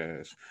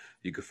podcast.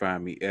 You can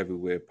find me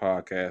everywhere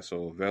podcasts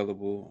are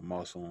available. I'm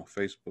also on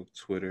Facebook,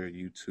 Twitter,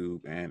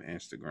 YouTube, and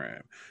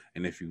Instagram.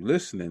 And if you're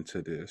listening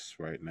to this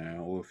right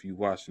now, or if you're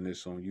watching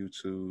this on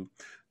YouTube,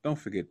 don't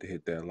forget to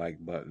hit that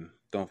like button.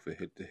 Don't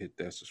forget to hit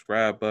that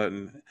subscribe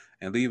button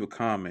and leave a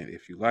comment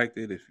if you liked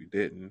it, if you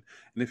didn't.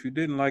 And if you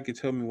didn't like it,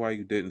 tell me why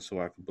you didn't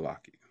so I can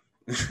block you.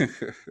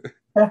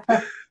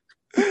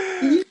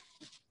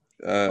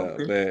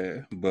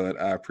 Man, but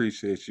I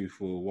appreciate you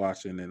for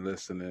watching and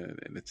listening.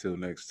 And until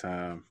next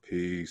time,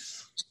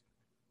 peace.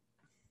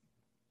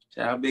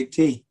 Shout out Big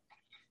T.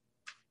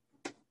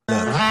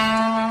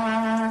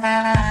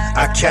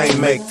 I can't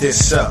make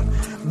this up.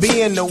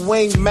 Being the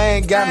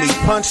wingman got me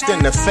punched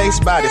in the face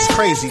by this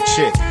crazy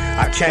chick.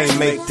 I can't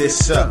make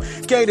this up.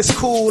 Gave this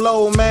cool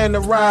old man a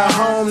ride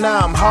home. Now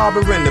I'm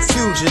harboring the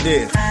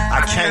fugitive.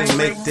 I can't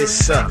make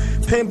this up.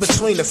 Pinned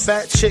between the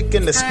fat chick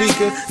and the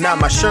speaker. Now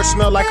my shirt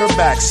smell like her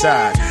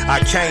backside. I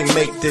can't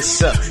make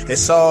this up.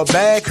 It's all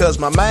bad cause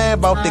my man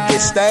about to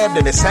get stabbed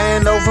in his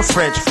hand over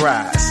French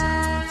fries.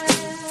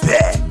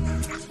 Bet.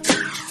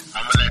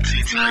 I'ma let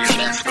T tell you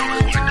that story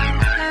one day,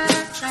 man.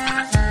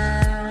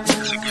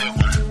 It's a good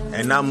one.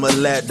 And I'ma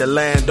let the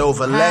Land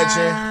Over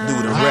Legend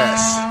do the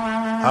rest.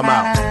 I'm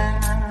out.